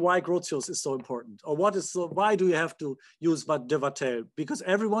 tell me why Grotius is so important, or why do you have to use De Wattel? Because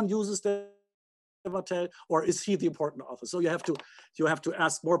everyone uses De Wattel, or is he the important author? So you have to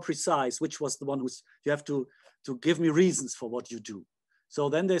ask more precise which was the one who's. You have to give me reasons for what you do. So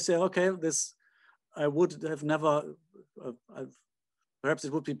then they say, okay, this I would have never. Perhaps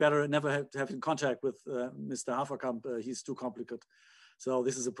it would be better never to have in contact with Mr. Haferkamp. He's too complicated. So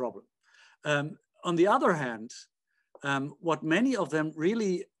this is a problem. On the other hand, what many of them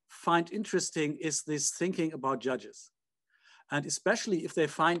really find interesting is this thinking about judges. And especially if they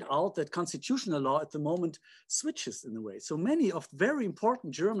find out that constitutional law at the moment switches in a way. So many of very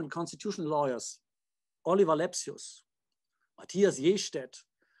important German constitutional lawyers, Oliver Lepsius, Matthias Jestedt,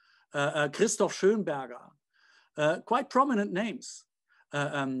 Christoph Schönberger, quite prominent names.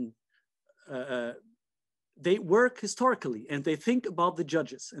 They work historically and they think about the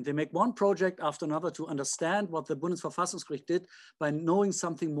judges, and they make one project after another to understand what the Bundesverfassungsgericht did by knowing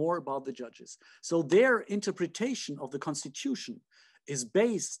something more about the judges. So their interpretation of the Constitution is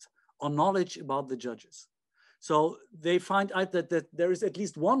based on knowledge about the judges. So they find out that there is at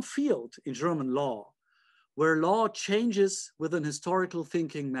least one field in German law where law changes with an historical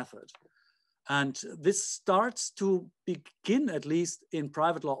thinking method. And this starts to begin, at least in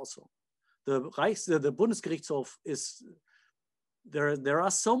private law also. The Bundesgerichtshof is, there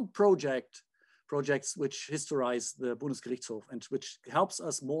are some projects which historize the Bundesgerichtshof and which helps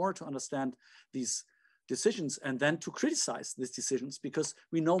us more to understand these decisions and then to criticize these decisions, because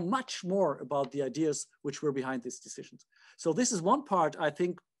we know much more about the ideas which were behind these decisions. So this is one part, I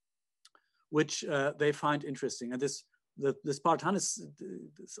think, which they find interesting. And this part, Hannes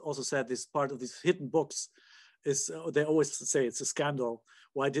also said, this part of these hidden books is, they always say it's a scandal.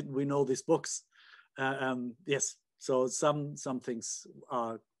 Why didn't we know these books? Yes, so some things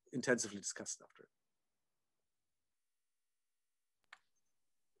are intensively discussed after.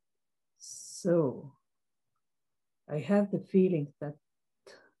 So I have the feeling that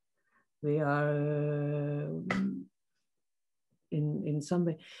we are in some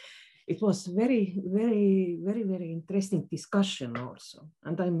way. It was very interesting discussion also,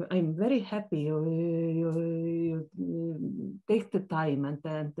 and I'm very happy you take the time and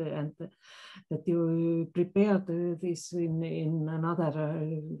that you prepared this in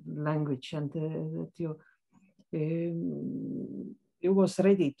another language, and that you was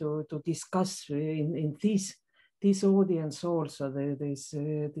ready to discuss in this audience also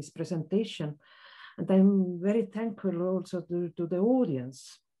this presentation, and I'm very thankful also to the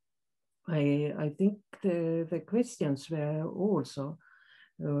audience. I think the questions were also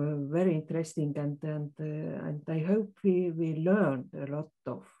very interesting, and I hope we learned a lot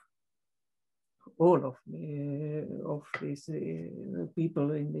of all of these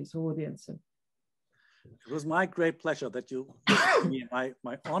people in this audience. It was my great pleasure that you,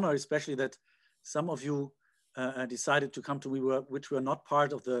 my honor, especially that some of you decided to come to me, which were not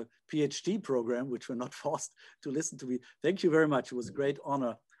part of the PhD program, which were not forced to listen to me. Thank you very much. It was a great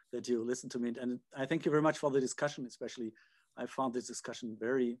honor that you listened to me. And I thank you very much for the discussion, especially. I found this discussion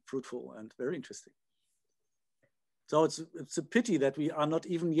very fruitful and very interesting. So it's a pity that we are not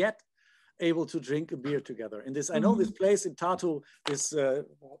even yet able to drink a beer together in this. I know this place in Tartu, this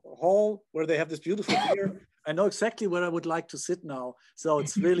hall where they have this beautiful beer. I know exactly where I would like to sit now. So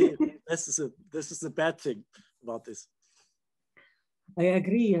it's really, this is a bad thing about this. I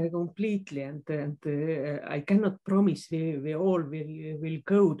agree completely, and I cannot promise we all will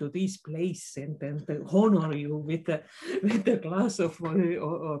go to this place and honor you with a glass of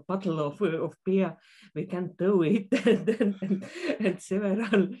or bottle of beer. We can't do it, and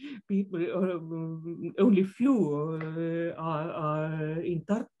several people, or only few, are in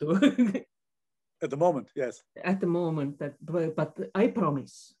Tartu. At the moment, yes. At the moment, but I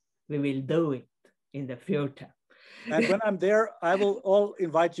promise we will do it in the future. And when I'm there, I will all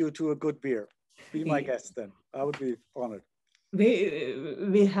invite you to a good beer. Be my guest then. I would be honored.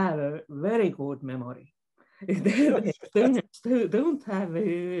 We have a very good memory. don't have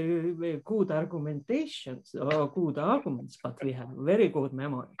good argumentations or good arguments, but we have very good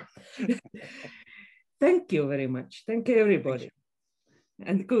memory. Thank you very much. Thank you, everybody. Thank you.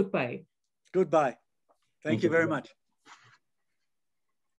 And goodbye. Goodbye. Thank you very much.